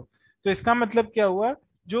you a 0. तो इसका मतलब क्या हुआ?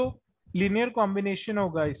 जो लीनियर कॉम्बिनेशन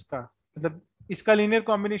होगा इसका, मतलब इसका लीनियर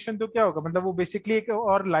कॉम्बिनेशन तो क्या होगा? मतलब वो बेसिकली एक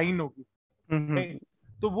और लाइन होगी.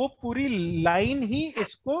 तो वो पूरी लाइन ही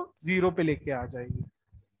इसको 0 पे लेके आ जाएगी.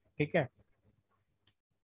 ठीक है,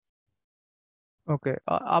 ओके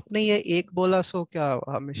आपने ये एक बोला, सो क्या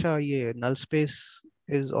हमेशा ये null space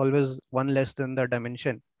is always one less than the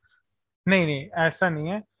dimension? नहीं नहीं, ऐसा नहीं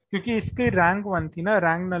है, क्योंकि इसकी रैंक 1 थी ना,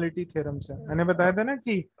 रैंक नलिटी थ्योरम से मैंने बताया था ना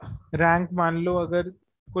कि रैंक मान लो अगर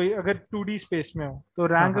कोई अगर 2D स्पेस में हो तो हाँ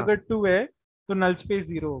रैंक हाँ, अगर 2 है तो नल स्पेस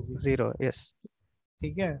 0 होगी। 0, यस।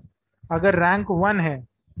 ठीक है, अगर रैंक 1 है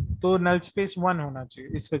तो नल स्पेस 1 होना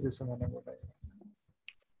चाहिए, इस वजह से मैंने बोला।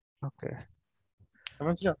 ओके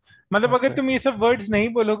समझ रहे हो? मतलब अगर ओके तुम ये सब वर्ड्स नहीं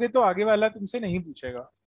बोलोगे तो आगे वाला तुमसे नहीं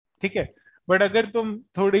पूछेगा। ठीक है, बट अगर तुम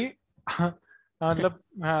थोड़ी मतलब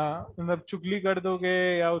हाँ मतलब चुगली कर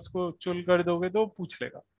दोगे या उसको चुल कर दोगे तो पूछ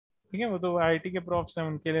लेगा। ठीक है, वो तो आईआईटी के प्रॉफ्स हैं,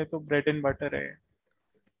 उनके लिए तो ब्रेड एंड बटर है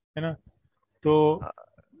ना? तो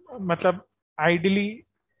मतलब आइडियली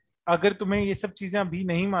अगर तुम्हें ये सब चीजें अभी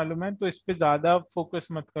नहीं मालूम है तो इस पे ज्यादा फोकस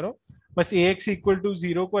मत करो। बस ax इक्वल टू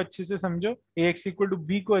 0 को अच्छे से समझो, ax इक्वल टू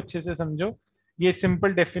b को अच्छे से समझो, ये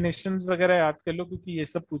सिंपल डेफिनेशंस वगैरह याद कर लो क्योंकि ये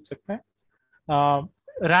सब पूछ सकते हैं।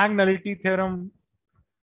 रैंक नलिटी थ्योरम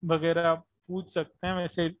वगैरह पूछ सकते हैं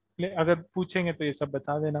वैसे, अगर पूछेंगे तो ये सब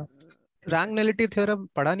बता देना। रैंक नलिटी थ्योरम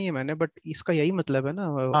पढ़ा नहीं है मैंने, बट इसका यही मतलब है ना,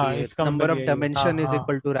 हाँ ये इसका नंबर मतलब ऑफ यही है, हाँ डायमेंशन इज हाँ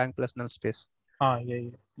equal to rank plus null space. हाँ यही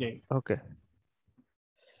है, यही। ओके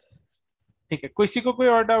ठीक है, किसी को कोई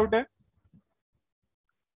और डाउट है?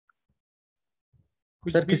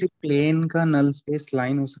 कुछ सर भी? किसी प्लेन का नल स्पेस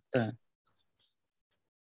लाइन हो सकता है?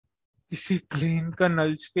 किसी प्लेन का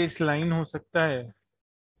नल स्पेस लाइन हो सकता है?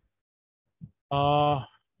 आ,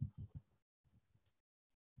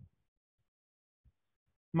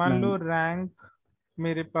 मान लो नहीं। रैंक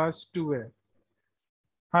मेरे पास 2 है,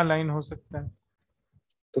 हाँ लाइन हो सकता है।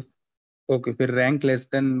 तो ओके, फिर रैंक लेस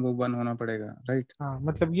देन वो 1 होना पड़ेगा, राइट? हाँ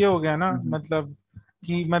मतलब ये हो गया ना, मतलब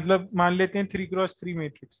कि मतलब मान लेते हैं 3x3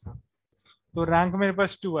 मैट्रिक्स था, तो रैंक मेरे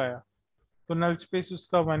पास 2 आया, तो नल स्पेस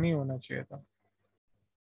उसका 1 ही होना चाहिए था,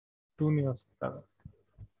 2 नहीं हो सकता था।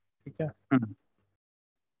 ठीक है।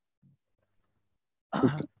 ठीक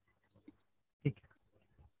है। ठीक है,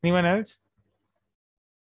 एनीवन एल्स?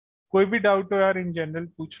 कोई भी डाउट हो यार इन जनरल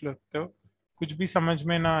पूछ सकते हो, कुछ भी समझ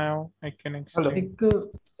में ना आया हो आई कैन हेलो।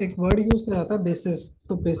 एक्सप्लेन। एक वर्ड यूज किया जाता है बेसिस,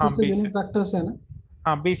 तो बेसिस हाँ तो यूनिट बेसिस, वेक्टर्स है ना?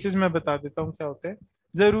 हाँ बेसिस मैं बता देता हूँ क्या होता है।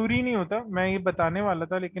 जरूरी नहीं होता, मैं ये बताने वाला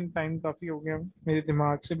था लेकिन टाइम काफी हो गया, मेरे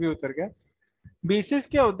दिमाग से भी उतर गया। बेसिस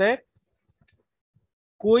क्या होता है,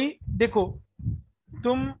 कोई देखो,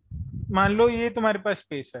 तुम मान लो ये तुम्हारे पास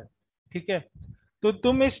स्पेस है, ठीक है, तो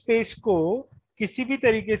तुम इस स्पेस को किसी भी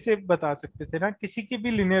तरीके से बता सकते थे ना, किसी की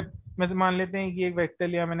भी लिनियर, मतलब मान लेते हैं ये एक वेक्टर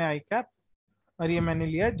लिया मैंने आई कैप और ये मैंने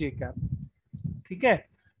लिया जे कैप। ठीक है,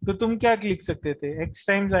 तो तुम क्या लिख सकते थे, x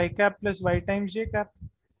times I cap plus Y times J cap,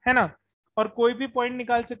 है ना? और कोई भी पॉइंट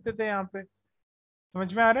निकाल सकते थे यहाँ पे।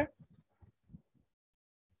 समझ में आ रहा है?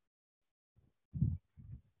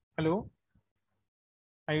 Hello,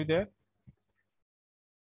 are you there?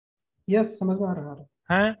 Yes, समझ में आ रहा है।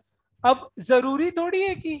 हैं? अब जरूरी थोड़ी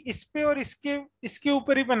है कि इस पे और इसके इसके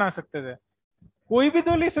ऊपर ही बना सकते थे, कोई भी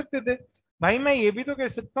दो ले सकते थे। भाई मैं ये भी तो कह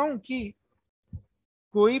सकता हूँ कि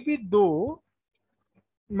कोई भी दो,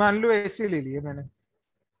 मान लो ऐसे ले लिए मैंने,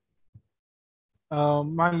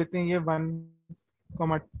 मान लेते हैं ये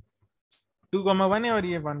 1,2,1 है और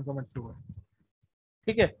ये 1,2 है।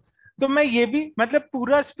 ठीक है, तो मैं ये भी मतलब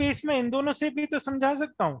पूरा स्पेस में इन दोनों से भी तो समझा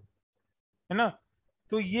सकता हूँ, है ना?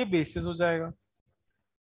 तो ये बेसिस हो जाएगा,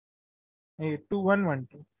 ये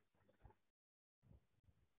 2,1,1,2।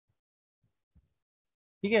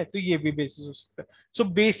 ठीक है, तो ये भी बेसिस हो सकता है। सो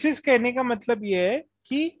बेसिस कहने का मतलब ये है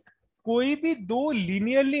कि कोई भी दो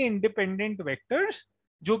लीनियरली इंडिपेंडेंट वेक्टर्स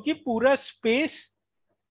जो कि पूरा स्पेस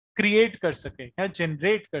क्रिएट कर सके या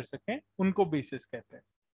जनरेट कर सके, उनको बेसिस कहते हैं।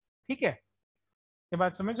 ठीक है, ये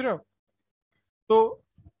बात समझ रहे हो? तो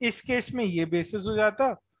इस केस में ये बेसिस हो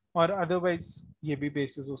जाता और अदरवाइज ये भी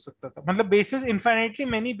बेसिस हो सकता था, मतलब बेसिस इनफाइनाइटली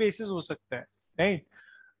मेनी बेसिस हो सकता है, राइट?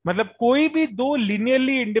 मतलब कोई भी दो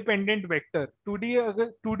लिनियरली इंडिपेंडेंट वेक्टर, 2D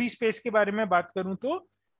अगर 2D स्पेस के बारे में बात करूं तो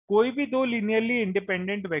कोई भी दो लिनियरली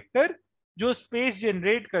इंडिपेंडेंट वेक्टर जो स्पेस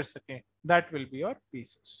जनरेट कर सके, that will be your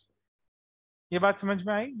basis. ये बात समझ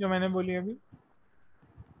में आई जो मैंने बोली अभी?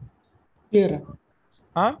 क्लियर है।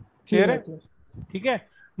 हाँ क्लियर क्लियर है, है। क्लियर। ठीक है,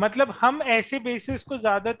 मतलब हम ऐसे बेसिस को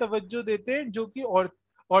ज्यादा तवज्जो देते हैं जो कि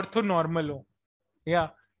ऑर्थोनॉर्मल हो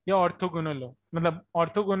या ऑर्थोगोनल हो, मतलब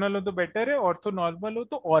ऑर्थोगोनल हो तो बेटर है, ऑर्थोनॉर्मल हो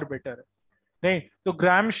तो और बेटर है, नहीं? तो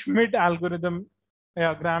ग्राम श्मिट एल्गोरिदम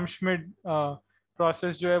या ग्राम श्मिट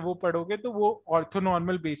प्रोसेस जो है वो पढ़ोगे तो वो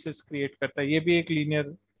ऑर्थोनॉर्मल बेसिस क्रिएट करता है। ये भी एक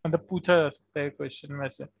लीनियर, मतलब पूछा जा सकता है क्वेश्चन में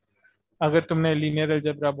से, अगर तुमने लीनियर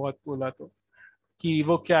अलजेब्रा बहुत बोला तो, कि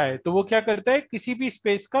वो क्या है, तो वो क्या करता है, किसी भी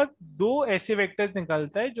स्पेस का दो ऐसे वेक्टर्स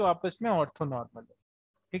निकालता है जो आपस में ऑर्थोनॉर्मल है।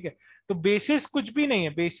 ठीक है, तो बेसिस कुछ भी नहीं है,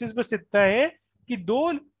 बेसिस बस इतना है कि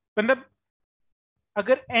दो मतलब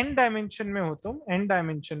अगर n डायमेंशन में हो, तुम n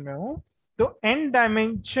डायमेंशन में हो, तो n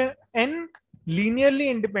dimension n linearly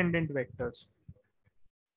independent vectors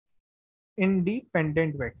n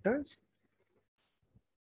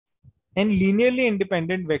linearly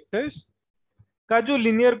independent vectors का जो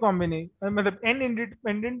लीनियर कॉम्बिनेशन मतलब n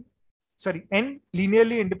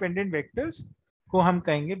लीनियरली इंडिपेंडेंट वेक्टर्स को हम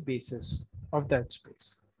कहेंगे बेसिस ऑफ दैट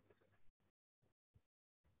स्पेस।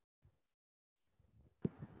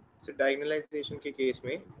 डायगोनलाइजेशन के केस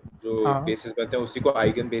में जो बेसिस बनते हैं उसी को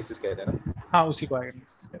आइगन बेसिस कहते हैं ना? हाँ, उसी को आइगन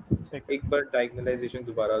बेसिस कहते हैं। एक बार डायगोनलाइजेशन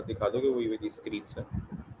दोबारा दिखा दोगे वही वाली स्क्रीन से?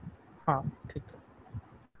 हाँ ठीक है।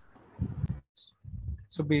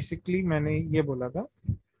 सो बेसिकली मैंने ये बोला था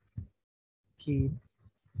कि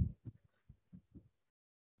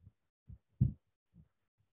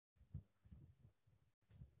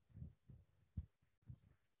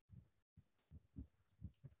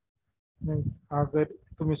अगर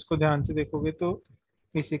तुम इसको ध्यान से देखोगे तो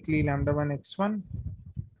basically λ1 x1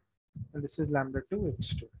 this is λ2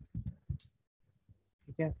 x2,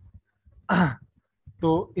 ठीक है।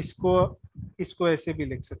 तो इसको ऐसे भी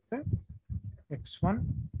लिख सकते हैं x1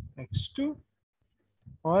 x2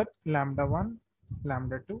 और λ1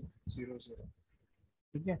 λ2 0 0,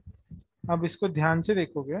 ठीक है। अब इसको ध्यान से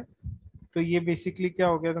देखोगे तो ये बेसिकली क्या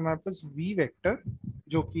हो गया, तुम्हारे पास v वेक्टर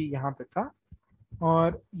जो कि यहाँ पे था,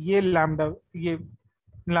 और ये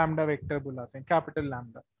लैम्डा वेक्टर बुलाते हैं, capital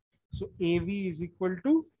lambda. So A V is equal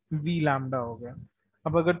to we lambda हो गया।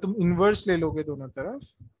 अब अगर तुम इनवर्स ले लोगे दोनों तरफ,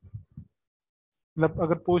 मतलब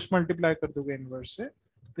अगर पोस्ट मल्टीप्लाई कर दोगे इनवर्स से,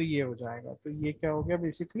 तो ये हो जाएगा। तो ये क्या हो गया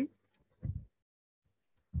basically,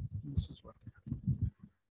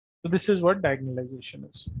 this is what डायगोनलाइजेशन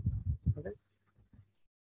is.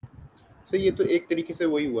 Sir ये तो एक तरीके से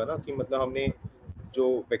वही हुआ ना कि मतलब हमने जो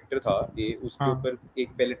वेक्टर था ए उसके ऊपर एक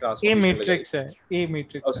पहले ट्रांसफॉर्मेशन लगाई। मैट्रिक्स है, ए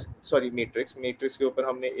मैट्रिक्स है, सॉरी मैट्रिक्स के ऊपर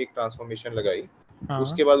हमने एक ट्रांसफॉर्मेशन लगाई,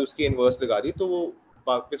 उसके बाद उसकी इनवर्स लगा दी, तो वो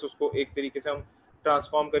वापस उसको एक तरीके से हम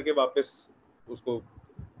ट्रांसफॉर्म करके वापस उसको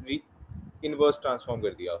इनवर्स ट्रांसफॉर्म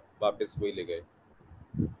कर दिया, वापस वही ले गए।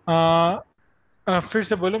 फिर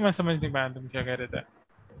से बोलो, मैं समझ नहीं पाया तुम क्या कह रहे थे।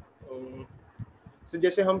 so,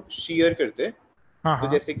 जैसे हम शेयर करते, तो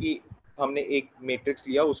जैसे कि हमने एक मैट्रिक्स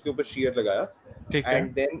लिया, उसके ऊपर शेयर लगाया,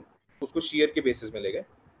 एंड देन उसको शेयर के बेसिस में ले गए,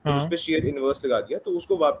 तो उस पे शेयर इनवर्स लगा दिया, तो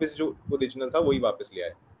उसको वापस जो ओरिजिनल था वही वापस ले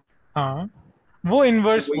आए। हाँ, वो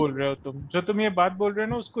इनवर्स बोल रहे हो तुम, जो तुम ये बात बोल रहे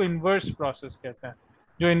हो ना, उसको इनवर्स प्रोसेस कहते हैं।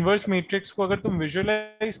 जो इनवर्स मैट्रिक्स को अगर तुम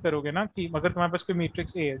विजुअलाइज करोगे ना, कि अगर तुम्हारे पास कोई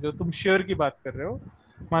मैट्रिक्स ए है, जो तुम शेयर की बात कर रहे हो,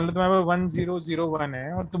 मान लो तुम्हारे पास 1 0 0 1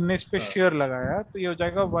 है और तुमने इस पे शेयर लगाया, तो ये हो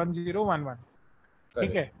जाएगा 1 0 1 1,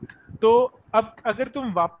 ठीक है। तो अब अगर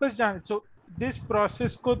तुम वापस जाए, सो दिस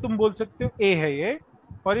प्रोसेस को तुम बोल सकते हो ए है ये,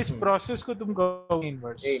 और इस प्रोसेस को तुम कहोगे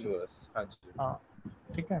इनवर्स। हाँ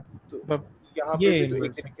ठीक है। तो यहाँ पे भी तो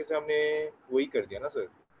एक तरीके से हमने वही कर दिया ना सर?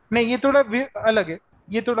 नहीं, ये थोड़ा अलग है,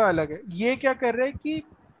 ये थोड़ा अलग है। ये क्या कर रहे हैं कि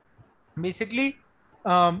बेसिकली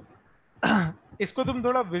इसको तुम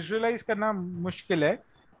थोड़ा विजुअलाइज करना मुश्किल है,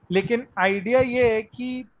 लेकिन आइडिया ये है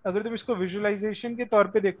कि अगर तुम इसको विजुअलाइजेशन के तौर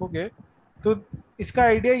पे देखोगे, तो इसका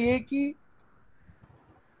आइडिया ये है कि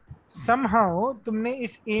समहाउ तुमने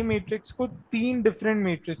इस ए मैट्रिक्स को 3 डिफरेंट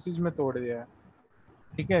मैट्रिसेस में तोड़ दिया है,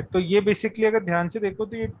 ठीक है। तो ये बेसिकली अगर ध्यान से देखो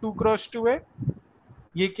तो ये 2x2 है,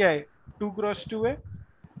 ये क्या है 2x2 है,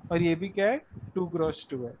 और ये भी क्या है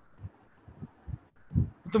 2x2 है।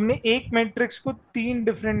 तुमने एक मैट्रिक्स को 3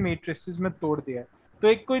 डिफरेंट मैट्रिसेस में तोड़ दिया है। तो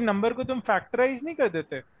एक कोई नंबर को तुम फैक्टराइज नहीं कर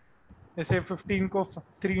देते, जैसे 15 को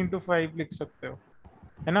 3 into 5 लिख सकते हो,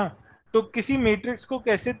 है ना। तो किसी मैट्रिक्स को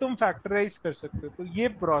कैसे तुम फैक्टराइज कर सकते हो, तो ये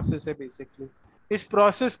प्रोसेस है बेसिकली। इस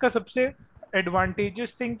प्रोसेस का सबसे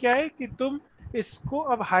एडवांटेजेस थिंग क्या है कि तुम इसको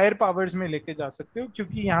अब हायर पावर्स में लेके जा सकते हो,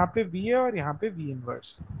 क्योंकि यहाँ पे v है और यहाँ पे v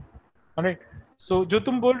इनवर्स, राइट। सो जो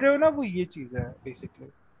तुम बोल रहे हो ना, वो ये चीज है बेसिकली,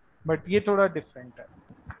 बट ये थोड़ा डिफरेंट है।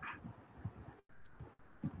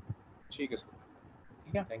 ठीक है सर,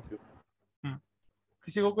 ठीक है, थैंक यू।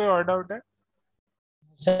 किसी को कोई और डाउट है?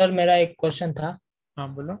 सर मेरा एक क्वेश्चन था।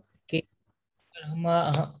 हाँ बोलो। कि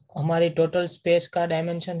हमारी टोटल स्पेस का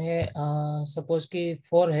डायमेंशन है सपोज कि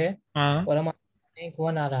 4 है, और हमारा रैंक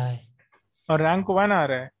 1 आ रहा है, और रैंक 1 आ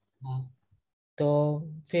रहा है, तो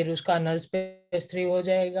फिर उसका नल स्पेस 3 हो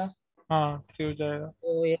जाएगा। हाँ 3 हो जाएगा।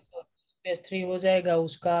 तो ये स्पेस 3 हो जाएगा,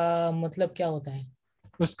 उसका मतलब क्या होता है?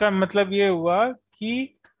 उसका मतलब ये हुआ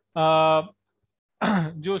कि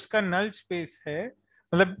जो उसका नल स्पेस है,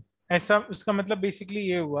 मतलब ऐसा, उसका मतलब बेसिकली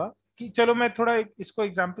ये हुआ कि, चलो मैं थोड़ा इसको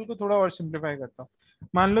एग्जांपल को थोड़ा और सिंप्लीफाई करता हूँ।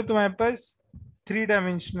 मान लो तुम्हारे पास 3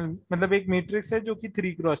 डायमेंशनल मतलब एक मैट्रिक्स है जो कि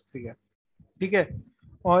 3x3 है, ठीक है,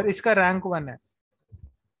 और इसका रैंक 1 है।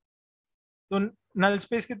 तो नल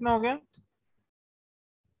स्पेस कितना हो गया?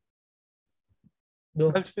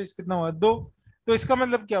 नल स्पेस कितना हुआ? 2। तो इसका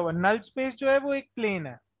मतलब क्या हुआ? नल स्पेस जो है वो एक प्लेन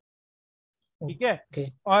है, ठीक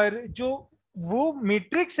है, और जो वो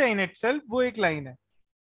मैट्रिक्स है इन इटसेल्फ वो एक लाइन है।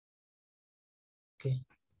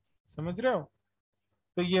 समझ रहे हो?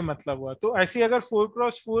 तो ये मतलब हुआ। तो ऐसे अगर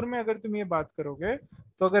 4x4 में अगर तुम ये बात करोगे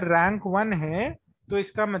तो अगर रैंक 1 है तो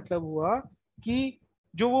इसका मतलब हुआ कि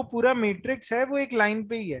जो वो पूरा मैट्रिक्स है वो एक लाइन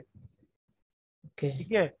पे ही है,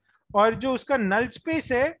 ठीक है, और जो उसका नल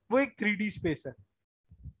स्पेस है वो एक 3D स्पेस है,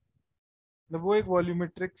 मतलब वो एक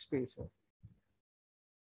वॉल्यूमेट्रिक स्पेस है।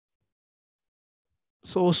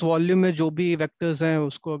 सो उस वॉल्यूम में जो भी वेक्टर्स हैं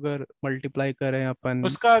उसको अगर मल्टीप्लाई करें अपन,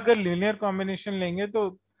 उसका अगर लीनियर कॉम्बिनेशन लेंगे तो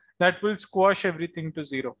that will squash everything to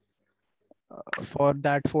zero for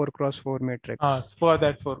that 4x4 matrix. हाँ, for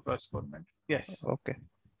that 4x4 matrix, yes. Okay,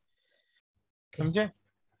 समझे?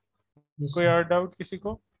 कोई और डाउट किसी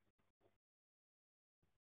को?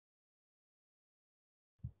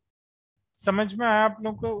 समझ में आया आप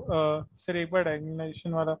लोग को? सर एक बार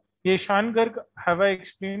डायगोनलाइजेशन वाला, ये शान Garg, have I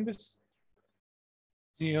explain this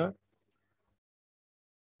here?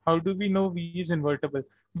 How do we know we is invertible?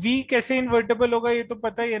 We कैसे इन्वर्टेबल होगा ये तो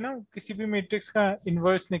पता ही है ना, किसी भी मैट्रिक्स का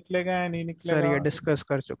इन्वर्स निकलेगा या नहीं सर निकलेगा। ये डिस्कस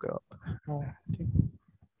कर चुके हो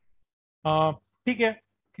आप। ठीक है,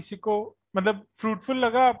 किसी को मतलब फ्रूटफुल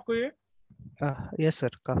लगा आपको ये? यस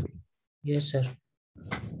सर, काफी। Yes sir.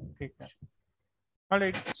 ठीक है,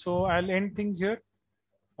 alright, so I'll end things here.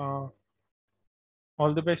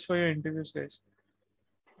 All the best for your interviews, guys.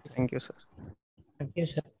 Thank you sir. Thank you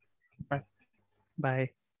sir. Bye. Bye.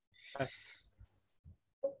 Bye.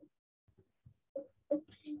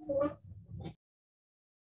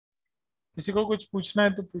 किसी को कुछ पूछना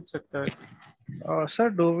है तो पूछ सकता है। Sir,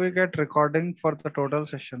 do we get recording for the total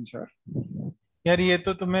session, sir? यार ये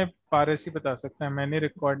तो तुम्हें पारस ही बता सकता है, मैंने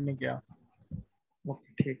रिकॉर्ड नहीं किया।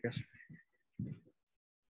 Okay, ठीक है sir.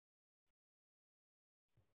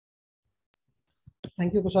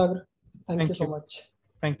 Thank you, Kushagra. Thank you so you. much.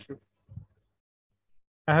 Thank you.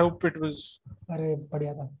 I hope it was, अरे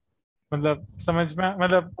बढ़िया था, मतलब समझ में,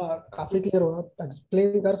 मतलब काफी क्लियर हुआ,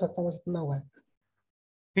 एक्सप्लेन कर सकता हूँ, बस इतना हुआ है।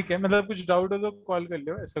 ठीक है, मतलब कुछ डाउट हो तो कॉल कर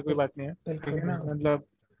लो, ऐसा कोई बात नहीं है, ठीक है ना? मतलब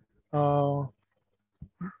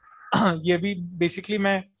ये भी बेसिकली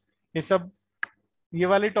मैं ये सब ये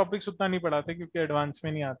वाले टॉपिक्स उतना नहीं पढ़ाते क्योंकि एडवांस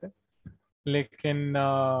में नहीं आते, लेकिन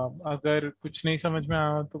अगर कुछ नहीं समझ में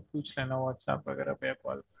आया तो पूछ लेना व्हाट्सएप वगैरह पे,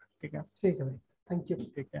 कॉल, ठीक है? ठीक है भाई, थैंक यू।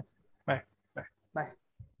 ठीक है, बाय। बाय।